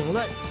或评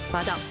论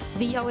发到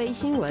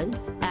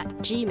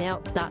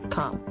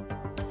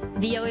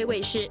voasinwen@gmail.com。VOA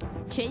卫视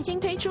全新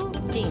推出，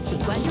敬请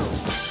关注。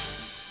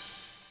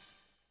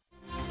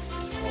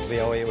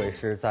VOA 卫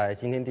视在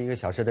今天第一个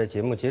小时的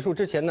节目结束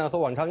之前呢，和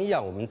往常一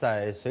样，我们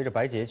再随着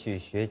白洁去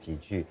学几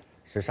句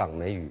时尚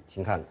美语，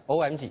请看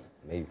OMG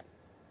美语。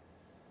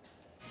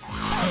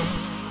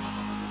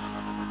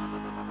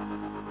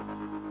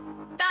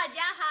大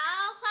家好，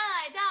欢迎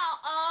来到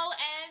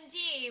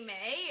OMG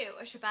美语，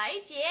我是白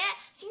洁。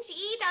星期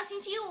一到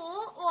星期五，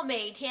我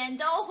每天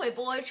都会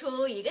播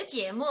出一个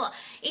节目，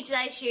一起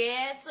来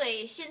学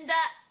最新的、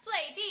最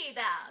地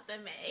道的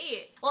美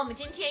语。我们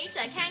今天一起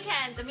来看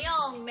看怎么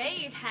用美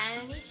语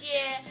谈一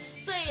些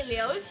最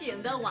流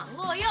行的网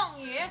络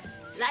用语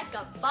 ，like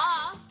a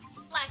boss,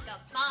 like a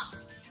boss,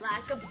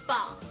 like a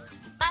boss,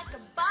 like a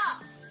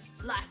boss,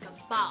 like a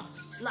boss,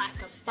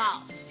 like a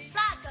boss,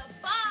 like a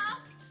boss,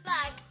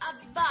 like a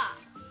boss。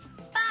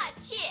霸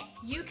气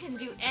 ，You can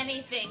do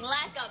anything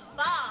like a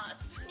boss。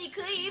你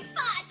可以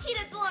霸气的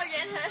做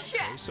人和事。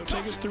So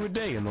take us through a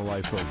day in the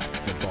life of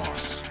the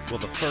boss. Well,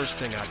 the first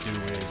thing I do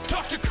is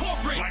talk to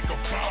corporate like a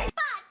boss.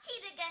 霸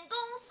气的跟公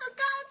司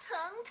高层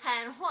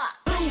谈话。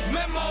Prove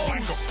memos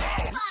like a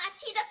boss. 霸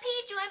气的批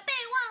准备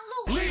忘录。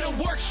Lead a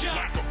workshop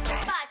like a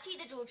boss. 霸气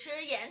的主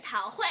持研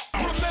讨会。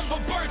Remember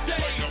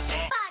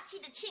birthdays. 霸气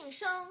的庆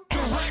生。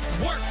Direct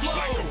workflow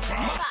like a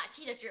boss. 霸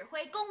气的指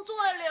挥工作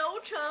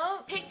流程。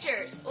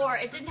Pictures or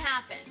it didn't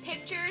happen.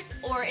 Pictures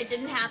or it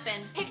didn't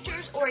happen.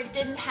 Pictures or it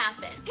didn't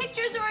happen.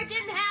 Pictures or it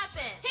didn't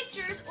happen.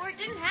 Pictures or it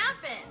didn't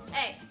happen.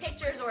 Hey,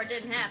 pictures or it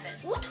didn't happen.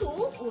 无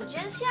图无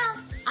真相。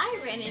I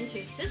ran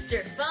into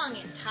Sister Feng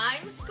in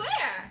Times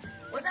Square.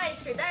 我在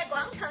时代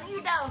广场遇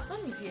到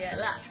凤姐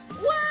了。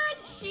What?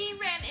 She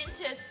ran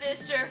into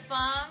Sister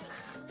Feng?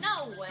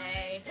 No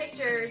way.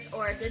 Pictures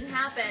or it didn't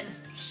happen.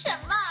 什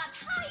么？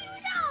她遇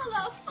到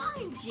了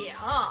凤姐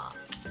哦。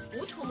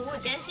无图无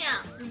真相。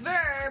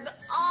Verb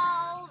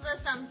all the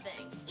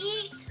something.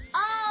 Eat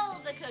all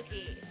the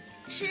cookies.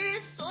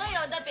 吃所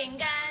有的饼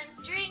干。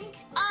Drink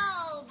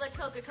all the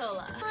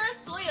Coca-Cola. 喝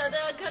所有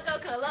的可口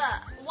可乐。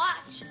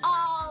Watch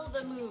all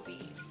the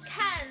movies.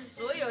 看所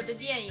有的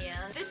电影。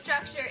This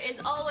structure is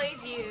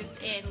always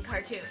used in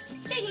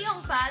cartoons. 这个用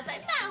法在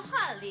漫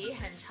画里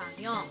很常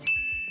用。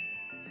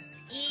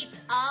Eat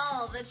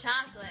all the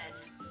chocolate.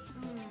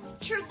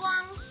 吃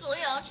光所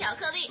有巧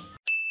克力。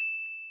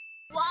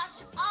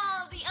Watch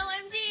all the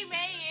OMG 美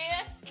语，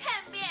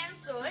看遍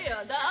所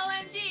有的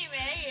OMG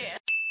美语。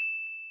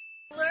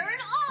Learn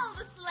all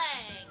the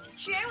slang，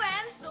 学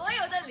完所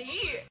有的俚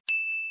语。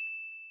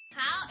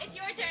好 ，It's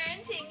your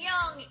turn， 请用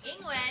英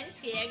文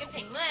写个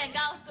评论，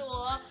告诉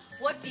我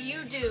What do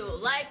you do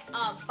like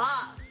a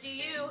boss? Do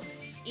you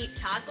eat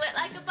chocolate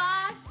like a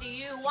boss? Do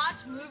you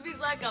watch movies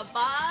like a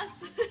boss?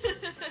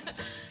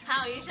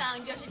 好，以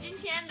上就是今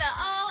天的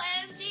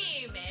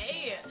OMG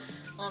美语，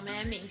我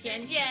们明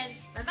天见，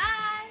拜拜。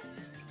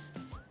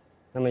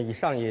那么以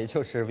上也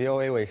就是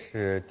VOA 卫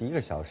视第1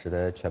个小时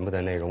的全部的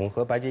内容。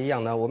和白洁一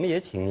样呢，我们也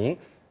请您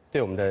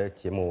对我们的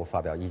节目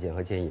发表意见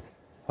和建议。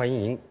欢迎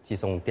您寄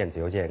送电子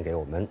邮件给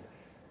我们，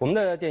我们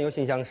的电邮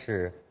信箱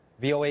是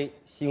voa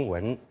新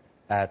闻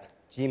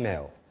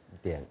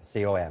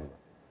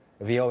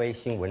@gmail.com，voa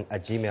新闻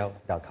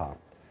@gmail.com。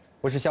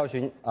我是肖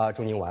寻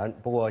祝您晚安。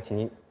不过请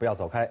您不要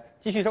走开，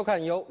继续收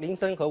看由林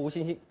森和吴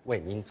欣欣为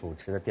您主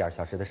持的第2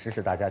小时的时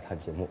事大家谈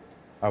节目。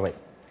二位，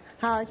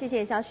好，谢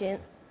谢肖寻。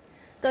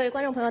各位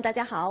观众朋友，大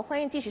家好，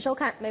欢迎继续收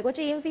看美国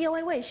之音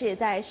VOA 卫视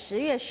在10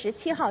月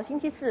17号星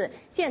期四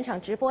现场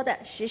直播的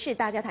时事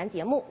大家谈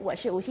节目，我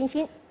是吴欣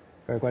欣。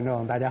各位观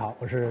众，大家好，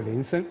我是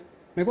林森。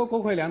美国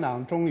国会两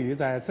党终于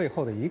在最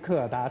后的一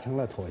刻达成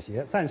了妥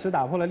协，暂时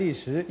打破了历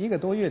时1个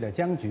多月的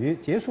僵局，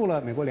结束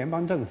了美国联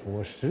邦政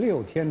府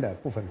16天的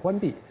部分关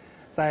闭。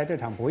在这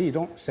场博弈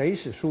中，谁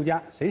是输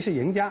家，谁是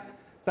赢家？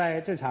在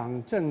这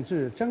场政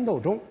治争斗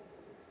中，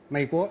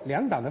美国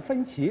两党的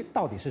分歧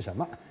到底是什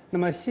么？那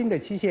么新的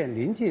期限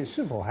临近，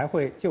是否还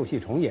会旧戏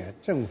重演？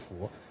政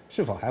府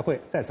是否还会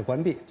再次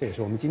关闭？这也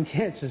是我们今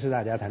天时事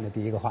大家谈的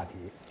第1个话题。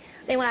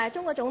另外，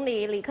中国总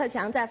理李克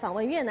强在访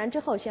问越南之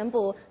后宣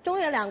布，中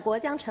越两国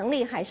将成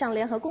立海上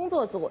联合工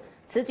作组，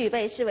此举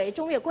被视为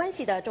中越关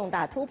系的重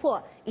大突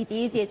破，以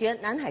及解决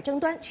南海争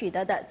端取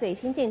得的最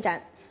新进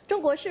展。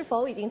中国是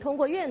否已经通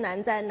过越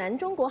南在南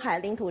中国海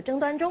领土争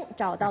端中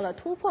找到了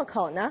突破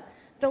口呢？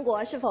中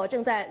国是否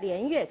正在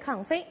联越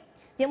抗非？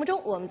节目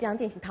中我们将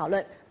进行讨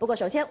论。不过，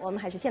首先我们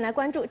还是先来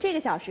关注这个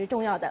小时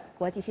重要的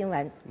国际新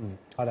闻。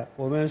好的，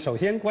我们首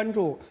先关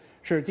注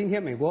是今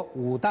天美国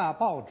5大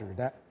报纸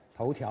的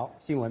头条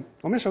新闻。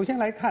我们首先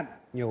来看《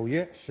纽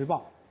约时报》，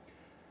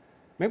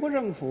美国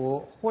政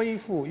府恢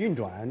复运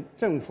转，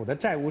政府的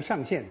债务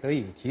上限得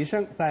以提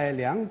升。在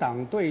两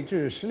党对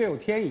峙16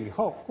天以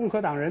后，共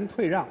和党人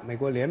退让，美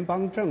国联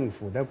邦政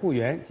府的雇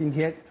员今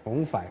天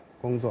重返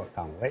工作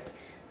岗位。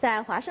在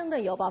《华盛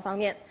顿邮报》方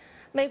面，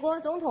美国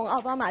总统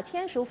奥巴马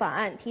签署法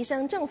案，提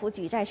升政府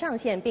举债上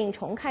限并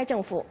重开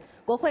政府。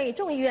国会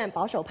众议院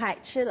保守派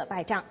吃了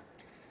败仗。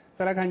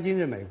再来看今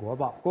日《美国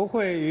报》，国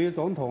会与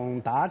总统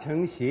达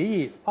成协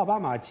议，奥巴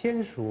马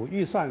签署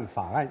预算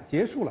法案，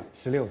结束了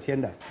16天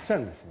的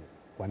政府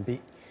关闭。《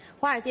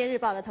华尔街日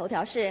报》的头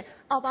条是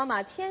奥巴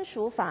马签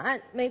署法案，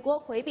美国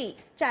回避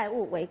债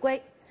务违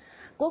规。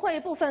国会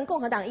部分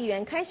共和党议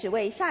员开始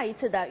为下一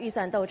次的预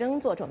算斗争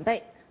做准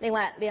备。另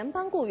外，联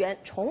邦雇员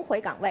重回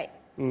岗位。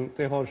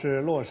最后是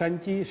《洛杉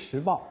矶时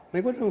报》，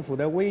美国政府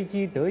的危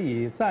机得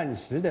以暂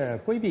时的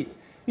规避，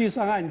预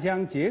算案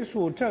将结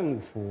束政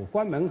府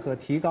关门和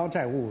提高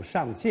债务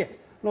上限。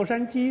洛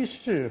杉矶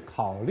市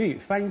考虑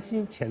翻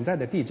新潜在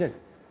的地震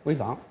危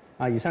房。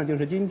以上就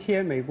是今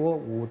天美国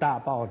5大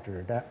报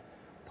纸的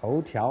头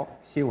条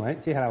新闻。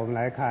接下来我们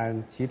来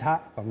看其他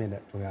方面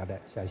的重要的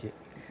消息。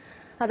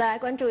好的，来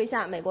关注一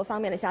下美国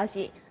方面的消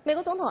息。美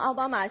国总统奥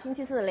巴马星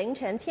期四凌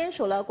晨签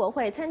署了国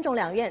会参众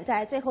两院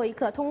在最后一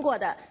刻通过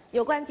的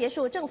有关结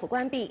束政府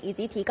关闭以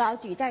及提高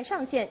举债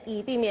上限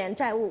以避免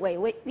债务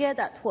违约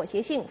的妥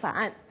协性法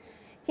案。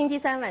星期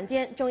三晚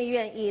间，众议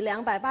院以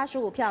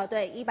285票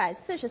对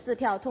144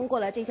票通过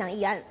了这项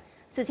议案。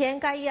此前，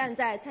该议案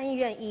在参议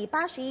院以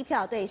81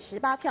票对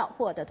18票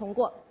获得通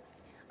过。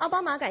奥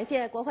巴马感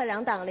谢国会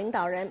两党领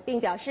导人，并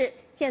表示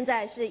现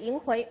在是赢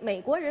回美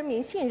国人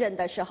民信任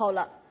的时候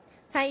了。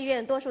参议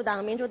院多数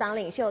党民主党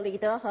领袖里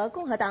德和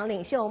共和党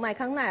领袖麦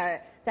康奈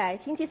尔在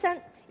星期三，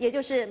也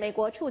就是美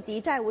国触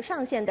及债务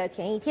上限的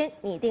前一天，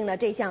拟定了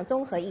这项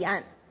综合议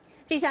案。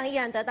这项议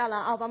案得到了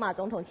奥巴马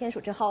总统签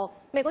署之后，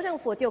美国政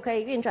府就可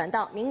以运转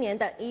到明年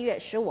的1月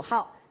15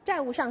号，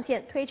债务上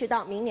限推迟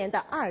到明年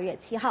的2月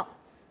7号。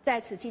在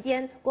此期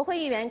间，国会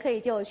议员可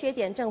以就削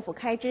减政府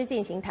开支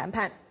进行谈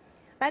判。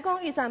白宫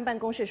预算办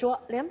公室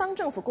说，联邦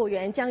政府雇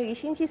员将于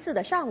星期四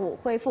的上午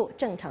恢复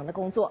正常的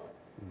工作。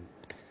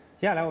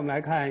接下来我们来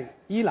看，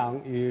伊朗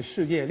与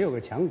世界6个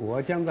强国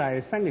将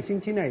在3个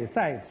星期内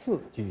再次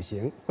举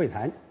行会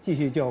谈，继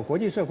续就国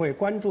际社会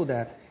关注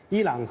的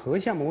伊朗核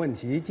项目问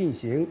题进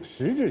行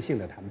实质性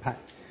的谈判。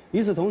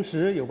与此同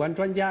时，有关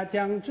专家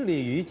将致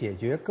力于解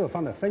决各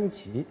方的分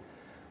歧。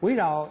围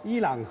绕伊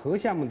朗核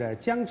项目的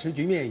僵持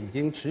局面已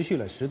经持续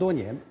了10多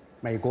年。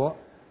美国、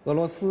俄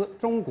罗斯、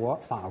中国、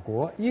法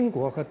国、英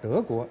国和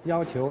德国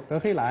要求德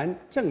黑兰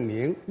证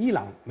明伊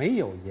朗没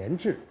有研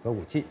制核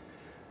武器。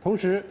同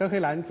时，德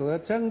黑兰则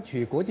争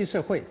取国际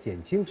社会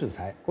减轻制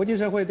裁。国际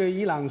社会对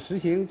伊朗实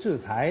行制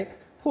裁，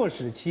迫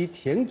使其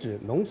停止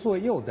浓缩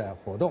铀的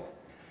活动。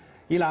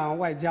伊朗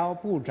外交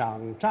部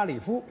长扎里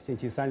夫星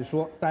期三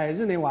说，在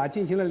日内瓦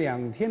进行了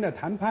2天的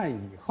谈判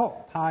以后，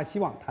他希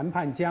望谈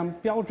判将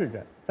标志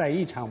着在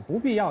一场不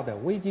必要的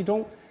危机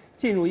中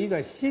进入一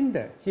个新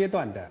的阶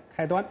段的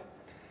开端。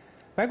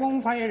白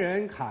宫发言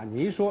人卡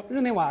尼说，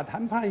日内瓦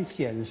谈判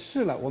显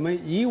示了我们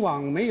以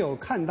往没有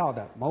看到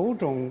的某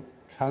种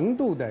程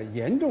度的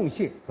严重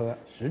性和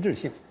实质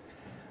性。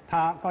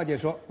他告诫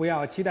说，不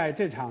要期待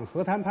这场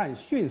核谈判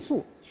迅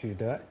速取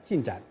得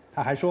进展。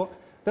他还说，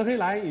德黑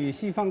兰与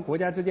西方国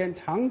家之间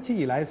长期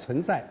以来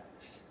存在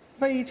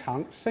非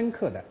常深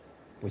刻的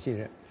不信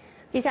任。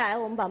接下来，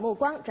我们把目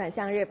光转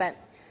向日本。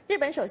日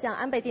本首相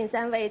安倍晋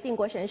三为靖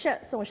国神社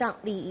送上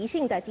礼仪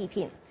性的祭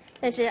品，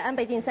但是安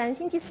倍晋三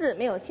星期四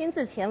没有亲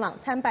自前往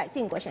参拜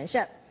靖国神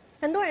社。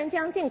很多人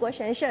将靖国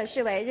神社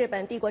视为日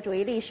本帝国主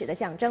义历史的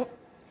象征。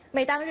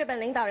每当日本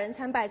领导人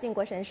参拜靖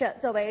国神社，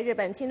作为日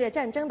本侵略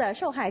战争的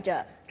受害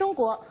者，中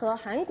国和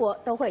韩国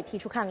都会提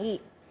出抗议。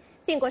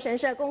靖国神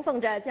社供奉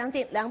着将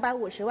近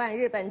250万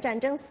日本战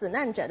争死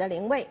难者的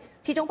灵位，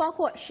其中包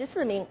括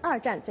14名2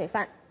战罪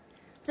犯。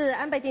自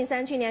安倍晋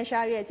三去年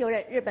12月就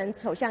任日本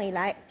首相以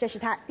来，这是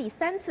他第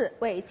3次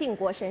为靖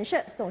国神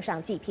社送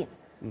上祭品。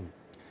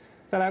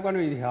再来关注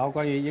一条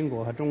关于英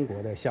国和中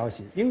国的消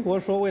息。英国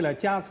说，为了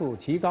加速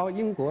提高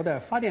英国的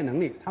发电能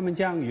力，他们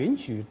将允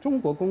许中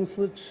国公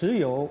司持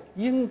有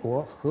英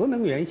国核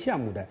能源项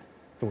目的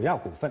主要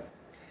股份。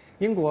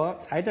英国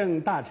财政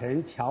大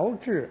臣乔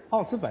治·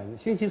奥斯本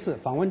星期四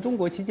访问中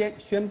国期间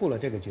宣布了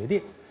这个决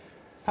定。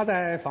他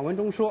在访问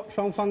中说，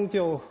双方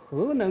就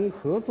核能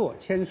合作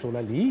签署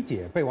了理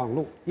解备忘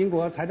录。英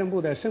国财政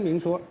部的声明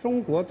说，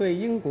中国对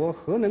英国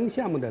核能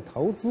项目的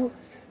投资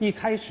一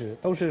开始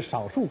都是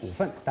少数股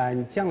份，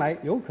但将来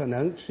有可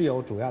能持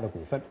有主要的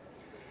股份。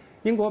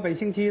英国本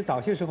星期早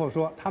些时候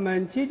说，他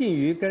们接近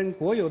于跟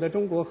国有的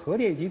中国核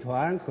电集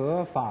团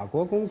和法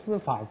国公司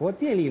法国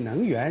电力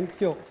能源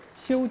就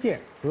修建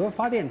核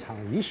发电厂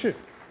一事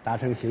达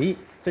成协议。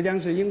这将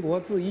是英国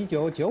自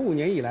1995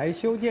年以来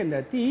修建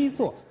的第1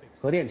座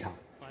核电厂。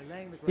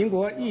英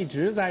国一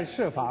直在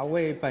设法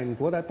为本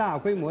国的大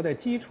规模的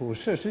基础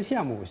设施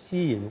项目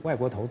吸引外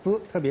国投资，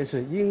特别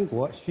是英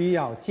国需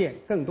要建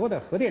更多的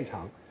核电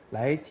厂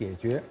来解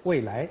决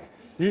未来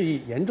日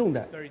益严重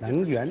的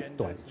能源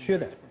短缺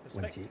的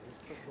问题。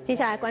接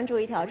下来关注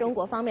一条中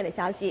国方面的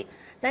消息：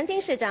南京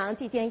市长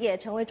季建业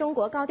成为中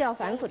国高调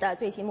反腐的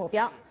最新目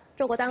标。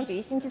中国当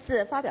局星期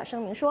四发表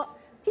声明说，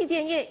季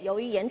建业由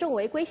于严重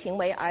违规行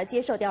为而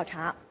接受调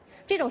查。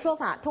这种说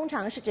法通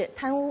常是指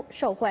贪污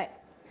受贿。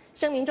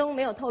声明中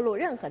没有透露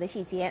任何的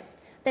细节，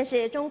但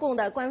是中共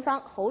的官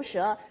方喉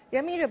舌《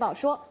人民日报》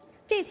说，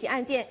这起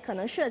案件可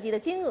能涉及的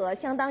金额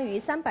相当于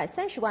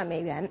330万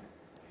美元。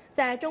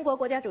在中国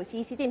国家主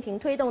席习近平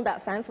推动的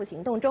反腐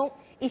行动中，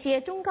一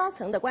些中高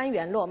层的官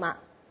员落马。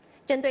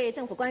针对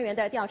政府官员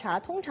的调查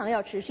通常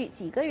要持续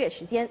几个月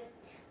时间，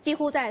几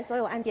乎在所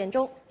有案件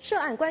中，涉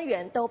案官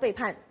员都被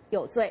判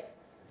有罪。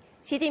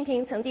习近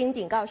平曾经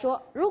警告说，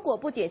如果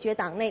不解决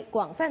党内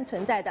广泛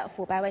存在的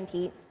腐败问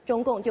题，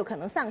中共就可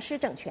能丧失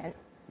政权。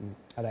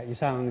好的，以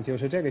上就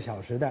是这个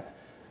小时的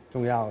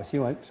重要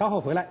新闻。稍后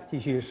回来继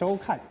续收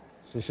看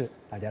《时事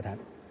大家谈》。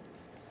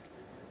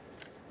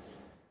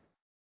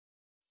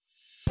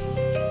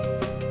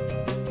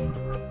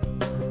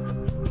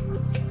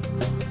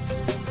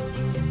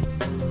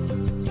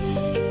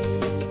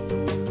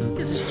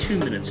2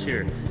 minutes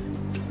here.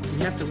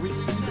 You have to reach.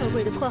 社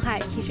会的迫害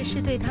其实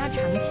是对他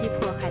长期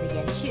迫害的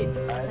延续。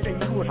这一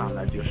路上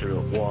呢，就是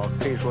我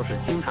可以说是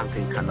经常可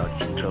以看到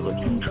警车和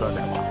军车在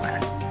往来。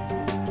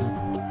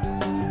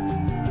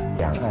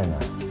两岸呢，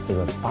这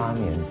个8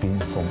年冰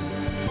封，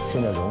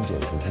现在溶解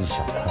只是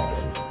小块而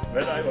已。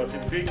When I was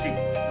in Beijing,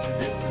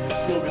 the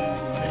slogan,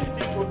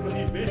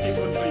 Beijing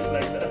would be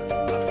like that.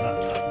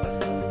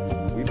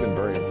 We've been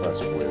very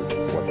impressed with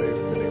what they've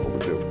been able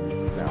to do.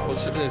 Well,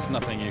 there's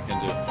nothing you can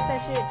do. 但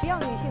是只要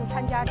女性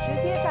参加直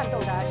接战斗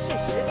的事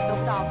实得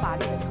不到法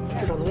律的承认，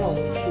至少能让我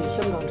们去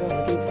香港这样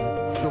的地方。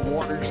The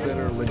waters that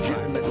are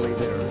legitimately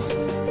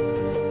theirs.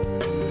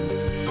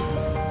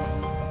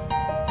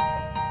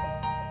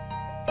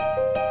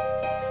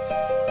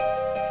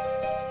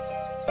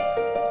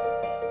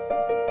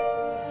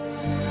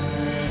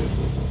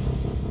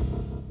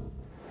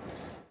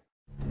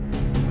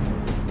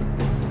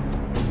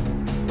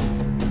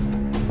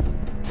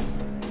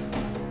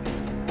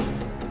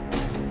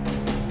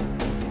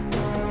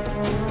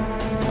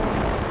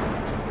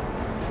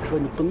 说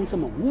你不能这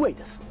么无谓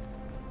的死，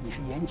你是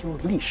研究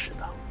历史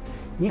的，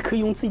你可以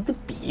用自己的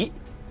笔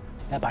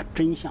来把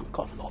真相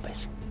告诉老百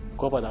姓。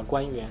国保的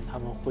官员他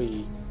们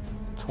会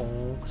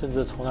甚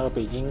至从那个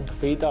北京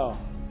飞到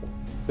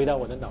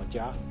我的老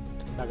家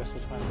那个四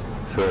川。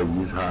这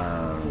一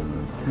场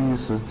举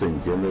世震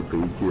惊的悲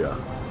剧啊，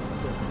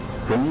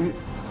终于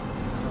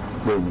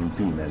为民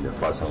避免的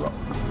发生了。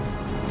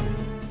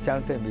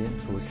江泽民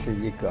主持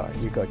一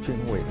个军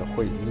委的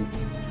会议，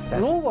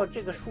如果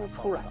这个书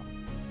出来，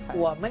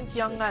我们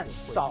将按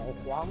扫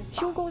黄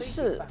修公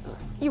式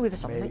意味着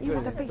什么呢？意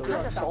味着被抓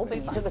着手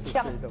比这个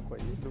枪，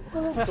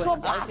说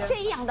把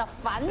这样的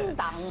反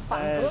党、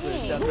反革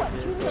命、乱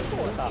军的作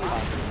品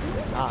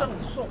赠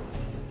送、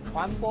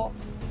传播、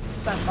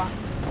散发。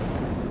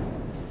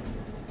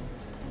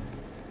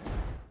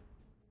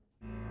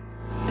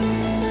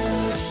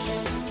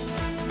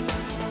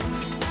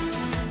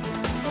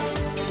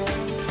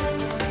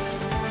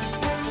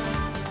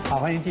好，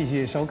欢迎继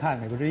续收看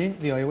美国之音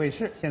VOA 卫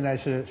视。现在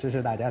是时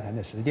事大家谈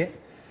的时间。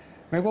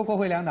美国国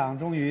会两党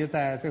终于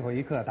在最后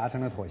一刻达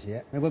成了妥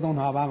协。美国总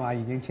统奥巴马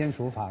已经签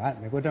署法案，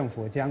美国政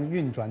府将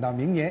运转到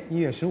明年1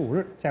月15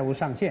日，债务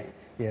上限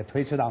也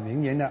推迟到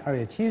明年的2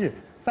月7日，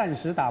暂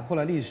时打破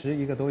了历时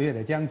1个多月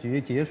的僵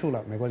局，结束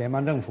了美国联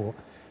邦政府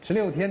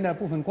16天的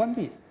部分关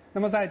闭。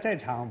那么在这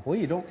场博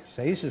弈中，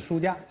谁是输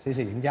家，谁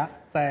是赢家？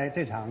在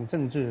这场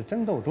政治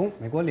争斗中，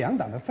美国两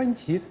党的分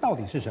歧到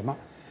底是什么？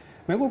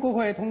美国国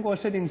会通过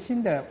设定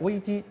新的危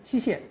机期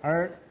限，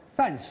而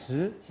暂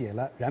时解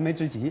了燃眉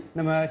之急。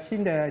那么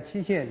新的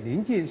期限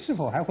临近，是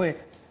否还会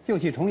旧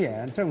戏重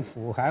演？政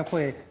府还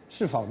会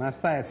是否呢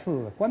再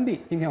次关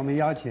闭？今天我们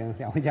邀请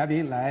2位嘉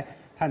宾来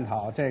探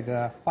讨这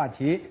个话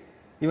题。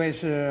一位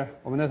是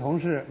我们的同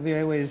事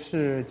VOA 卫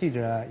视记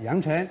者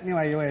杨晨，另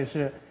外一位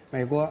是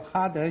美国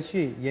哈德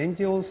逊研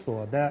究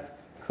所的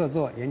客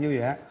座研究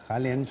员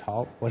韩连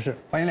朝博士。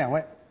欢迎两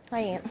位。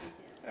欢迎。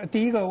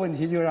第一个问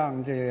题就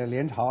让这个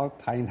连朝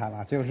谈一谈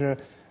了，就是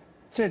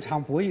这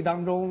场博弈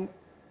当中，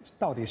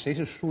到底谁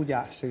是输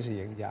家，谁是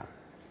赢家？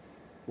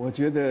我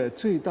觉得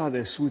最大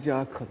的输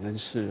家可能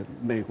是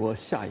美国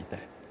下一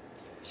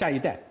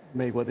代，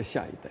美国的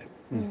下一代。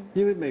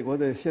因为美国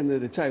的现在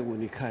的债务，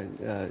你看，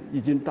已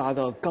经达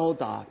到高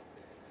达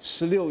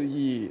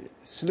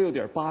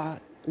16.8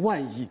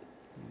万亿，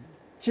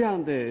这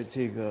样的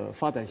这个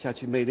发展下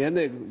去，每年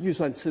的预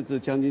算赤字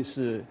将近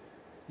是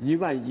1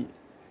万亿。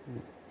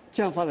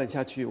这样发展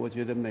下去，我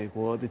觉得美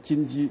国的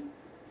经济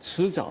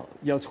迟早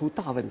要出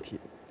大问题。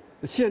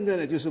现在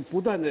呢，就是不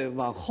断的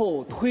往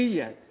后推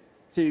演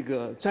这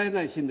个灾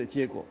难性的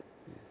结果，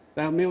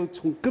然后没有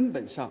从根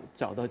本上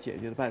找到解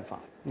决的办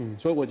法。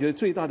所以我觉得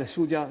最大的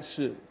输家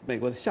是美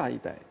国的下一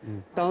代。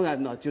当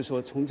然呢，就是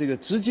说从这个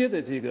直接的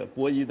这个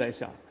博弈来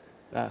讲，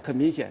很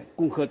明显，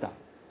共和党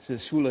是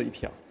输了一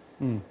票。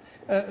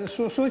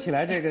说起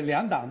来，这个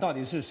两党到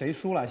底是谁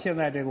输了？现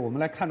在这个我们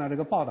来看到这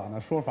个报道呢，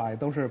说法也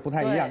都是不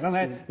太一样。刚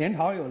才连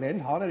朝有连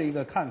朝的一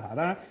个看法，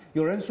当然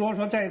有人说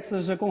这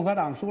次是共和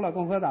党输了，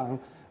共和党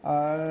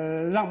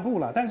让步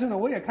了。但是呢，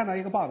我也看到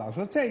一个报道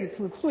说，这一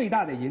次最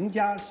大的赢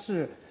家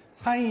是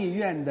参议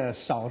院的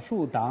少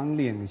数党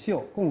领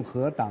袖共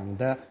和党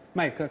的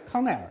麦克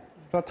康奈尔，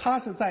说他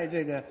是在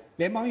这个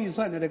联邦预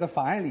算的这个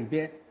法案里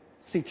边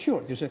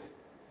secure， 就是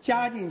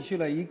加进去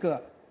了一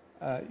个。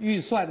预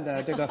算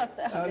的这个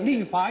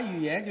立法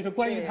语言，就是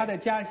关于他的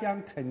家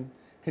乡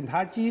肯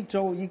塔基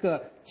州一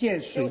个建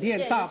水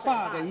电大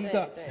坝的一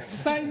个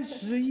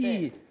30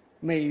亿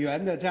美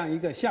元的这样一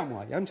个项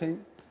目。杨晨，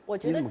我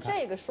觉得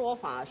这个说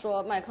法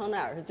说麦康奈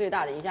尔是最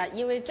大的赢家，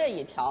因为这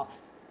一条，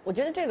我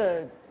觉得这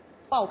个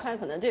报刊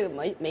可能这个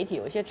媒体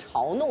有一些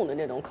嘲弄的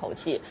那种口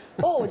气。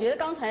不过我觉得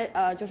刚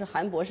才就是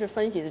韩博士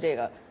分析的这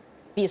个。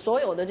比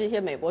所有的这些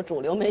美国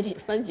主流媒体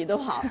分析都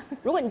好。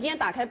如果你今天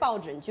打开报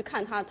纸，你去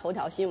看他的头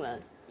条新闻，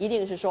一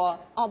定是说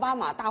奥巴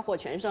马大获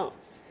全胜，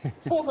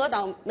共和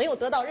党没有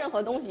得到任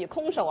何东西，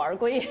空手而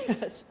归。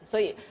所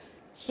以，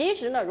其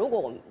实呢，如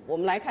果我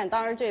们来看，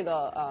当然这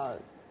个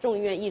众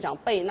议院议长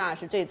贝纳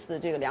是这次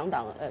这个两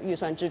党预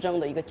算之争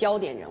的一个焦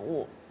点人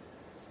物。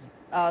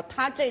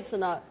他这次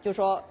呢，就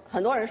说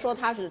很多人说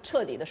他是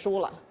彻底的输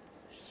了，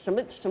什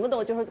么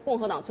都就是共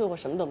和党最后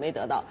什么都没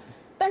得到。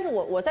但是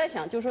我在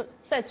想，就是说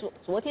在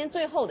昨天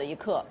最后的一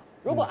刻，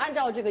如果按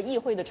照这个议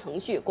会的程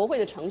序、国会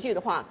的程序的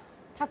话，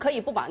他可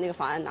以不把那个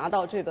法案拿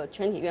到这个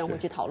全体院会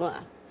去讨论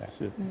啊。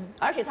是。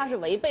而且他是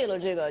违背了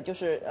这个就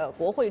是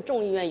国会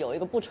众议院有一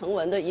个不成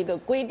文的一个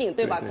规定，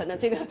对吧？可能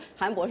这个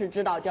韩博士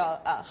知道叫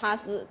哈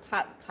斯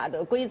塔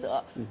的规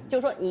则，就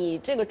是说你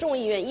这个众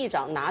议院议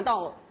长拿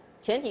到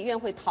全体院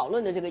会讨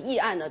论的这个议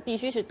案呢，必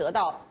须是得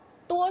到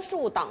多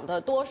数党的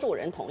多数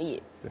人同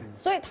意。对。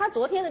所以他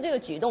昨天的这个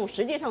举动，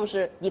实际上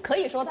是你可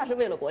以说他是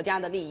为了国家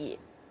的利益。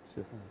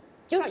是。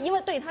就是因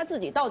为对他自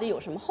己到底有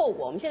什么后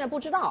果，我们现在不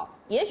知道。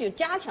也许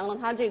加强了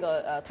他这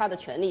个他的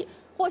权利，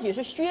或许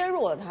是削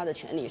弱了他的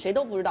权利，谁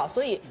都不知道。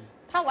所以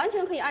他完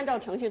全可以按照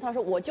程序，他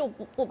说我就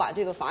不把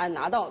这个法案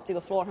拿到这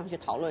个 floor 上去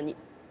讨论你。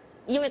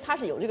因为他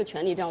是有这个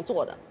权利这样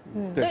做的。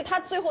所以他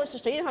最后是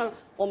实际上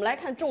我们来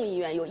看众议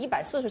院有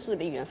144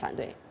个议员反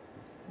对。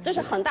这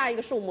是很大一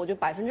个数目，就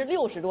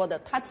60%多的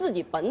他自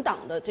己本党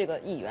的这个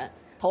议员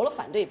投了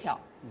反对票。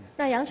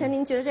那杨晨，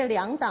您觉得这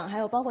两党还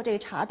有包括这个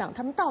茶党，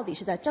他们到底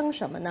是在争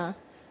什么呢？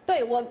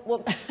对我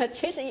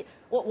其实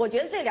我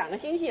觉得这2个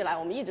星期以来，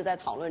我们一直在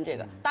讨论这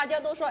个，大家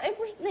都说，哎，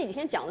不是那几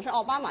天讲的是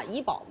奥巴马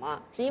医保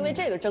吗？是因为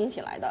这个争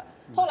起来的。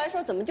后来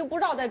说怎么就不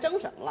知道在争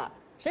什么了？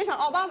实际上，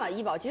奥巴马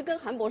医保其实跟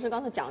韩博士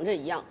刚才讲的这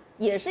一样，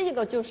也是一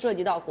个就涉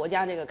及到国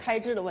家这个开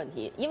支的问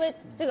题。因为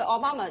这个奥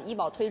巴马医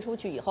保推出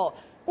去以后，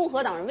共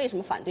和党人为什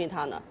么反对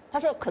他呢？他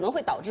说可能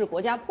会导致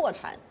国家破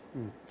产。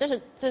这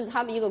是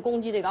他们一个攻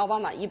击这个奥巴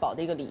马医保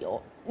的一个理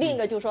由。另一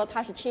个就是说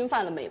他是侵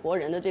犯了美国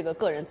人的这个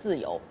个人自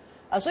由。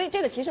所以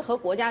这个其实和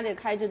国家这个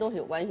开支都是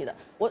有关系的。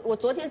我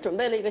昨天准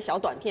备了一个小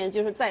短片，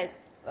就是在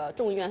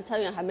众议院、参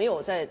议院还没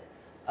有在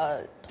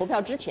投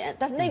票之前，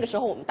但是那个时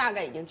候我们大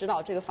概已经知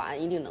道这个法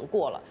案一定能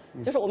过了。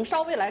就是我们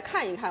稍微来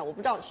看一看，我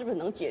不知道是不是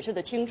能解释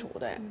得清楚。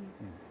对。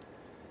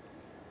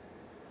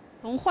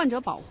从患者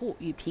保护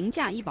与评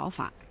价医保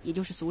法，也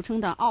就是俗称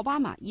的奥巴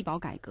马医保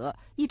改革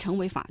一成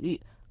为法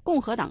律，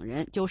共和党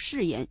人就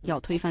誓言要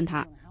推翻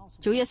它。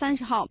9月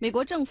30号，美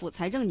国政府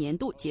财政年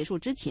度结束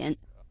之前，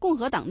共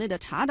和党内的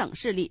茶党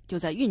势力就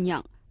在酝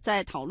酿，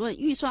在讨论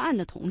预算案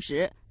的同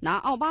时，拿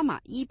奥巴马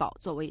医保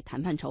作为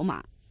谈判筹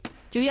码。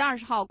9月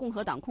20号，共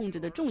和党控制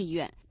的众议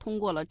院通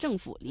过了政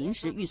府临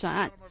时预算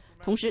案，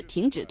同时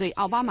停止对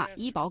奥巴马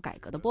医保改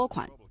革的拨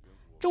款。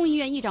众议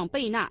院议长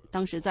贝纳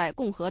当时在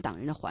共和党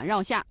人的环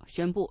绕下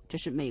宣布，这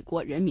是美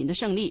国人民的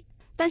胜利。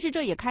但是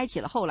这也开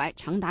启了后来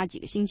长达几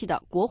个星期的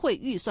国会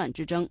预算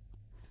之争。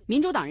民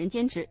主党人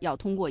坚持要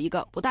通过一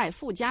个不带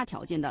附加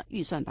条件的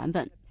预算版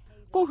本，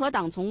共和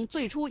党从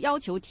最初要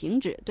求停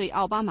止对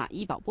奥巴马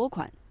医保拨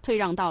款，退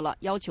让到了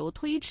要求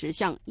推迟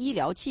向医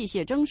疗器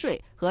械征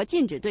税和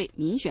禁止对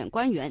民选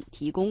官员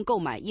提供购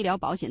买医疗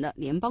保险的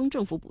联邦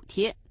政府补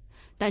贴。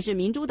但是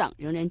民主党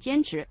仍然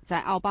坚持在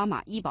奥巴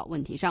马医保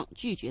问题上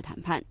拒绝谈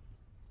判。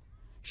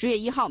10月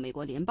1号，美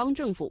国联邦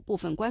政府部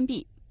分关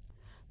闭。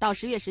到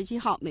10月17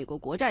号，美国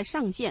国债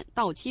上限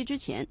到期之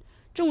前，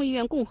众议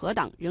院共和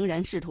党仍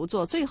然试图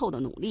做最后的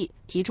努力，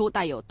提出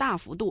带有大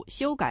幅度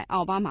修改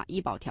奥巴马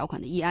医保条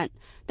款的议案，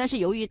但是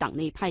由于党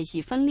内派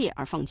系分裂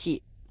而放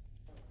弃。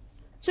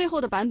最后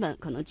的版本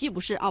可能既不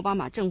是奥巴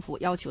马政府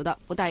要求的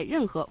不带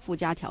任何附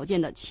加条件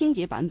的清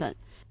洁版本，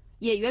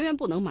也远远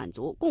不能满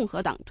足共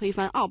和党推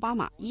翻奥巴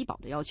马医保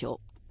的要求。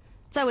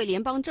在为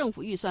联邦政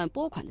府预算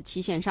拨款的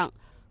期限上，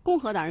共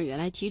和党人原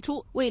来提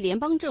出为联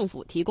邦政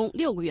府提供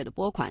6个月的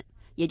拨款，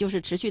也就是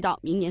持续到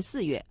明年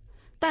4月，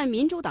但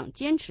民主党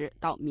坚持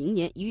到明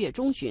年1月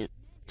中旬。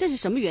这是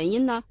什么原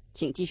因呢？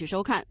请继续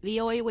收看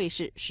VOA 卫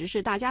视时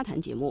事大家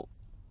谈节目。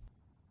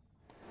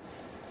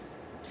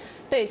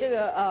对这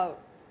个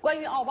关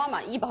于奥巴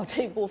马医保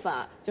这一部分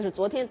啊，就是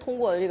昨天通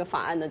过的这个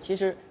法案呢，其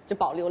实就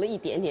保留了一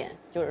点点，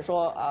就是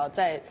说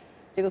在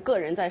这个个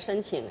人在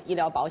申请医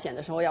疗保险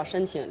的时候要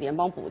申请联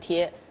邦补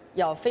贴，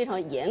要非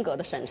常严格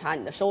的审查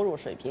你的收入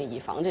水平，以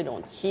防这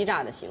种欺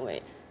诈的行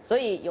为。所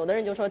以有的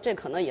人就说这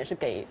可能也是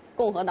给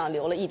共和党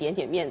留了一点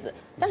点面子，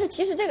但是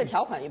其实这个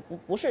条款也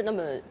不是那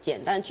么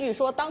简单。据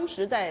说当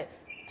时在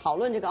讨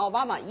论这个奥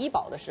巴马医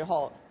保的时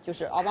候，就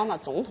是奥巴马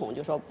总统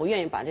就说不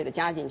愿意把这个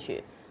加进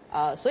去，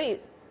所以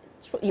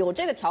有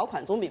这个条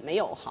款总比没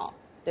有好。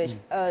对，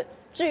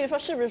至于说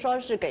是不是说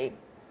是给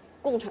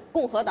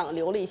共和党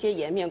留了一些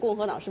颜面，共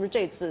和党是不是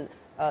这次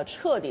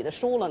彻底的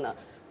输了呢？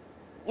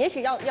也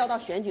许要到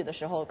选举的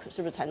时候，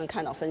是不是才能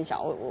看到分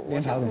晓？我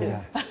想这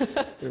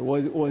个，对，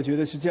我觉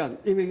得是这样，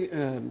因为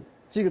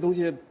这个东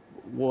西，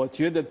我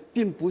觉得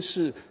并不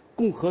是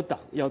共和党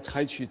要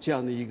采取这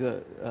样的一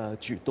个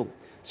举动，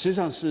实际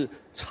上是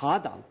茶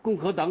党，共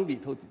和党里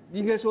头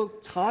应该说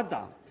茶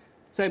党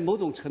在某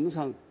种程度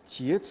上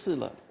劫持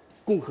了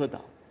共和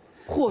党，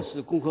迫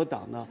使共和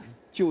党呢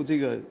就这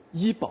个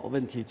医保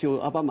问题，就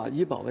奥巴马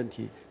医保问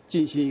题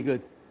进行一个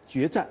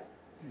决战。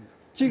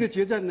这个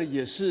决战呢，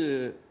也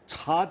是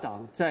茶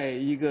党在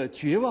一个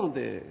绝望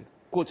的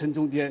过程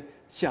中间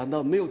想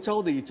到没有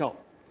招的一招，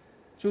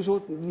就是说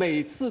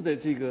每次的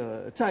这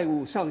个债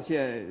务上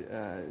限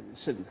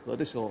审核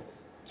的时候，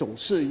总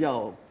是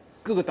要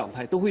各个党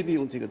派都会利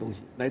用这个东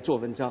西来做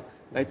文章，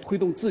来推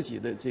动自己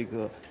的这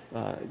个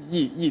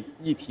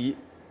议题。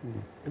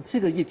这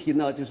个议题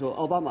呢，就是说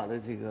奥巴马的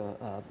这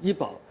个医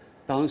保，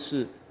当然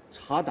是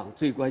茶党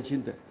最关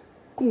心的，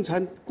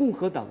共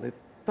和党的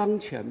当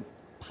权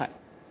派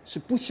是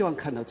不希望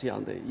看到这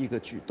样的一个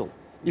举动，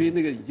因为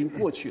那个已经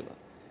过去了。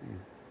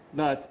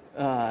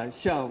那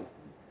像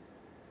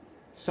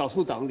少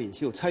数党领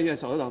袖、参议院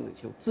少数党领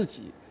袖自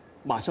己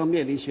马上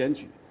面临选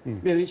举，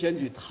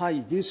他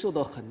已经受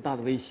到很大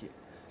的威胁，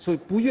所以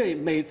不愿意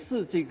每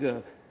次这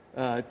个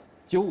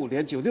95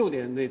年、96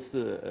年那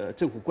次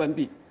政府关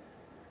闭，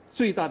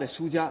最大的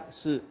输家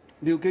是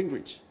Newt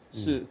Gingrich，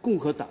 是共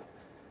和党。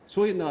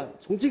所以呢，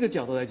从这个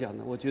角度来讲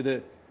呢，我觉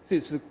得这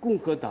次共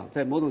和党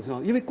在某种程度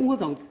上，因为共和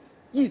党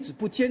意志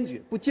不坚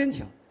决、不坚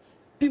强，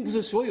并不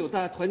是所有大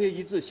家团结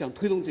一致想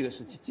推动这个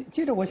事情。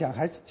接着，我想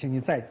还请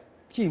你再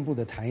进一步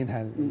的谈一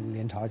谈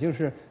联朝，就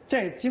是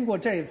经过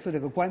这一次这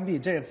个关闭，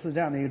这一次这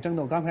样的一个争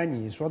斗，刚才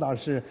你说到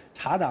是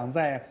茶党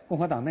在共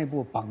和党内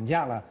部绑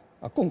架了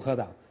共和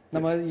党，那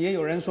么也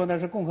有人说呢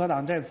是共和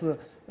党这次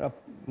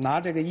拿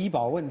这个医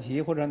保问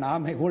题或者拿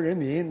美国人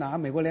民、拿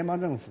美国联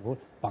邦政府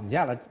绑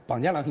架了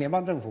联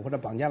邦政府或者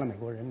绑架了美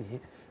国人民。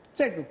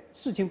这个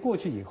事情过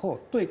去以后，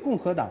对共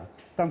和党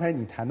刚才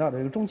你谈到的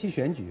这个中期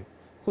选举，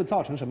会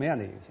造成什么样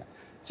的影响？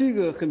这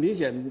个很明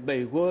显，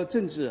美国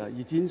政治啊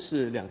已经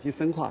是两极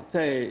分化，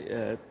在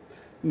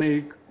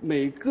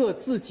每个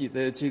自己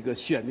的这个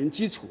选民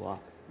基础啊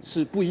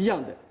是不一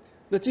样的。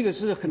那这个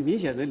是很明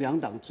显的两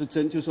党之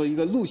争，就是说一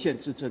个路线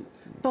之争，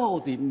到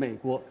底美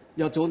国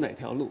要走哪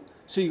条路？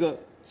是一个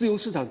自由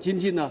市场经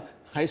济呢，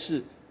还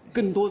是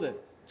更多的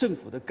政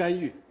府的干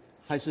预，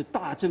还是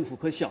大政府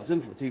和小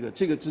政府这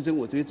个之争？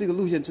我觉得这个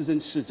路线之争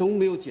始终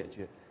没有解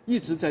决，一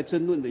直在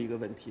争论的一个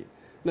问题。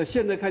那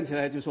现在看起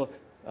来就是说，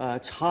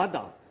茶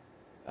党，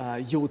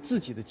有自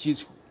己的基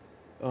础，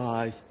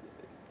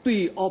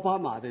对奥巴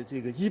马的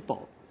这个医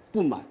保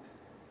不满，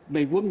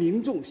美国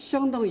民众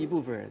相当一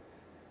部分人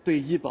对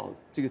医保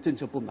这个政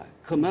策不满，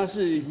可能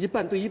是一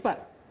半对一半。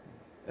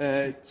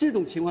这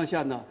种情况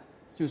下呢，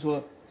就是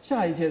说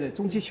下一届的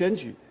中期选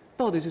举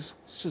到底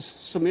是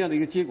什么样的一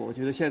个结果？我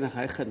觉得现在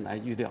还很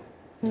难预料。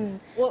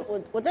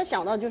我在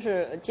想到就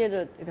是接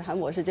着这个韩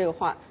博士这个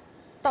话，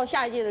到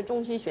下一届的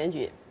中期选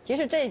举，其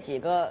实这几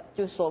个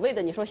就所谓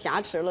的你说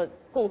挟持了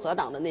共和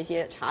党的那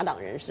些茶党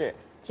人士，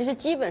其实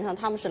基本上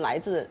他们是来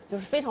自就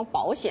是非常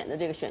保险的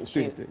这个选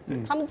区，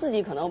他们自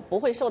己可能不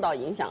会受到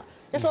影响。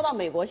这说到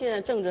美国现在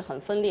政治很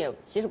分裂，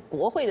其实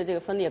国会的这个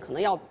分裂可能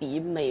要比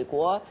美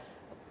国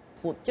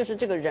就是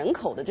这个人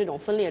口的这种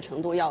分裂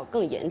程度要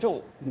更严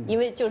重，因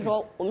为就是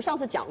说我们上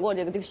次讲过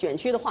这个选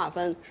区的划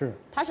分，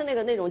它是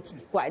那种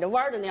拐着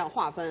弯的那样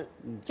划分，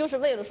就是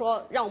为了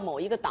说让某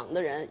一个党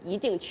的人一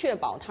定确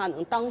保他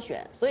能当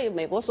选，所以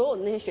美国所有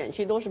的那些选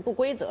区都是不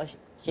规则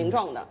形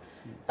状的。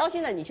到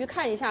现在你去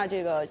看一下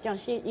这个像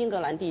新英格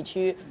兰地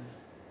区，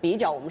比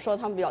较我们说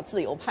他们比较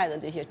自由派的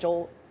这些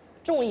州，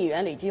众议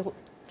员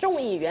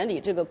里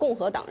这个共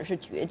和党人是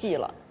绝迹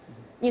了。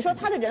你说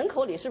他的人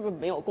口里是不是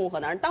没有共和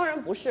党人？当然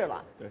不是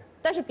了。对。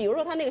但是比如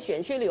说他那个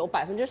选区里有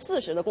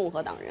40%的共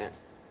和党人，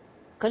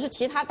可是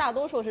其他大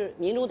多数是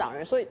民主党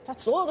人，所以他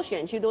所有的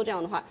选区都这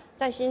样的话，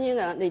在新英格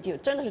兰那地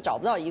真的是找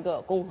不到一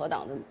个共和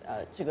党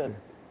的这个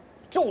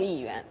众议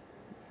员。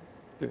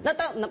对。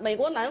那美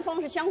国南方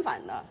是相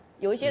反的，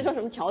有一些说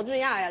什么乔治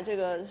亚呀，这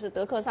个是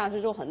德克萨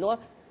斯州很多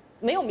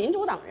没有民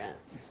主党人，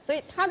所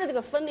以他的这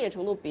个分裂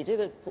程度比这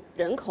个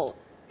人口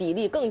比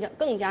例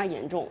更加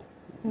严重。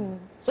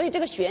所以这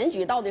个选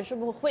举到底是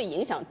不是会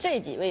影响这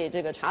几位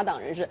这个茶党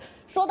人士？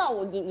说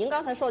到您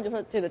刚才说，就说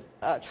这个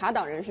茶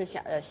党人士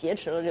挟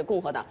持了这个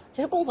共和党，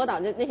其实共和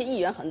党那些议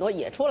员很多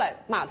也出来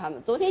骂他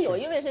们。昨天有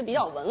一位是比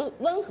较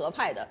温和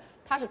派的，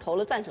他是投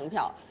了赞成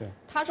票。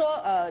他说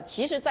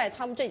其实，在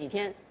他们这几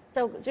天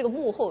在这个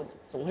幕后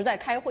总是在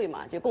开会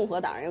嘛，就共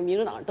和党人、民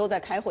主党人都在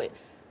开会。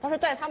他说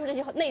在他们这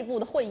些内部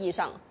的会议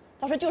上，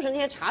他说就是那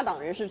些茶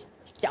党人士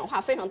讲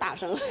话非常大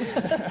声，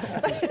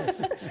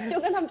就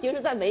跟他们平时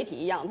在媒体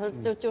一样。他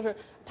说就是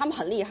他们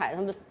很厉害，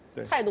他们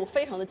的态度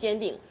非常的坚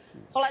定。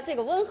后来这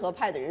个温和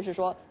派的人士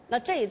说，那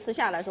这一次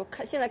下来说，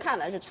现在看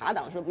来是茶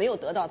党是没有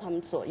得到他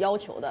们所要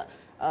求的，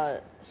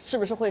是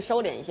不是会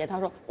收敛一些？他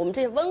说我们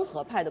这些温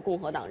和派的共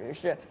和党人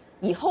士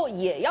以后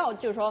也要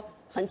就是说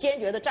很坚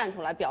决地站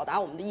出来表达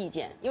我们的意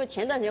见，因为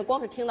前段时间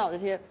光是听到这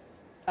些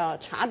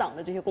茶党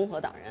的这些共和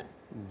党人，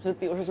就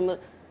比如说什么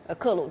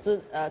克鲁兹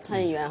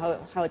参议员，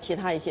还有其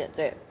他一些，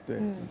对。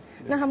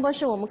那韩博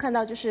士，我们看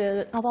到就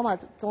是奥巴马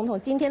总统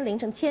今天凌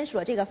晨签署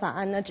了这个法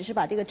案呢，只是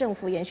把这个政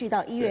府延续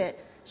到1月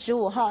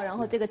15号，然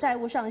后这个债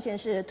务上限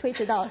是推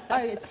迟到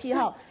2月7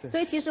号，所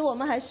以其实我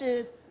们还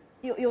是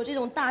有这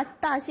种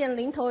大限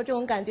临头的这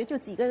种感觉，就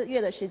几个月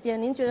的时间。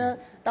您觉得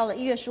到了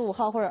1月15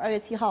号或者2月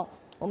7号，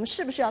我们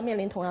是不是要面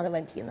临同样的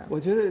问题呢？我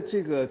觉得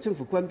这个政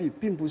府关闭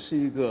并不是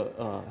一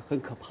个很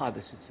可怕的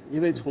事情，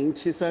因为从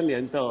1973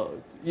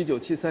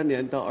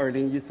年到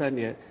2013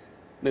年，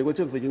美国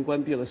政府已经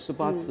关闭了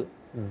18次，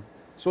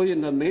所以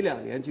呢每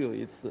2年就有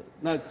一次，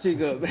那这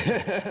个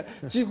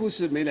几乎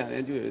是每2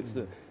年就有一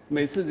次，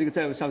每次这个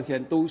债务上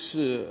限都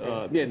是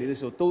面临的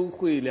时候，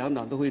两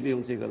党都会利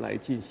用这个来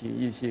进行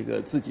一些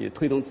个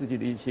推动自己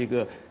的一些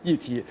个议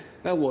题。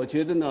那我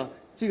觉得呢，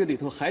这个里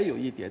头还有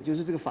一点，就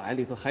是这个法案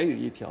里头还有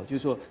一条，就是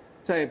说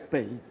在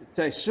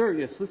12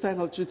月13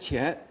号之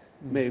前，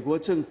美国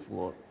政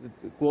府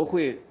国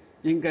会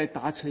应该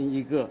达成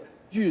一个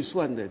预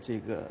算的这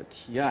个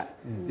提案，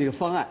那个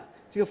方案。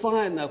这个方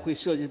案呢会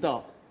涉及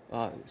到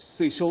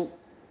税收，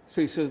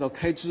涉及到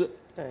开支，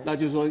那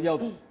就是说要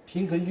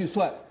平衡预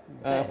算，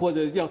或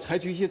者要采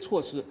取一些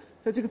措施。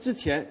在这个之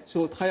前，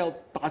说他要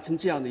达成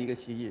这样的一个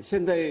协议。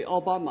现在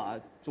奥巴马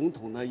总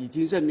统呢已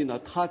经任命了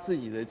他自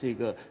己的这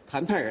个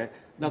谈判人，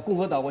那共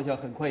和党我想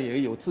很快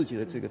也有自己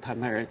的这个谈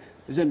判人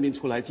任命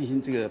出来进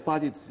行这个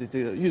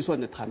这个预算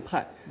的谈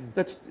判。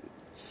那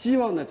希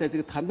望呢在这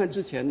个谈判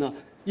之前呢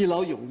一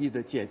劳永逸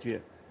地解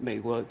决美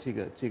国这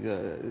个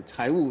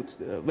财务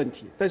问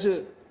题，但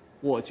是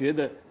我觉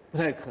得不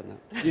太可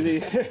能，因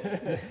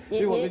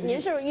为您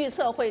是不是预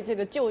测会这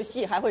个旧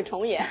戏还会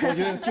重演？我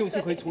觉得旧戏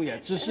会重演，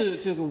只是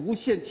这个无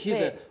限期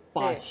的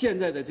把现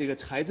在的这个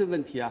财政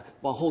问题啊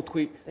往后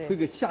推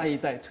给下一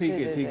代，推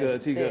给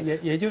这个。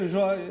也就是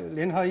说，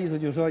联超的意思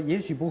就是说，也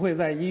许不会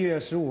在1月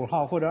15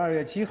号或者2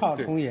月7号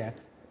重演，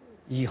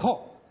以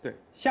后对，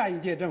下一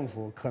届政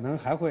府可能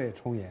还会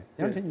重演。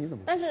杨晨，你怎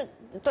么看？但是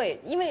对，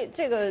因为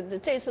这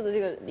次的这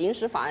个临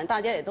时法案，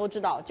大家也都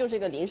知道，就是一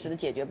个临时的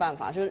解决办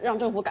法，就是让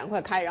政府赶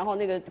快开，然后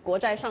那个国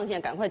债上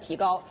限赶快提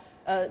高。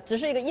只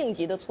是一个应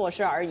急的措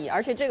施而已，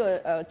而且这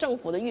个政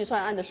府的预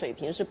算案的水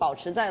平是保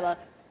持在了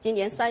今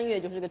年3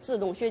月，就是这个自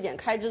动削减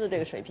开支的这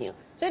个水平。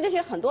所以这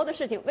些很多的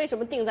事情，为什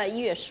么定在1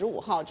月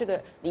15号？这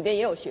个里边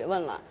也有学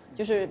问了。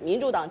就是民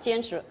主党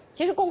坚持，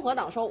其实共和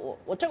党说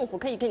我政府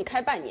可以给你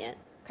开半年，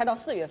开到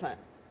4月份。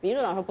民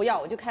主党说不要，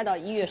我就开到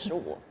1月15。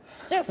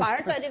这个反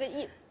而在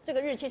这个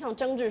日期上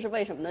争执是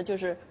为什么呢？就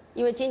是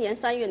因为今年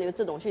3月那个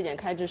自动削减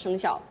开支生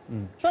效，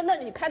说那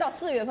你开到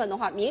4月份的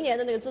话，明年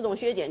的那个自动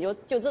削减就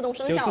自动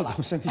生效了，就自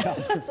动生效。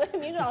所以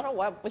民主党说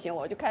我不行，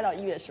我就开到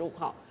1月15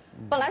号。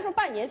本来说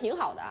半年挺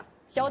好的，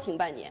消停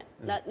半年，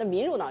那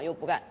民主党又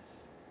不干。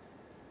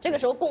这个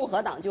时候共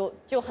和党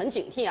就很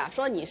警惕啊，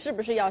说你是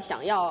不是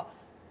想要，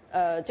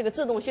这个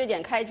自动削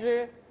减开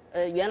支。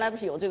原来不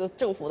是有这个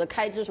政府的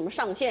开支什么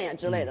上限呀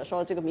之类的，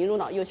说这个民主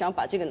党又想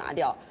把这个拿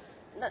掉，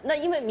那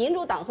因为民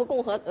主党和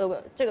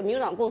这个民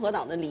主党共和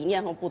党的理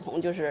念和不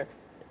同，就是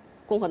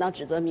共和党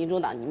指责民主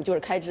党你们就是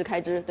开支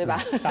对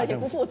吧？而且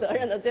不负责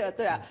任的这个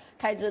对啊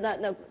开支，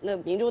那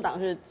民主党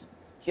是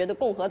觉得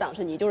共和党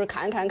是你就是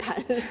砍，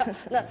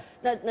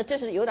那这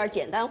是有点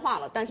简单化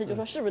了，但是就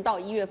说是不是到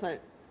1月份？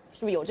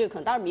是不是有这个可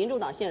能？当然，民主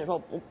党现在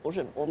说不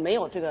是，我没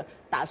有这个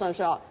打算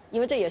说要，因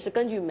为这也是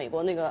根据美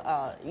国那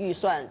个预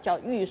算叫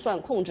预算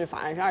控制法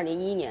案是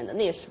2011年的，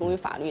那也是成为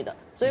法律的。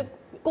所以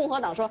共和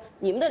党说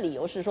你们的理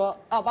由是说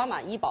奥巴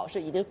马医保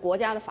是已经国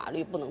家的法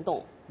律不能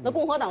动，那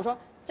共和党说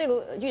这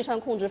个预算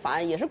控制法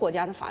案也是国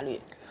家的法律，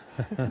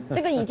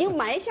这个已经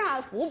埋下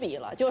伏笔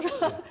了，就是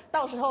说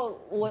到时候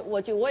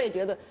我也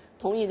觉得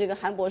同意这个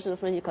韩博士的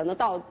分析，可能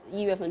到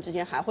1月份之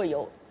前还会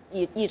有。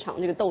一场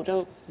这个斗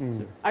争，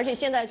而且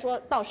现在说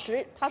到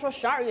他说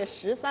12月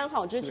13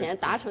号之前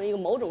达成一个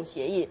某种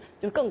协议，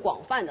就是更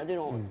广泛的这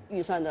种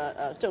预算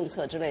的政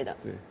策之类的。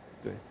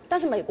对。但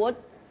是美国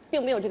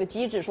并没有这个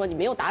机制说你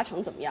没有达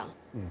成怎么样，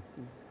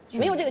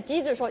没有这个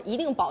机制说一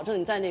定保证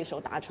你在那个时候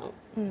达成。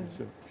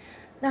是。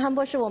那韩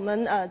博士，我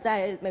们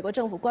在美国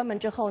政府关门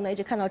之后呢，一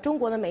直看到中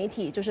国的媒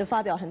体就是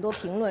发表很多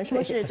评论，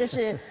说是这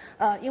是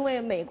因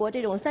为美国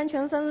这种三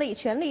权分立、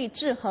权力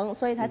制衡，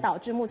所以才导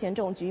致目前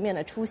这种局面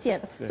的出现。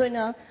所以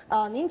呢，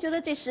您觉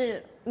得这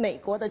是美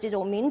国的这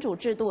种民主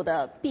制度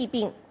的弊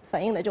病，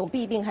反映了这种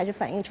弊病，还是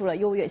反映出了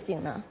优越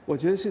性呢？我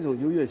觉得是一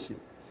种优越性，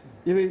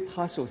因为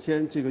它首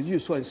先这个预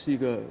算是一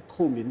个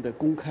透明的、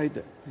公开的，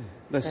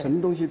那什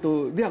么东西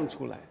都亮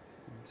出来。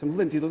什么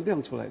问题都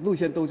亮出来，路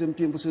线斗争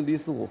并不是你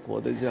死我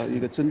活的这样一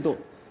个争斗。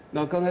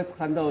那刚才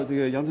谈到这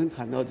个杨晨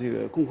谈到这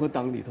个共和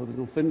党里头的这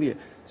种分裂，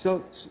实际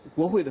上是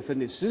国会的分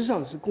裂，实际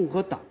上是共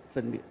和党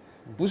分裂，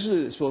不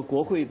是说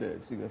国会的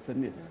这个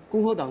分裂。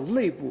共和党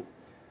内部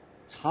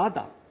茶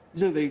党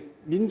认为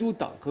民主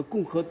党和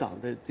共和党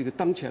的这个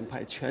当权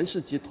派权势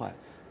集团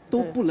都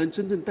不能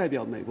真正代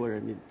表美国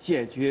人民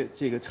解决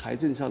这个财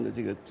政上的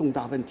这个重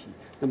大问题，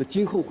那么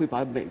今后会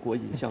把美国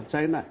引向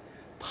灾难。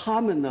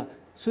他们呢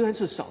虽然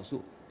是少数。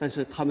但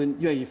是他们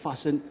愿意发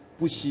声，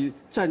不惜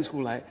站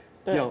出来，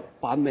要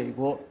把美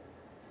国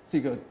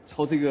这个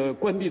朝这个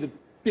关闭的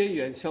边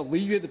缘、向违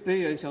约的边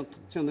缘向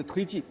的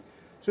推进，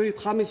所以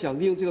他们想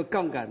利用这个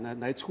杠杆呢，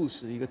来促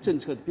使一个政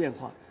策的变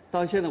化。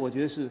当然，现在我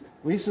觉得是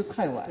为时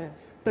太晚。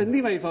但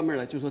另外一方面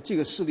呢，就是说这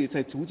个势力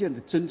在逐渐的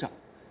增长，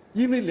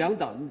因为两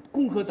党，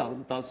共和党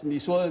你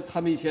说他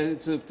们以前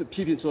是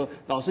批评说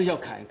老是要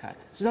砍一砍，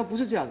实际上不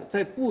是这样的。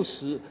在布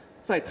什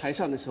在台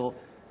上的时候。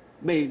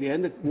每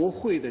年的国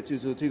会的就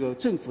是这个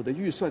政府的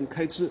预算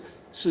开支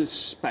是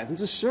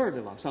12%的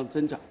往上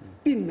增长，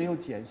并没有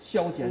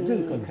削减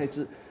任何开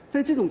支。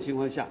在这种情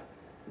况下，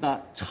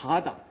那茶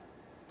党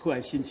突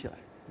然兴起来，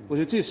我觉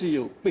得这是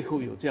背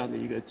后有这样的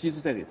一个机制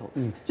在里头。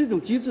这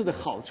种机制的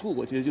好处，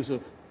我觉得就是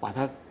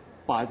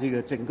把这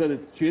个整个的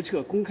决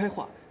策公开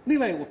化。另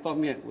外一个方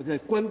面，我在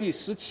关闭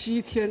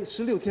16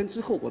天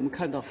之后，我们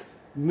看到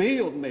没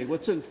有美国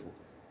政府、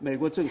美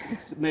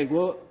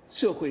国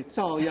社会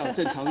照样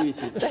正常运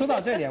行。说到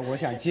这点，我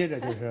想接着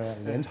就是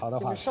联朝的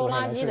话，收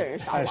垃圾的人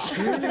少了。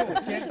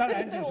16天，当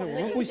然就是我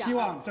们不希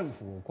望政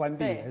府关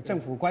闭，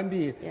政府关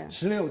闭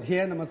16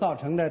天，那么造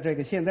成的这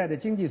个现在的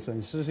经济损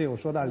失是有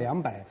说到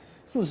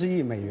240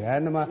亿美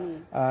元，那么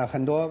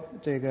很多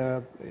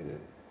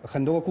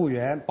很多雇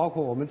员，包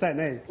括我们在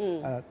内，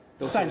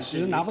暂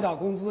时拿不到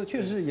工资，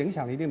确实是影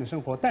响了一定的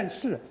生活。但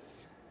是，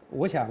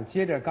我想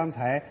接着刚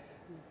才。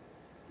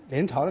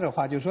联朝的这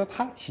话，就是说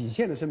它体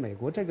现的是美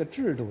国这个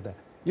制度的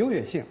优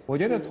越性。我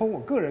觉得从我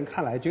个人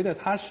看来，觉得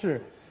它是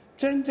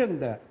真正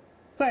的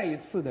再一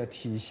次的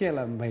体现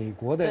了美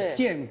国的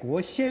建国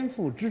先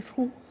父之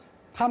初，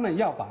他们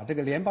要把这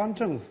个联邦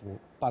政府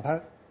把它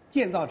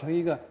建造成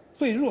一个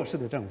最弱势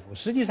的政府，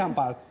实际上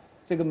把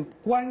这个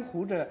关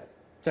乎着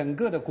整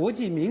个的国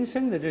计民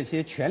生的这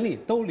些权利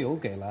都留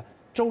给了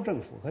州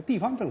政府和地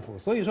方政府。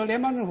所以说，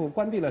联邦政府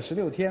关闭了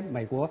16天，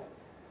美国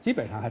基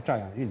本上还照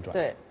样运转。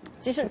对，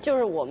其实就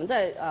是我们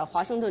在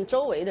华盛顿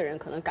周围的人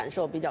可能感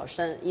受比较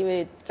深，因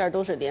为这儿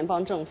都是联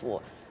邦政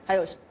府，还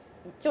有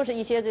就是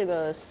一些这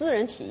个私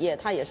人企业，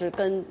它也是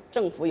跟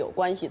政府有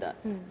关系的。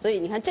所以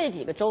你看这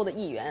几个州的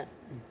议员，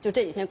就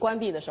这几天关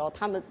闭的时候，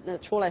他们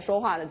出来说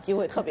话的机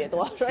会特别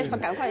多，说要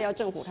赶快要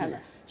政府开门。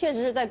确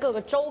实是在各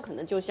个州，可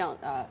能就像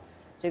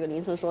这个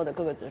林森说的，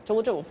各个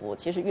州政府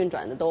其实运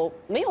转的都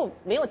没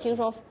有听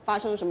说发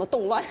生什么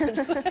动乱。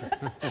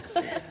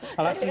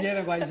好了，时间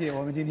的关系，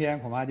我们今天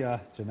恐怕就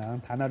只能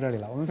谈到这里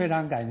了。我们非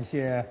常感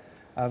谢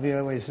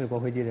VOA 卫视国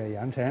会记者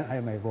杨晨，还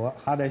有美国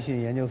哈德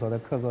逊研究所的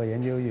客座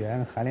研究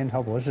员韩连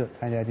朝博士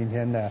参加今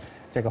天的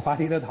这个话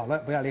题的讨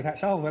论。不要离开，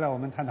稍后回来我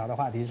们探讨的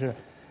话题是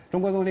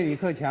中国总理李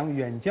克强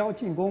远交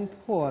近攻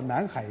破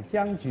南海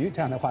僵局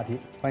这样的话题，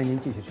欢迎您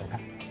继续收看。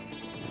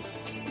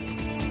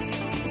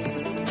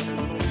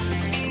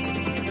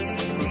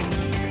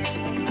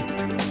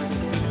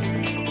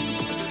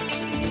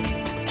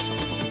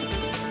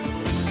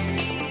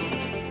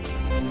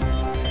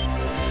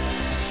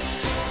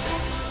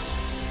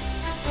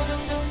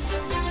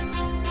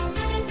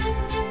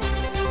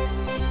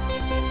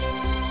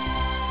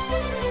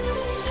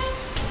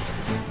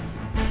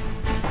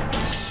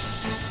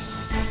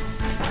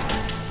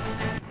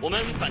我们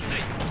反对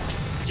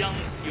将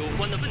有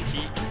关的问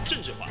题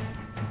政治化。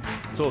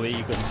作为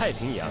一个太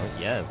平洋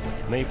沿岸国家，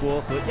美国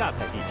和亚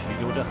太地区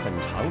有着很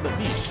长的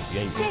历史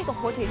渊源。这个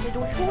火腿之都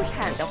出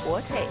产的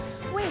火腿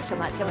为什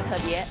么这么特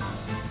别？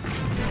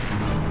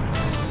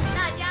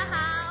大家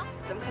好，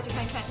咱们快去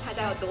看看他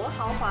家有多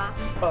豪华。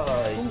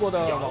中国的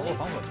网络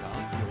防火墙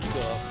有一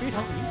个非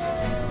常明显。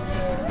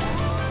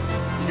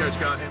You guys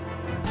got him.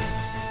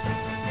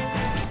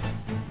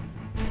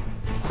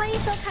 欢迎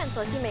收看《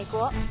走进美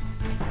国》。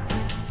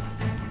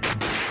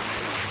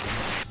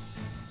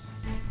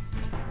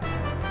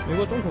美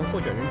国总统候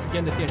选人之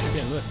间的电视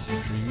辩论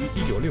始于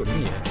1960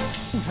年，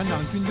共产党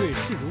军队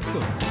势如破竹，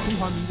中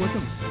华民国政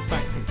府败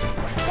退守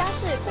关。家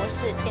事国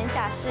事天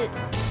下事。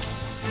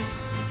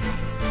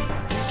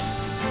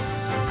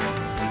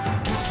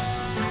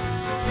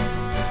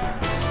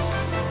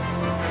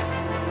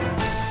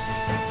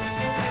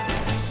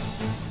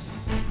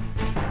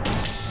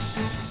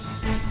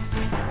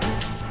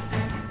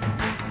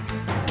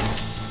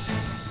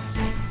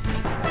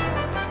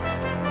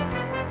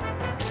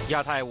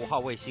亚太5号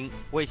卫星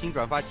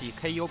转发器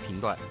KU 频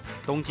段，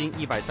东经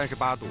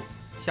138度，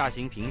下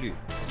行频率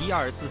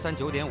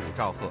12439.5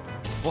兆赫，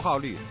符号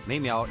率每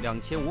秒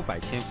2500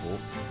千伏，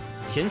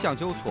前向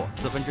纠错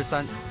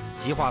3/4，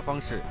极化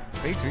方式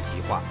垂直极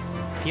化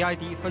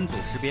 ，PID 分组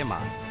识别码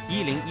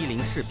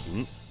1010视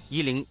频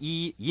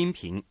，1011音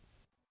频。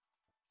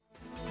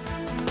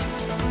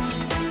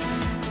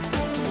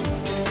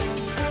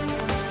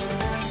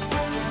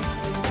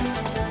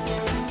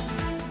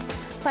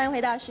欢迎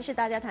回到《时事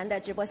大家谈》的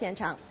直播现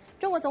场。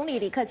中国总理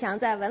李克强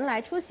在文莱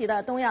出席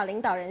了东亚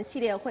领导人系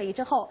列会议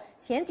之后，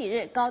前几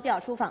日高调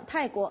出访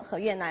泰国和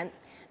越南。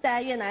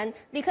在越南，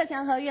李克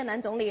强和越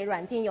南总理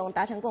阮晋勇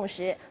达成共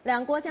识，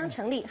两国将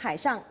成立海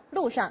上、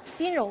陆上、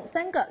金融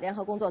3个联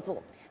合工作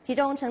组。其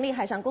中，成立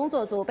海上工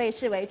作组被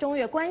视为中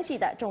越关系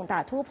的重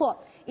大突破，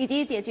以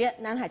及解决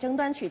南海争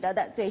端取得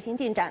的最新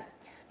进展。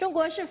中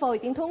国是否已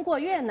经通过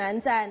越南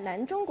在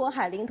南中国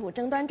海领土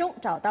争端中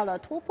找到了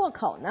突破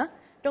口呢？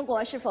中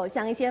国是否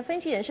像一些分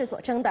析人士所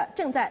称的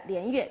正在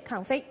连越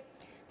抗非？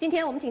今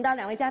天我们请到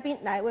2位嘉宾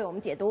来为我们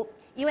解读，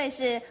一位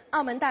是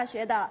澳门大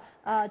学的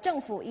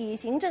政府与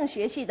行政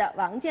学系的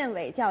王建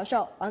伟教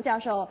授，王教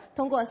授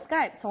通过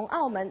Skype 从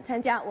澳门参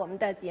加我们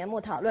的节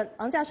目讨论。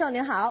王教授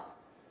您好。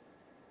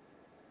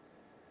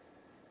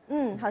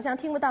好像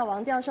听不到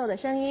王教授的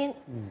声音。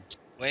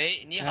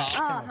喂，你好。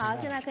好，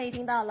现在可以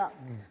听到了。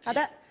好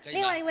的。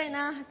另外一位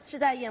呢，是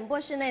在演播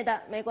室内的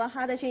美国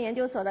哈德逊研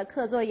究所的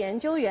客座研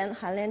究员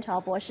韩连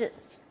朝博士，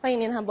欢迎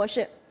您，韩博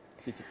士。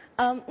谢谢。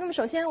那么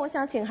首先我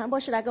想请韩博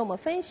士来给我们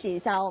分析一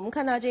下，我们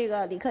看到这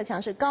个李克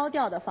强是高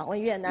调的访问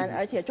越南，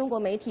而且中国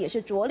媒体也是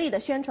着力的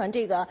宣传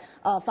这个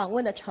访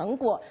问的成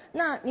果。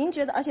那您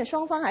觉得，而且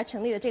双方还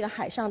成立了这个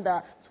海上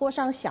的磋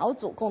商小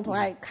组，共同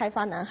来开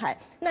发南海。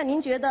那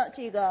您觉得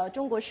这个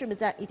中国是不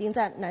是已经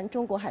在南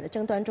中国海的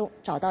争端中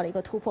找到了一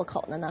个突破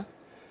口了呢？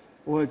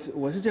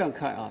我是这样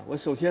看啊，我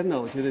首先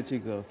呢，我觉得这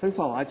个分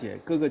化瓦解、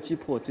各个击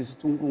破，这是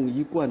中共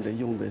一贯的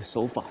用的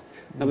手法。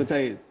那么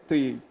在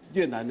对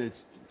越南的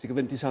这个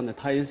问题上呢，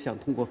他也是想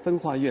通过分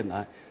化越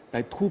南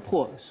来突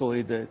破所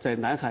谓的在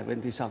南海问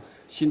题上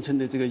形成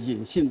的这个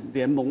隐性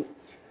联盟。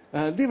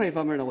另外一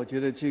方面呢，我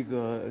觉得这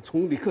个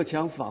从李克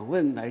强访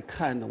问来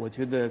看呢，我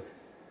觉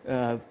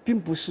得并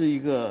不是一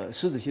个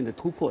实质性的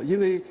突破，因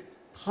为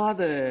他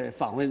的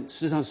访问实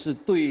际上是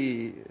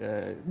对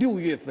6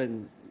月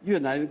份越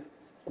南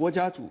国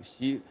家主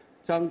席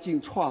张晋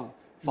创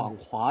访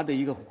华的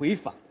一个回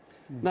访。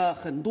那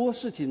很多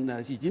事情呢，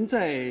已经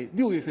在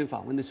6月份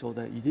访问的时候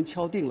呢，已经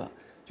敲定了，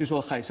就说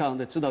海上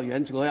的指导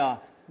原则呀，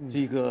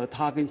这个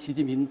他跟习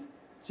近平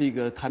这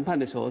个谈判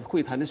的时候、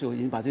会谈的时候，已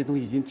经把这些东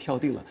西已经敲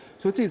定了。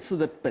所以这次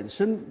的本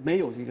身没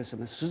有这个什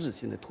么实质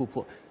性的突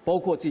破，包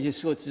括这些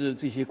设置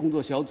这些工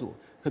作小组，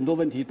很多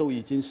问题都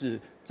已经是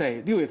在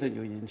6月份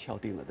就已经敲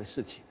定了的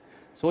事情。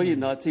所以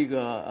呢，这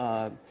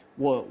个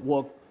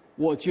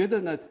我觉得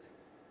呢，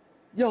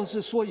要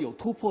是说有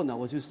突破呢，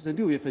我就是在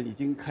6月份已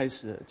经开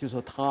始，就是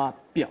说他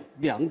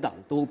两党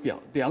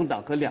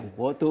和两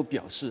国都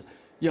表示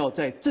要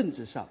在政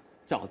治上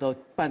找到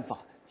办法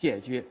解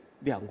决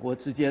两国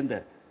之间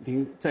的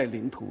在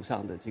领土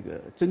上的这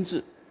个争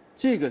执，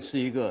这个是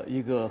一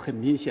个很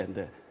明显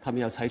的他们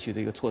要采取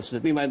的一个措施。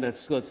另外呢，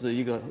设置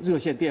一个热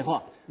线电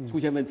话，出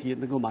现问题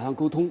能够马上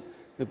沟通。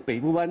北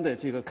部湾的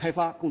这个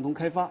共同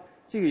开发，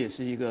这个也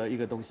是一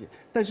个东西。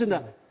但是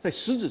呢，在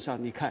实质上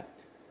你看。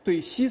对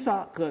西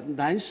沙和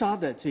南沙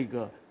的这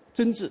个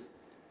争执，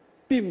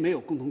并没有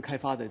共同开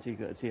发的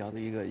这样的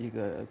一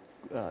个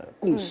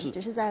共识。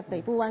只是在北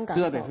部湾港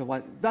口。只在北部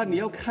湾，那你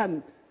要看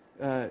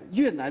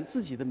越南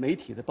自己的媒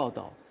体的报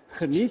道，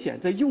很明显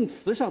在用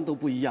词上都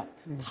不一样。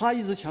他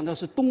一直强调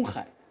是东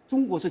海，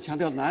中国是强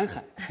调南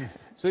海，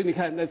所以你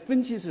看那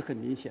分歧是很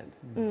明显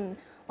的。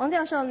王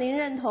教授，您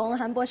认同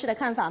韩博士的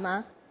看法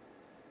吗？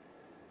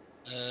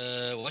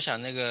我想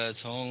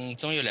从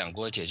中越两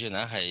国解决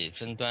南海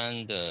争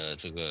端的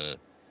这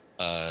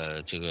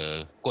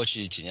个过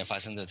去几年发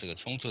生的这个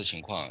冲突的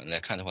情况来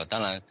看的话，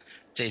当然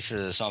这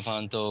次双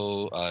方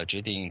都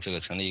决定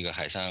成立一个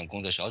海上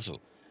工作小组，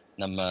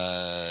那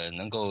么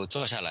能够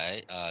坐下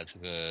来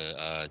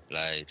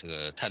来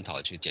探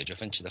讨去解决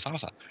分歧的方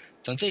法。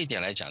从这一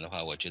点来讲的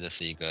话，我觉得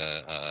是一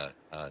个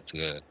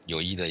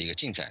有益的一个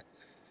进展。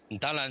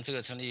当然，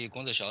成立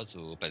工作小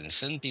组本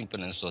身并不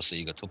能说是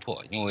一个突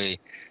破，因为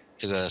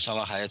双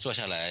方还要坐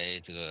下来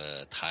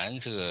谈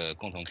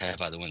共同开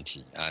发的问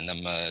题啊。那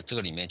么这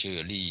个里面就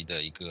有利益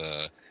的一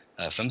个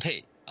分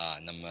配啊。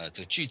那么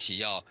具体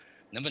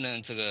能不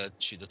能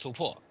取得突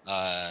破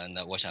啊？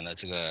那我想呢，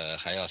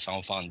还要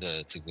双方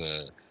的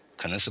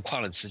可能是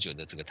旷日持久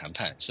的谈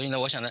判。所以呢，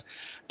我想呢，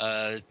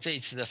这一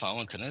次的访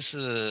问可能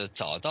是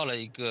找到了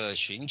一个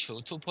寻求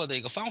突破的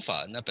一个方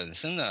法。那本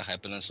身呢，还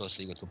不能说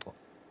是一个突破。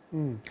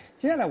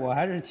接下来我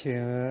还是请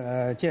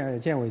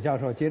建伟教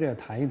授接着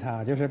谈一谈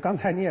啊，就是刚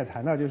才你也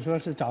谈到，就是说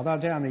是找到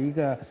这样的一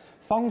个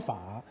方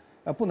法，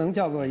不能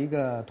叫做一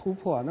个突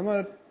破。那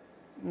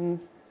么，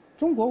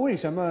中国为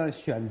什么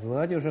选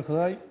择就是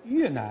和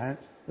越南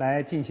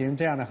来进行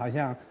这样的，好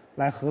像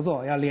来合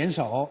作，要联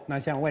手？那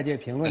像外界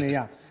评论的一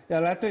样，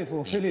要来对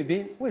付菲律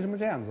宾，为什么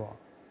这样做？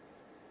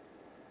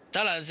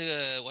当然，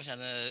我想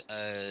呢，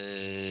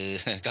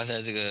刚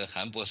才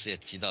韩博士也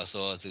提到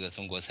说，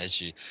中国采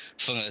取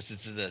分而治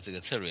之的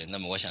策略。那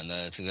么，我想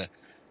呢，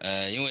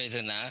因为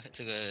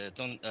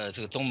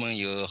东盟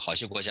有好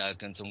些国家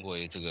跟中国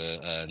有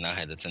南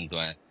海的争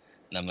端，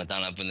那么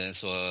当然不能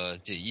说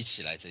就一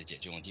起来解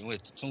决问题，因为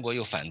中国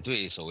又反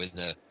对所谓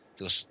的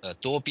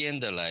多边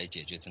的来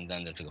解决争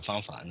端的方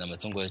法。那么，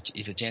中国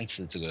一直坚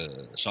持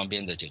双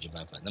边的解决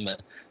办法。那么，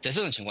在这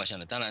种情况下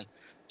呢，当然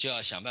就要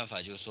想办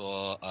法，就是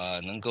说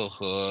能够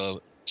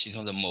和其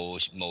中的某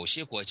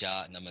些国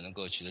家，那么能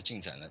够取得进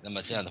展了。那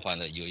么这样的话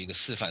呢，有一个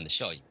示范的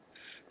效应。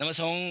那么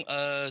从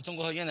中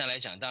国和越南来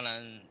讲，当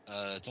然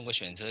中国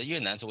选择越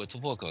南作为突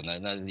破口呢，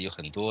那有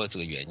很多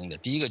原因的。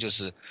第一个就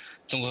是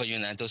中国和越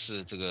南都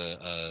是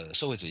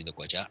社会主义的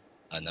国家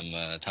啊，那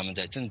么他们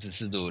在政治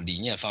制度理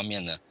念方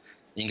面呢，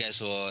应该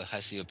说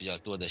还是有比较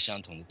多的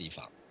相同的地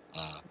方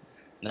啊。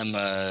那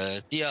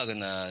么第二个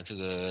呢，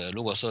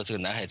如果说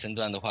南海争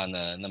端的话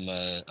呢，那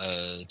么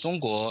中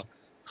国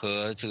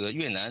和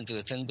越南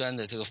争端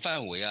的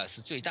范围啊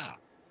是最大，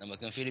那么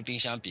跟菲律宾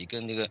相比，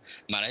跟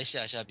马来西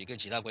亚相比，跟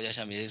其他国家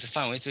相比是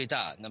范围最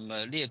大，那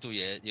么烈度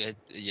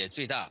也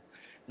最大。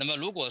那么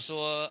如果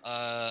说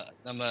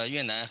那么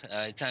越南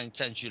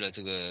占据了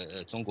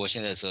中国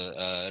现在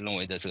认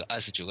为的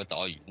29个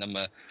岛屿，那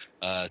么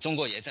中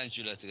国也占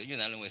据了越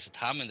南认为是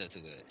他们的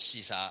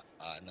西沙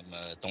啊，那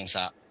么东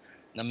沙。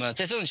那么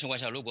在这种情况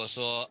下，如果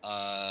说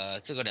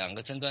两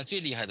个争端最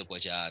厉害的国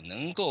家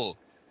能够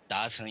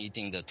达成一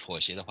定的妥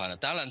协的话呢，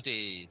当然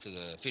对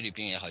菲律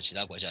宾也好，其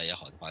他国家也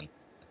好的话呢，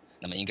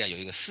那么应该有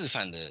一个示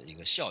范的一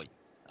个效应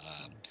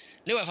啊。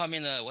另外一方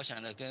面呢，我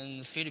想呢，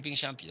跟菲律宾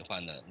相比的话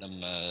呢，那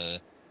么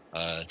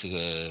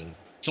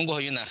中国和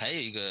越南还有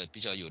一个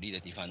比较有利的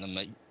地方，那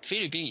么菲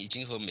律宾已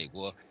经和美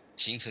国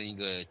形成一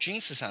个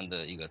军事上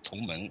的一个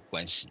同盟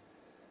关系。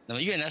那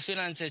么越南虽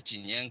然这几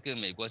年跟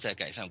美国在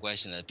改善关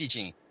系呢，毕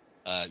竟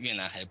越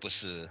南还不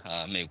是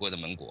美国的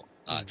盟国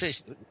啊，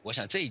我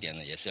想这一点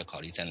呢也是要考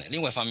虑在内。另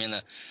外一方面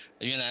呢，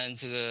越南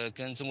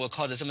跟中国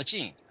靠得这么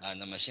近啊，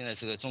那么现在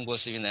中国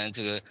是越南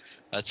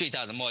最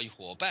大的贸易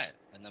伙伴，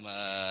那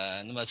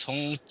么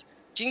从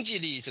经济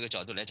利益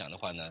角度来讲的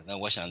话呢，那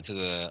我想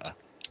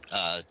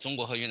中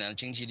国和越南的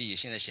经济利益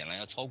现在显然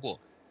要超过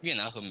越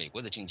南和美国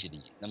的经济利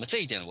益。那么这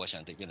一点我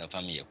想对越南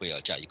方面也会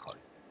要加以考虑。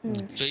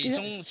所以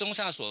综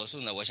上所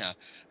述呢，我想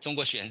中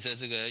国选择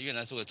越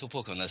南作为突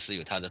破口呢是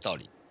有它的道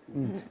理。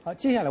好，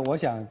接下来我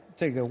想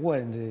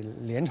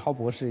问连朝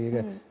博士一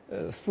个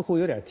似乎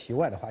有点题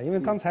外的话，因为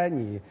刚才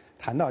你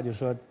谈到就是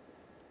说，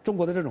中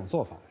国的这种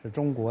做法是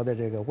中国的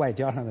外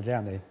交上的这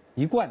样的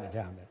一贯的这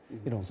样的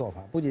一种做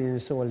法，不仅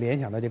是我联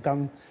想到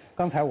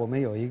刚才我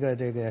们有一个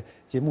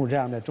节目这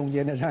样的中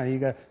间的这样一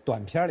个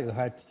短片里头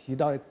还提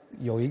到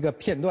有一个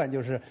片段，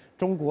就是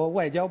中国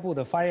外交部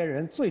的发言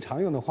人最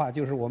常用的话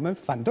就是我们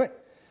反对。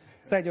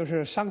再就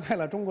是伤害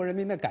了中国人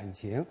民的感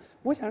情。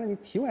我想让你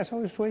题外稍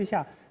微说一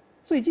下，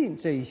最近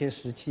这一些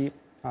时期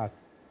啊，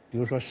比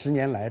如说10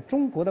年来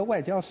中国的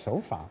外交手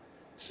法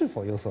是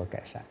否有所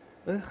改善？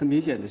很明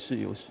显的是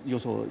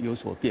有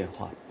所变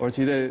化。我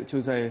觉得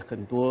就在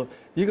很多，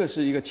一个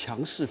是一个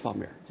强势方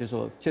面，就是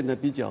说现在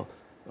比较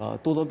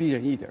咄咄逼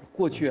人一点。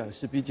过去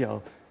是比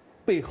较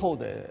背后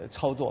的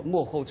操作、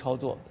幕后操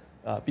作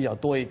比较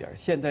多一点，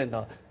现在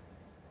呢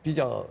比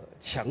较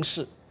强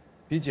势，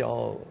比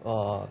较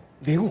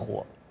灵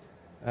活。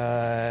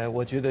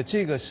我觉得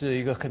这个是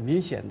一个很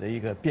明显的一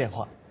个变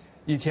化。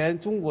以前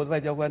中国的外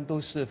交官都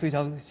是非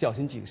常小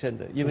心谨慎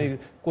的，因为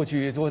过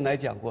去周恩来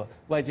讲过，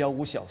外交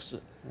无小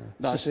事，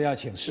事事要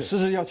请示，事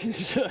事要请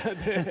示。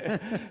对，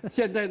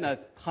现在呢，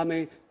他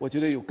们我觉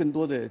得有更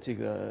多的这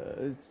个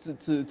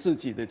自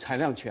己的裁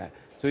量权，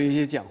所以一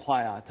些讲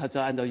话呀，他只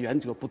要按照原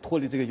则，不脱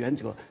离这个原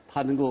则，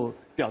他能够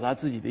表达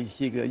自己的一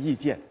些个意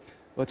见。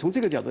从这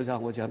个角度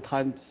上，我讲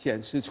他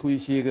显示出一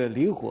些个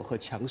灵活和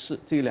强势，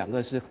这两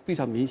个是非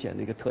常明显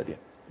的一个特点。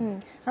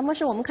韩博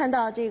士，我们看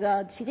到这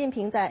个习近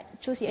平在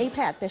出席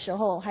APEC 的时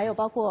候，还有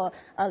包括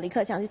李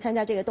克强去参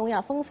加这个东亚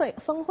峰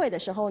会的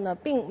时候呢，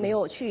并没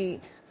有去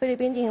菲律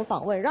宾进行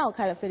访问，绕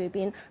开了菲律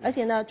宾。而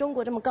且呢，中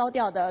国这么高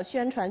调的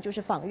宣传就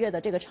是访越的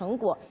这个成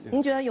果，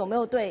您觉得有没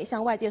有对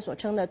像外界所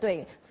称的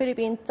对菲律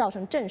宾造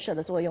成震慑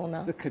的作用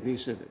呢？那肯定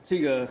是的，这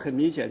个很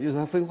明显，就是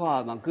它分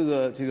化嘛，各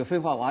个这个分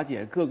化瓦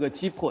解，各个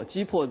击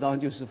破当然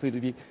就是菲律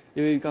宾。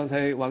因为刚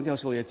才王教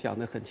授也讲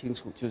得很清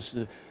楚，就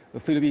是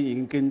菲律宾已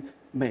经跟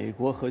美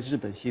国和日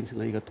本形成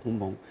了一个同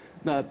盟。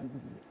那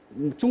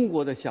中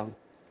国的想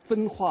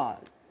分化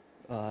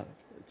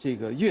这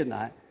个越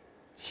南，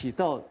起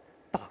到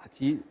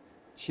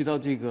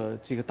这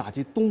个打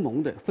击东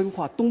盟的分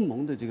化东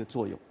盟的这个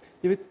作用。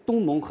因为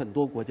东盟很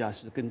多国家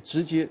是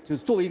直接就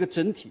是作为一个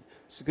整体，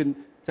是跟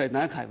在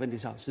南海问题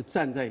上是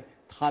站在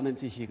他们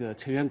这些个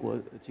成员国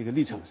这个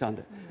立场上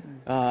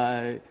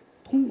的。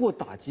通过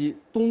打击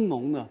东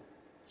盟呢，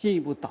进一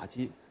步打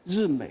击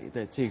日美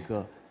的这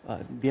个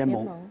联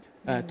盟。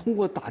通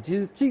过打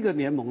击这个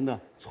联盟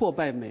呢，挫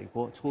败美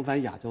国重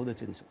返亚洲的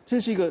政策，这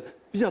是一个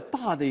比较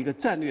大的一个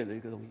战略的一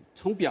个东西。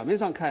从表面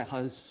上看，好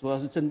像主要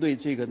是针对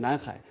这个南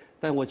海，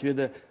但我觉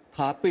得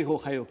它背后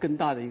还有更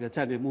大的一个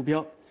战略目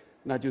标，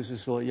那就是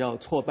说要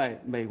挫败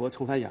美国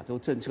重返亚洲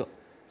政策，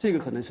这个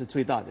可能是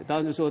最大的。当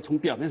然，就说从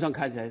表面上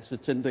看起来是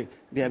针对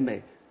联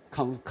美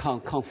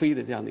抗菲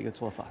的这样的一个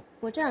做法。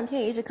我这两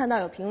天也一直看到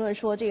有评论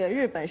说，这个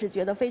日本是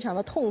觉得非常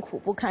的痛苦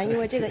不堪，因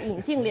为这个隐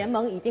性联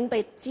盟已经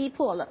被击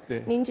破了。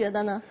对，您觉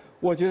得呢？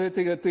我觉得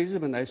这个对日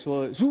本来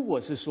说，如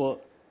果是说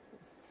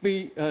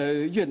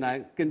越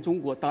南跟中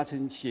国达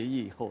成协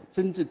议以后，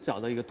真正找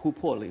到一个突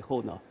破了以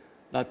后呢，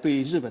那对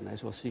于日本来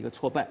说是一个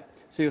挫败，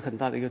是一个很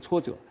大的一个挫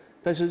折。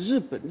但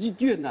是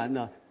越南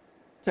呢，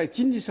在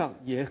经济上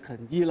也很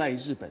依赖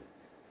日本。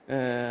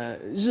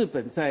日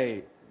本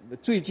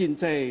最近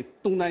在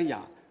东南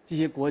亚这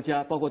些国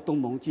家，包括东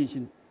盟进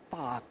行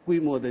大规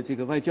模的这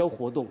个外交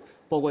活动，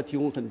包括提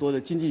供很多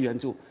的经济援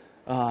助，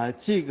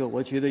这个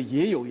我觉得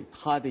也有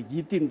它的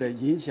一定的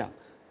影响，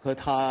和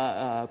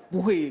它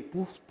不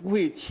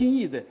会轻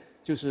易的，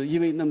就是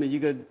因为那么一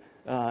个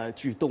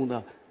举动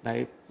呢，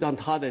来让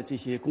他的这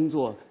些工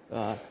作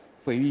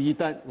毁于一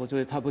旦。我觉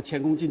得他不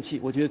前功尽弃，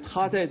我觉得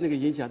他在那个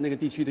影响那个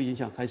地区的影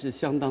响还是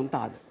相当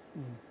大的。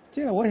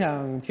这个我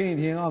想听一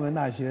听澳门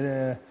大学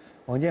的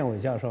王建伟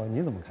教授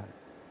你怎么看？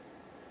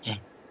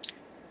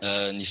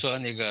你说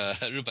那个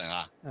日本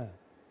啊？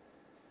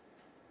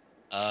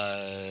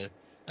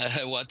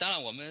当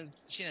然我们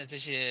现在这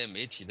些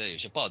媒体的有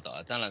些报道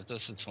啊，当然都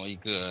是从一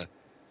个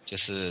就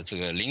是这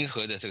个零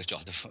和的这个角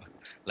度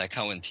来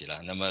看问题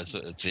了。那么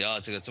只要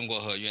这个中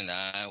国和越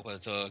南或者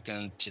说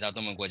跟其他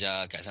东盟国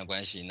家改善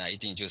关系，那一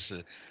定就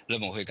是日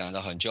本会感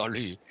到很焦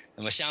虑。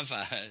那么相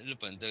反，日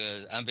本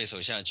的安倍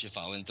首相去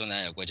访问东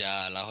南亚国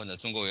家，然后呢，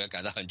中国也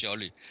感到很焦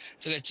虑。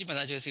这个基本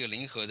上就是一个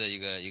零和的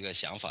一个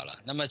想法了。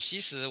那么其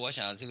实我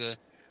想这个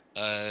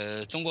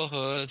中国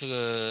和这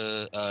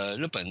个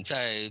日本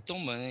在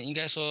东盟应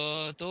该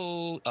说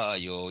都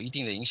有一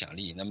定的影响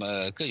力，那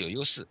么各有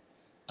优势。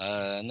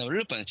那么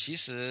日本其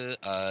实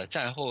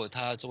战后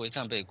它作为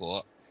战备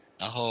国，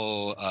然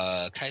后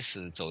开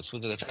始走出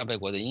这个战备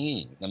国的阴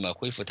影，那么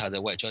恢复它的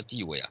外交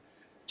地位啊，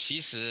其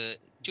实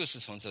就是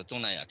从这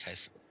东南亚开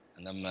始。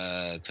那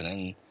么可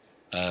能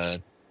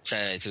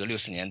在这个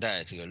60年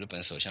代，这个日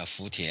本首相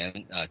福田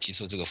提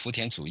出这个福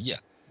田主义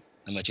啊，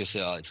那么就是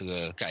要这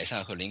个改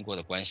善和邻国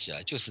的关系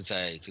啊，就是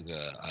在这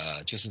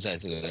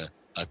个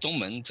东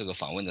盟这个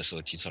访问的时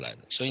候提出来的。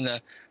所以呢，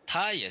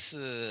他也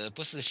是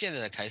不是现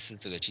在开始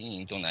这个经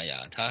营东南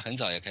亚，他很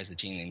早也开始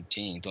经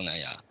营东南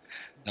亚。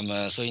那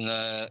么所以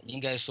呢，应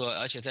该说，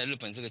而且在日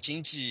本这个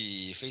经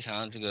济非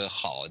常这个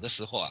好的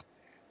时候啊，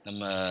那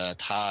么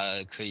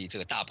他可以这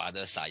个大把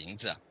的撒银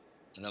子啊，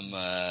那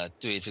么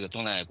对这个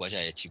东南亚国家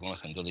也提供了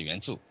很多的援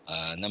助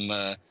啊。那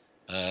么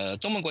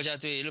东盟国家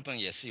对日本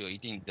也是有一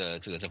定的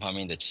这方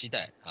面的期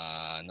待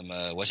啊。那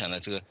么我想呢，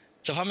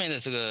这方面的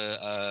这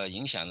个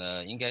影响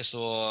呢，应该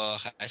说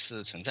还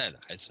是存在的，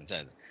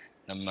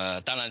那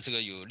么当然这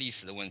个有历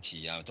史的问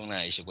题啊，东南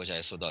亚一些国家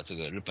也受到这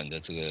个日本的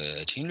这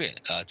个侵略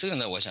啊，这个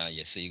呢我想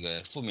也是一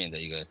个负面的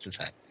一个制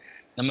裁。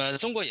那么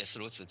中国也是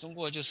如此，中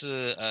国就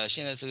是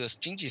现在这个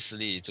经济实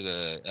力这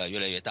个越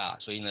来越大，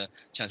所以呢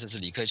像这次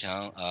李克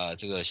强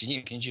这个习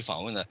近平去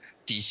访问呢，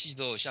底气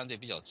都相对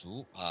比较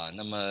足啊，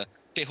那么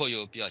背后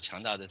有比较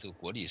强大的这个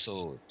国力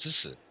受支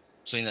持，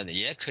所以呢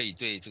也可以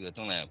对这个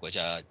东南亚国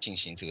家进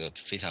行这个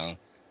非常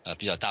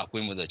比较大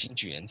规模的经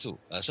济援助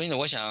所以呢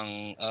我想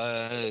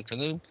可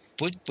能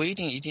不一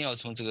定要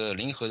从这个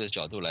零和的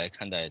角度来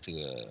看待这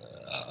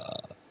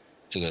个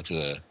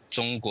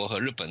中国和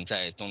日本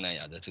在东南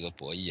亚的这个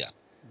博弈啊。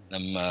那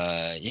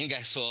么应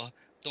该说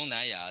东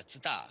南亚之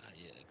大，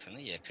也可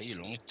能也可以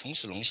同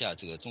时容下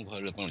这个中国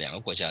和日本两个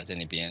国家在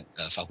那边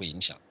发挥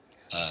影响，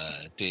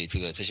对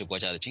这些国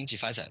家的经济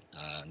发展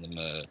那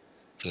么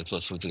这个做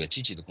出这个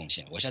积极的贡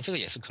献，我想这个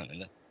也是可能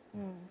的。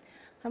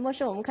韩博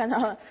士，我们看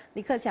到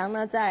李克强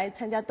呢在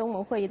参加东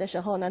盟会议的时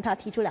候呢，他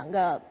提出两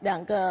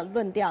个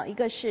论调，一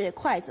个是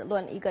筷子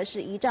论，一个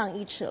是一丈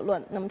一尺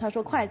论。那么他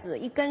说筷子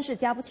一根是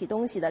夹不起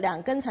东西的，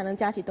两根才能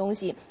夹起东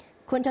西。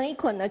捆成一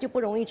捆呢就不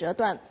容易折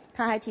断。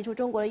他还提出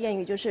中国的谚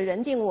语，就是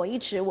人敬我一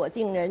尺，我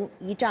敬人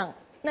一丈。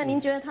那您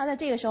觉得他在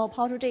这个时候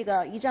抛出这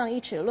个一丈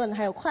一尺论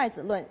还有筷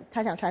子论，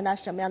他想传达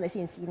什么样的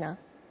信息呢？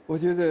我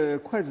觉得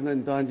筷子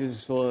论当然就是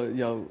说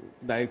要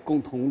来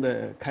共同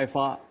的开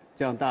发，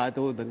这样大家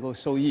都能够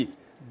受益，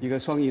一个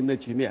双赢的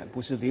局面，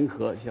不是零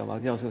和，像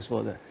王教授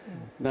说的。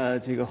那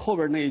这个后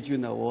边那一句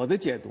呢，我的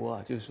解读啊，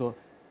就是说，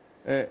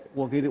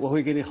我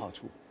会给你好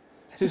处，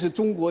这是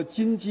中国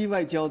经济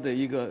外交的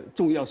一个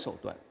重要手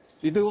段。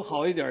你对我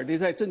好一点，你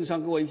在政治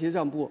上给我一些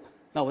让步，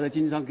那我在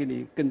经济上给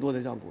你更多的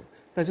让步。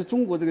但是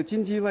中国这个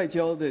经济外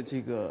交的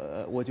这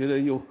个，我觉得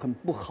有很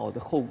不好的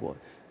后果。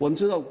我们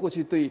知道过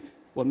去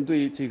我们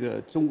对这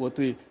个中国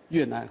对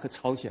越南和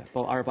朝鲜，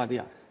包括阿尔巴尼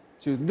亚，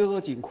就勒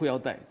紧裤腰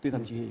带对他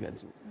们进行援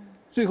助。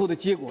最后的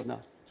结果呢，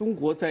中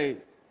国在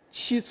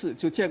7次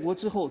就建国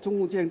之后，中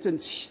共建政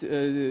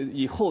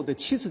以后的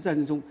7次战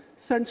争中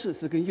，3次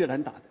是跟越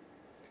南打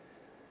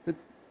的。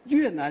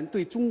越南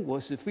对中国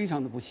是非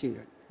常的不信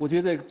任。我觉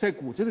得在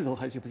骨子里头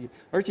还是不行，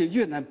而且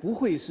越南不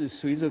会是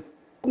随着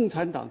共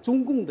产党、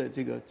中共的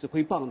这个指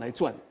挥棒来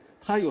转，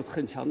他有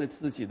很强的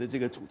自己的这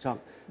个主张。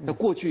那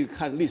过去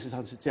看历史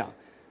上是这样，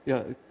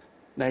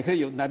哪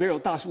边有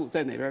大树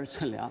在哪边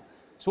乘凉，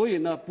所以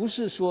呢，不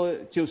是说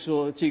就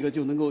说这个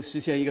就能够实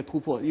现一个突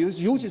破，尤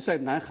其是在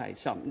南海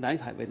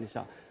问题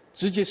上，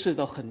直接涉及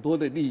到很多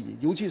的利益，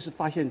尤其是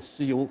发现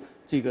石油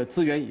这个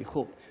资源以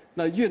后。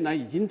那越南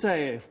已经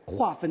在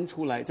划分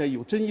出来，在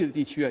有争议的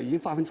地区啊，已经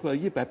划分出来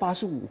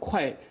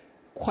185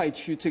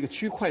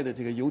区块的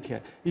这个油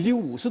田，已经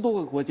50多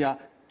个国家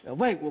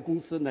外国公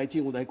司来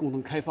进入来共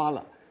同开发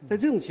了。在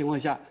这种情况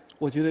下，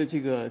我觉得这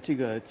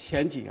个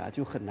前景啊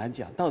就很难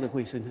讲，到底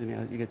会生成什么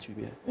样一个局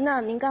面。那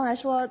您刚才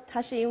说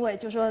他是因为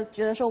就是说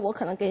觉得说我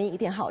可能给你一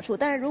点好处，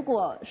但是如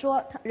果说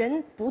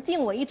人不敬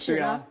我一尺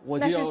呢，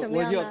那是什么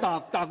样呢？我就要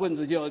大棍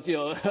子就要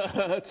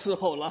伺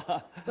候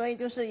了。所以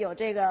就是有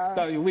这个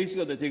当然有威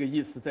慑的这个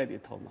意思在里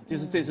头嘛，就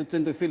是这是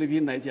针对菲律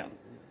宾来讲。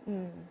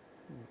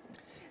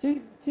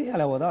接下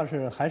来我倒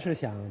是还是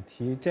想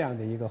提这样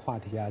的一个话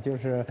题啊，就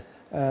是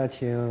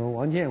请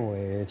王建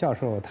伟教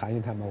授谈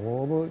一谈吧。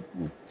我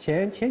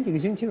前几个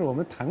星期我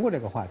们谈过这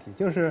个话题，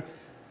就是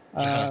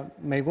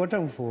美国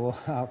政府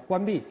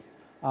关闭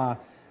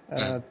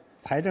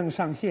财政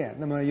上限。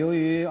那么由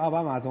于奥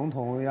巴马总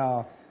统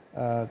要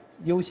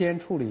优先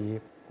处理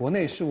国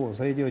内事务，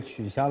所以就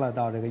取消了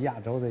到这个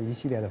亚洲的一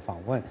系列的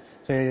访问。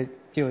所以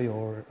就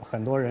有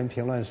很多人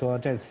评论说，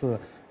这次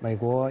美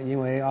国因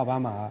为奥巴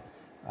马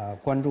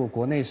关注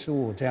国内事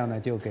务，这样呢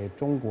就给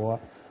中国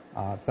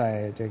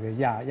在这个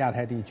亚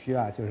太地区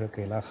就是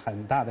给了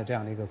很大的这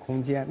样的一个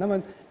空间。那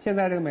么现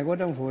在这个美国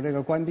政府这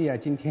个关闭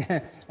今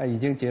天已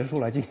经结束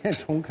了，今天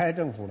重开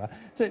政府了。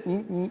这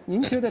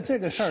您觉得这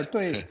个事儿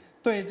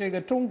对这个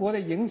中国的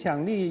影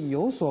响力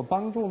有所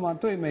帮助吗？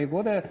对美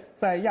国的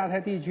在亚太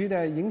地区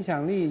的影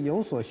响力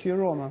有所削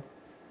弱吗？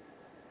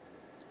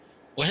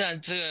我想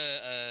这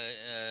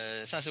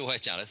个上次我也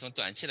讲了，从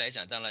短期来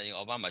讲，当然因为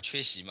奥巴马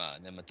缺席嘛，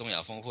那么东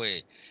亚峰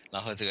会，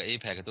然后这个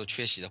APEC 都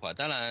缺席的话，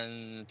当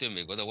然对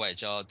美国的外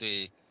交，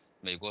对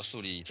美国树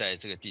立在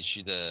这个地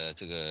区的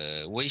这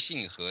个威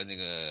信和那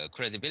个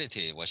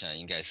credibility， 我想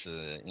应该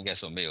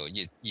说没有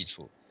益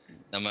处。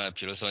那么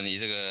比如说你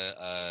这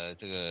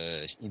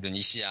个印度尼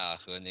西亚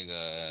和那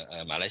个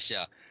马来西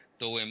亚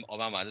都为奥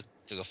巴马的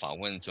这个访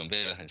问准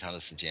备了很长的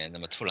时间，那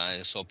么突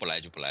然说不来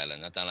就不来了，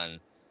那当然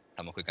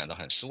他们会感到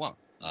很失望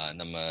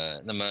那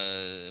么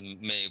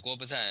美国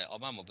不在，奥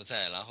巴马不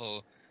在，然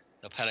后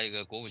派了一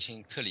个国务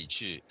卿克里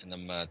去，那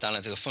么当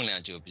然这个分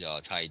量就比较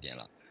差一点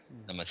了。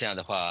那么这样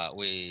的话，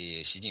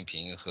为习近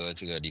平和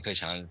这个李克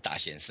强大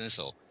显身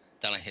手，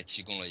当然也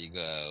提供了一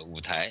个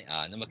舞台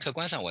那么客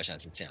观上我想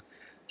是这样。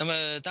那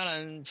么当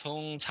然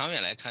从长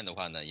远来看的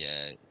话呢，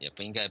也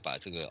不应该把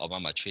这个奥巴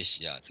马缺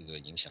席这个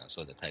影响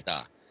说得太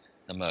大。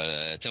那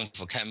么政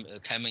府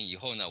开门以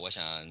后呢，我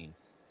想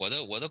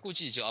我的估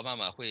计就奥巴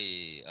马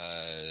会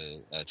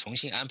重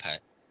新安排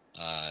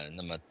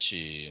那么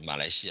去马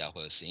来西亚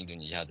或者是印度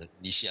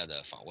尼西亚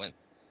的访问，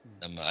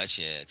那么而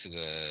且这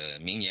个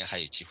明年还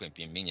有机会，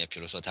明年比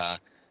如说他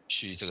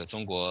去这个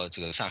中国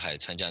这个上海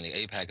参加那个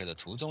APEC 的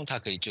途中，他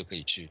就可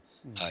以去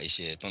一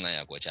些东南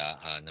亚国家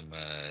那么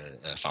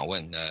访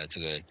问这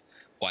个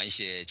还一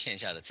些欠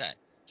下的债，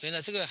所以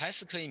呢这个还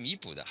是可以弥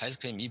补的，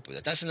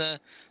但是呢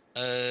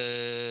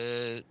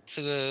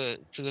这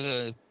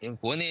个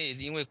国内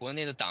因为国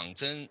内的党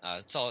争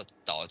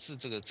导致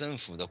这个政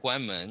府的关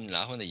门，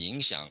然后呢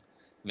影响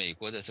美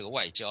国的这个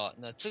外交，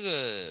那这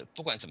个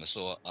不管怎么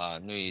说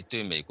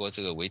对美国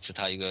这个维持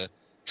它一个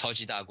超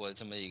级大国的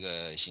这么一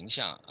个形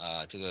象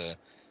这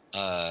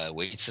个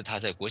维持它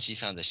在国际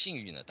上的信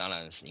誉呢，当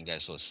然是应该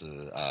说是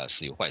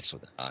有坏处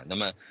的那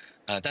么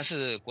但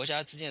是国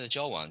家之间的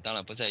交往当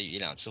然不在于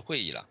1-2次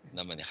会议了，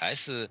那么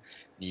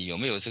你有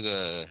没有这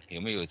个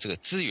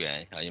资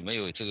源有没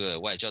有这个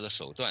外交的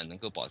手段能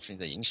够保持你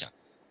的影响？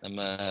那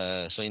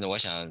么所以呢，我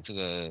想这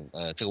个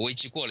危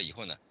机过了以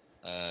后呢，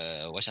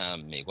我想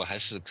美国还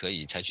是可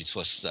以采取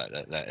措施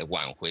来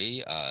挽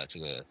回这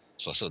个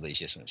所受的一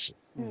些损失。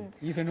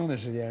1分钟的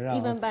时间，让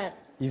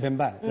1分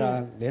半，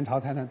让连朝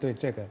谈谈对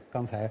这个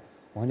刚才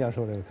王教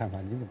授这个看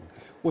法，你怎么看？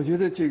我觉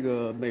得这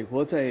个美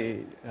国在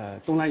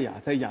东南亚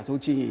在亚洲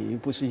经营已经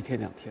不是1天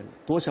2天了，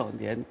多少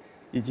年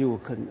已经有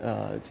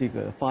这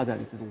个发展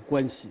这种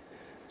关系，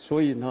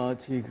所以呢，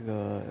这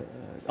个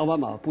奥巴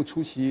马不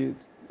出席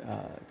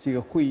这个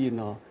会议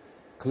呢，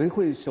可能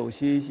会有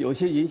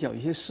些影响，有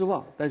些失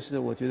望，但是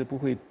我觉得不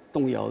会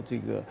动摇这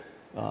个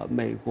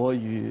美国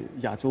与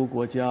亚洲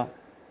国家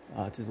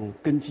这种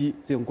根基，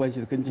这种关系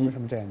的根基。为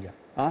什么这样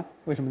讲？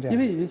为什么这样？因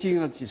为已经经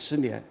营了几10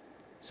年，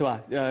是吧？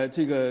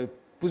这个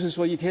不是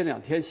说1天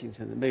2天形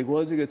成的。美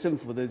国这个政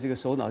府的这个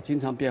首脑经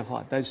常变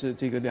化，但是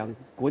这个两个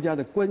国家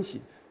的关系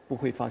不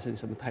会发生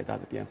什么太大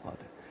的变化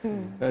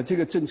的。这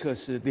个政策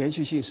是连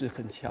续性是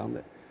很强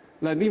的。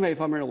那另外一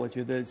方面呢，我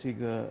觉得这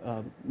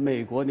个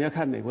美国，你要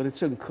看美国的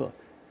政客，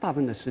大部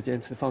分的时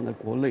间是放在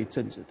国内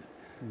政治的，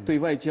对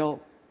外交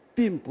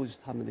并不是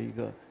他们的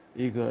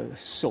一个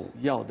首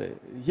要的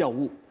要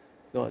务。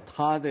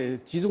他的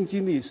集中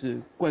精力是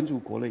关注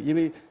国内，因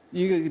为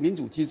一个民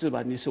主机制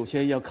吧，你首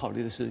先要考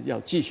虑的是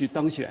要继续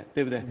当选，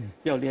对不对？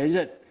要连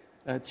任，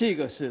这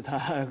个是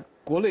他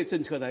国内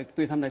政策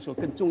对他们来说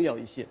更重要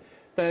一些。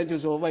当然，就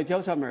是说外交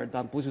上面，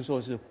当然不是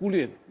说是忽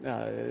略，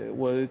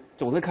我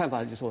总的看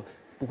法就是说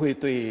不会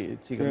对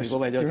这个美国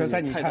外交就是在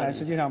你看来，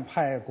实际上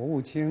派国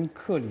务卿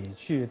克里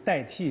去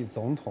代替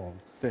总统，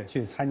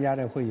去参加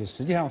这个会议，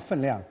实际上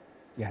分量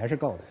也还是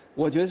够的。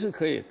我觉得是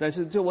可以，但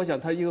是就我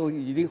想他以后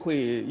一定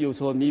会有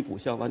所弥补，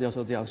像王教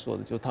授这样说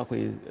的，就他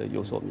会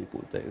有所弥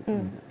补。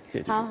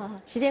对，好，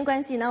时间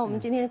关系呢，我们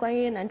今天关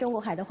于南中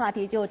国海的话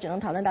题就只能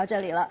讨论到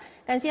这里了。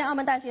感谢澳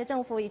门大学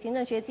政府与行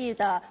政学系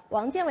的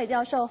王建伟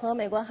教授和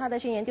美国哈德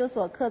逊研究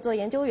所客座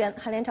研究员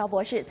韩连朝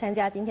博士参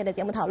加今天的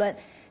节目讨论。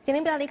请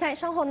您不要离开，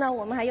稍后呢，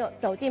我们还有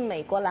走进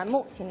美国栏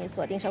目，请您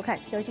锁定收看。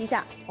休息一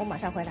下，我们马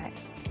上回来。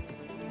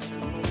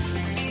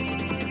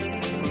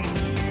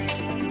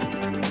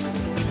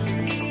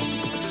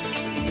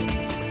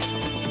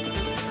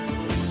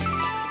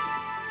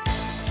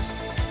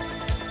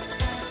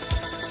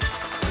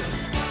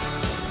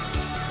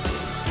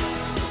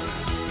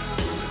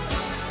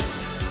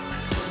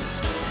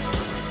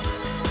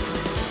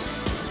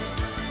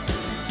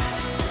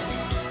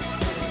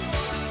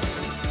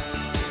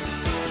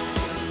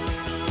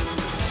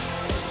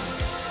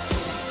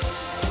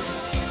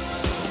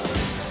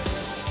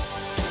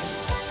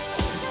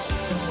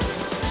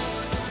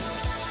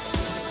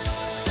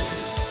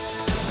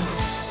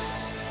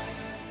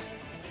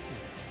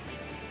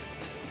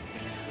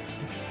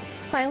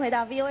欢迎回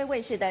到 VOA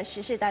卫视的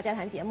时事大家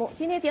谈节目。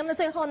今天节目的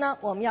最后呢，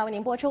我们要为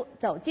您播出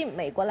走进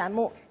美国栏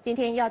目。今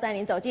天要带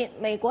您走进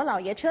美国老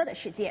爷车的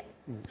世界。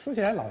说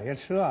起来老爷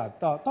车啊，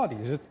到底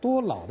是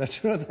多老的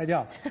车才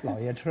叫老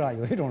爷车啊？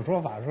有一种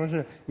说法说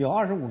是有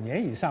25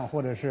年以上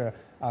或者是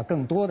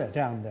更多的这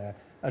样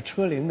的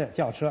车龄的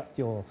轿车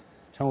就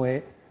成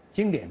为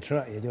经典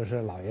车，也就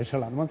是老爷车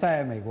了。那么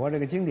在美国，这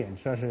个经典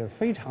车是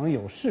非常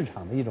有市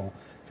场的一种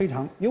非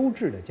常优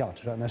质的轿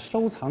车。那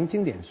收藏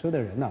经典车的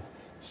人呢，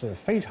是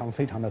非常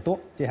非常的多。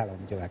接下来我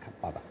们就来看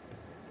报道。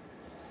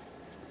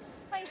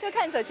欢迎收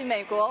看《走进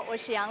美国》，我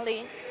是杨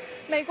林。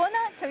美国呢，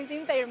曾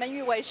经被人们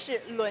誉为是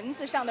轮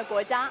子上的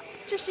国家，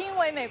这是因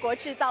为美国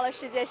制造了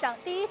世界上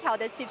第一条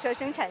的汽车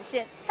生产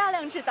线，大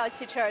量制造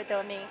汽车而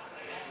得名。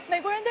美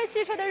国人对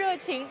汽车的热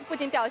情不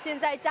仅表现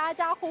在家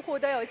家户户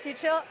都有汽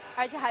车，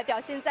而且还表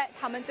现在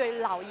他们对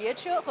老爷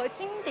车和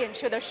经典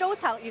车的收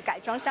藏与改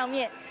装上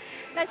面。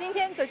那今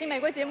天走进美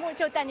国节目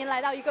就带您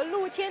来到一个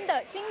露天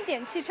的经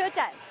典汽车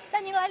展，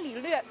带您来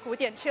领略古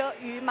典车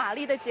与马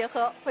力的结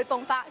合会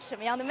迸发什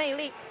么样的魅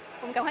力。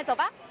我们赶快走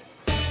吧。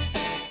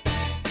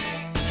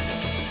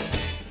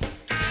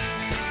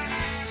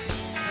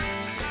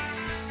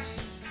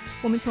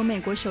我们从美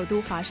国首都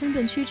华盛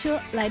顿驱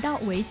车来到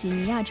维吉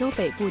尼亚州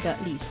北部的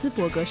里斯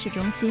伯格市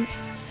中心。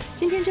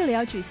今天这里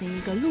要举行一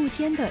个露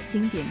天的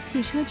经典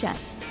汽车展，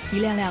一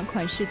辆辆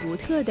款式独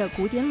特的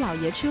古典老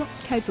爷车，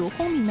开足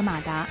轰鸣的马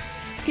达，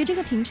给这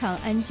个平常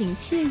安静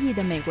惬意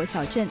的美国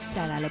小镇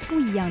带来了不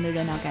一样的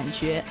热闹感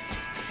觉。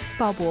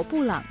鲍勃·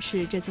布朗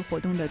是这次活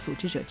动的组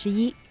织者之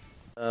一。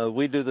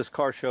We do this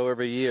car show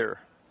every year,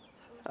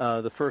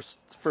 the first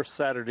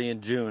Saturday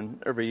in June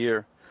every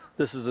year.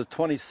 This is the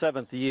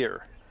 27th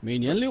year. 每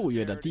年6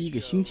月的第一个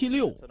星期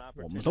六，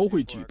我们都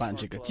会举办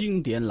这个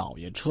经典老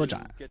爷车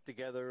展。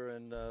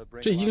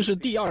这已经是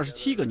第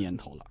27个年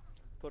头了。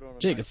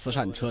这个慈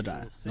善车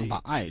展能把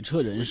爱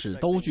车人士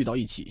都聚到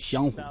一起，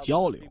相互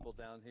交流。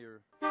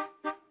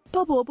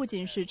鲍勃不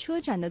仅是车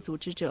展的组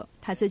织者，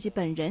他自己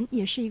本人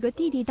也是一个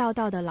地地道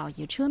道的老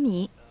爷车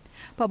迷。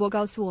鲍勃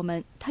告诉我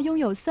们，他拥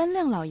有3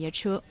辆老爷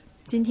车，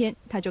今天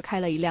他就开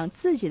了一辆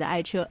自己的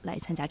爱车来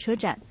参加车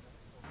展。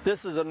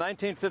This is a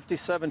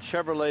 1957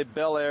 Chevrolet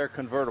Bel Air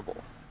convertible.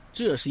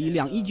 这是一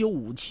辆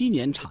1957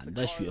年产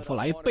的雪佛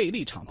兰贝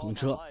利敞篷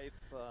车，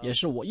也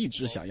是我一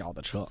直想要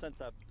的车。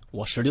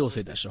我16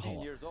岁的时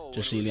候，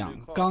这是一辆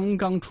刚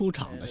刚出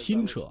厂的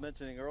新车。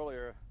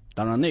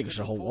当然那个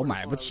时候我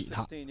买不起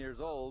它，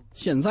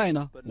现在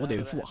呢，我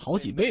得付好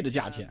几倍的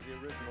价钱。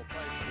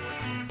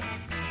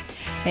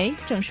哎，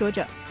正说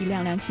着，一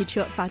辆辆汽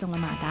车发动了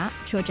马达，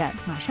车展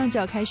马上就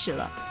要开始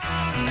了。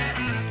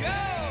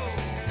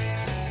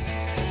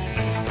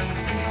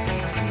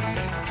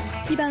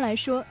一般来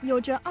说，有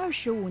着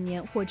25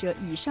年或者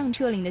以上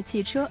车龄的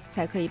汽车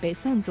才可以被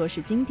算作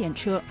是经典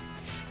车，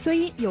所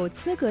以有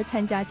资格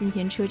参加今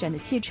天车展的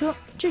汽车，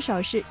至少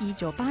是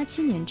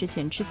1987年之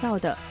前制造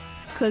的。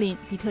科林·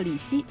迪特里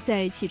希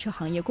在汽车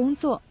行业工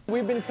作。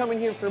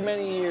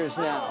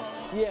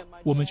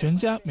我们全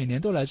家每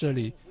年都来这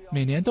里，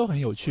每年都很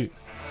有趣。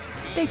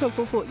贝克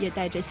夫妇也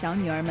带着小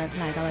女儿们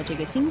来到了这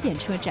个经典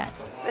车展。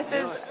This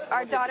is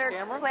our daughter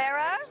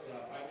Clara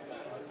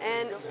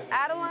and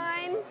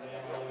Adeline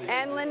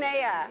and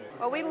Linnea.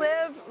 Well, we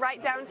live right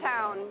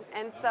downtown,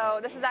 and so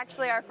this is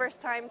actually our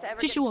first time to ever.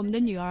 这是我们的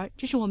女儿，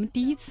这是我们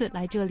第一次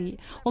来这里。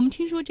我们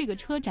听说这个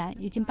车展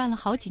已经办了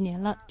好几年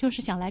了，就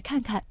是想来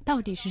看看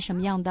到底是什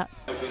么样的。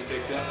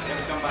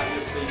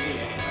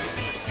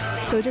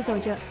走着走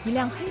着，一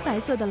辆黑白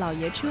色的老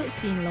爷车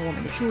吸引了我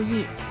们的注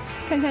意。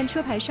看看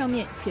车牌上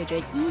面写着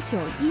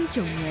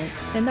1919年，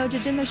难道这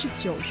真的是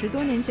90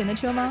多年前的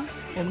车吗？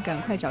我们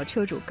赶快找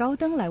车主高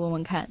登来问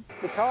问看。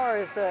The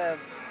car is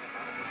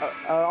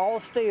all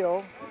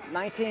steel,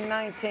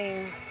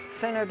 1919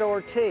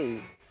 Senador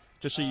T.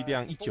 这是一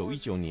辆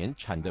1919年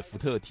产的福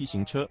特 T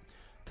型车，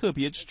特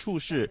别之处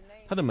是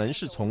它的门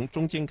是从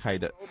中间开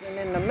的。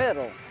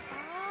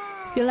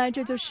原来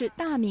这就是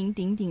大名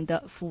鼎鼎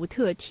的福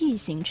特 T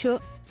型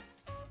车。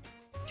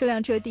这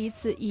辆车第一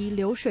次以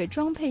流水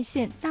装配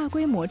线大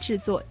规模制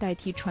作代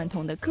替传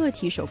统的个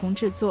体手工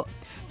制作，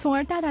从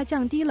而大大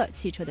降低了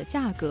汽车的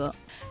价格。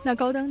那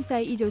高登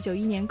在1991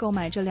年购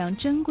买这辆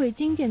珍贵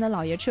经典的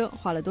老爷车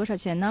花了多少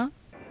钱呢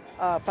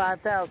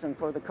？$5,000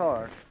 for the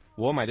car.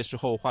 我买的时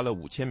候花了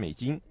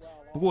$5000，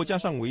不过加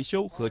上维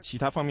修和其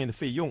他方面的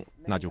费用，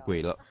那就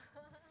贵了。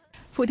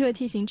福特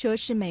T 型车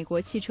是美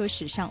国汽车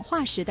史上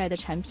划时代的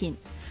产品，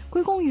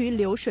归功于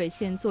流水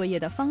线作业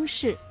的方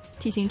式。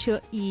T 型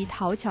车以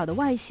讨巧的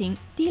外形、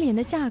低廉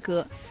的价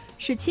格，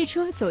使汽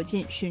车走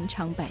进寻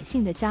常百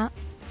姓的家。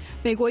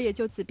美国也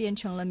就此变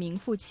成了名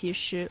副其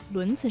实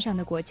轮子上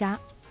的国家。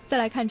再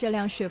来看这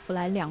辆雪佛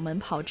兰2门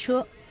跑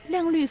车，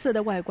亮绿色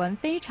的外观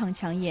非常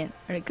抢眼，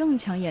而更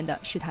抢眼的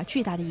是它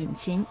巨大的引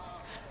擎。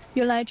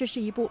原来这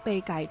是一部被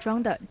改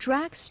装的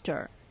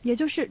dragster， 也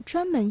就是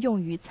专门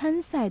用于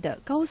参赛的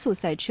高速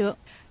赛车。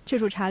车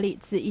主查理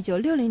自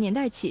1960年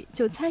代起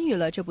就参与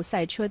了这部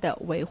赛车的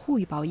维护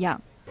与保养。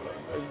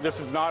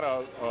This is not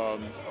a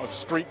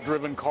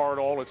street-driven car at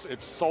all.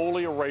 It's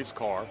solely a race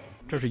car.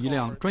 这是一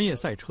辆专业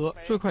赛车，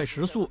最快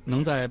时速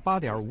能在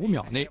8.5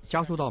秒内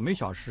加速到每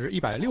小时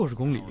160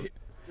公里。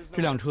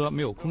这辆车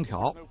没有空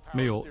调，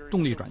没有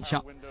动力转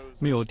向，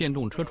没有电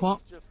动车窗。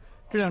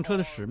这辆车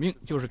的使命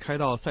就是开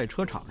到赛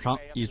车场上，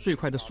以最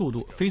快的速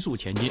度飞速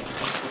前进。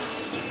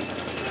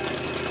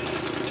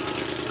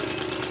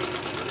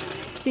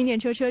经典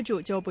车车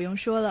主就不用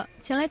说了，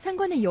前来参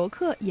观的游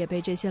客也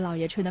被这些老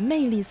爷车的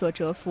魅力所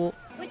折服。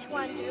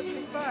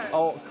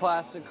Oh,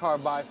 classic car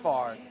by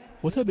far.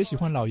 我特别喜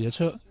欢老爷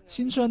车，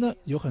新车呢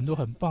有很多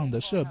很棒的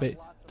设备，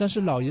但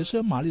是老爷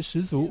车马力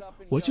十足，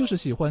我就是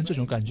喜欢这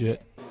种感觉。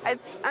It's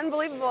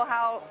unbelievable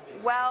how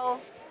well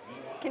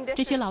conditioned.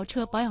 这些老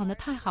车保养得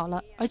太好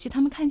了，而且它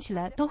们看起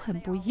来都很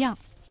不一样。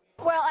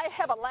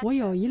我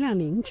有一辆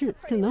凌志，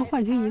这能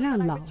换成一辆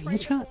老爷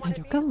车，那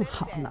就更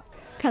好了。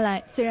看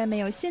来，虽然没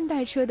有现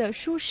代车的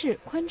舒适、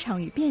宽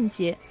敞与便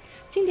捷，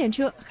经典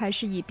车还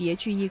是以别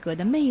具一格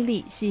的魅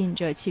力吸引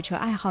着汽车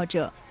爱好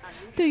者。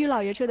对于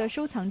老爷车的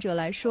收藏者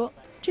来说，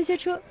这些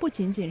车不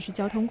仅仅是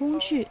交通工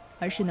具，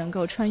而是能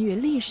够穿越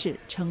历史、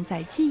承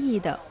载记忆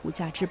的无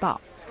价之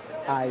宝。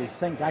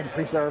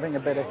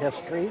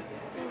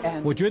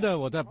我觉得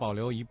我在保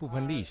留一部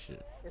分历史，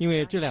因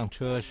为这辆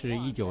车是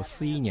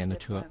1941年的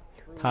车，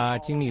它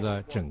经历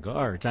了整个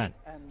2战，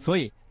所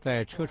以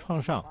在车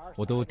窗上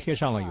我都贴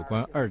上了有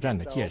关2战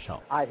的介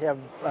绍。I have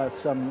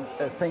some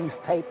things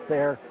taped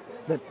there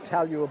that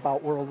tell you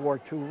about World War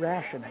II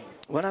rationing.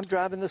 When I'm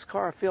driving this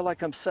car, I feel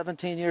like I'm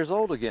 17 years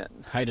old again.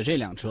 开着这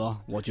辆车，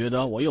我觉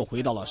得我又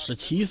回到了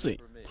17岁，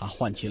它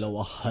唤起了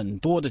我很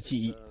多的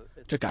记忆，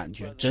这感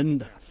觉真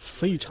的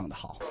非常的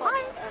好。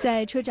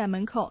在车展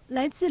门口，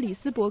来自里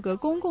斯伯格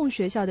公共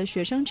学校的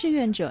学生志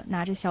愿者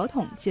拿着小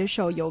桶接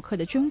受游客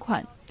的捐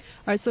款，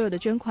而所有的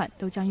捐款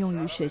都将用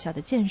于学校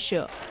的建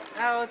设。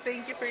Oh,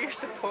 thank you for your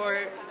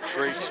support.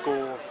 Great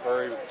school,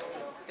 very.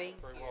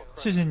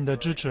 谢谢你的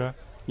支持，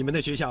你们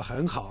的学校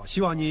很好，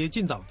希望你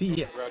尽早毕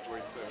业。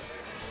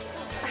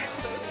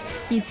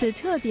一次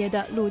特别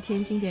的露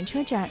天经典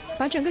车展，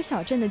把整个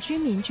小镇的居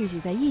民聚集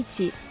在一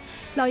起。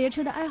老爷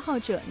车的爱好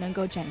者能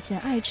够展现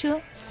爱车，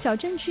小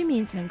镇居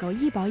民能够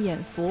一饱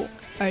眼福，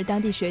而当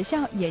地学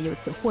校也由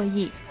此获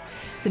益。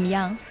怎么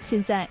样？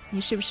现在你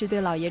是不是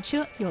对老爷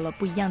车有了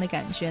不一样的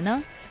感觉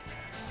呢？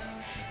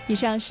以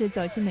上是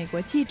走进美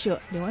国记者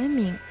刘恩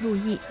明、陆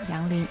毅、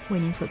杨林为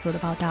您所做的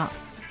报道。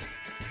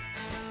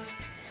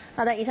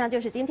好的，以上就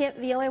是今天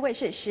VOA 卫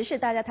视时事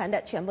大家谈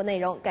的全部内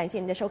容，感谢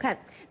您的收看。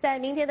在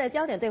明天的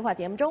焦点对话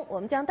节目中，我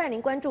们将带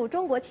您关注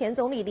中国前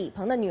总理李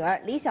鹏的女儿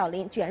李小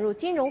琳卷入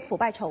金融腐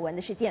败丑闻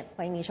的事件，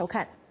欢迎您收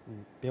看。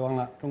别忘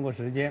了中国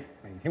时间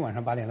每天晚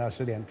上8点到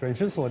10点准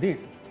时锁定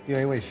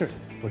VOA 卫视，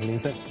我是林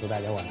森，祝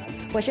大家晚安。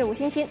我是吴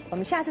欣欣，我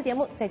们下次节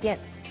目再见。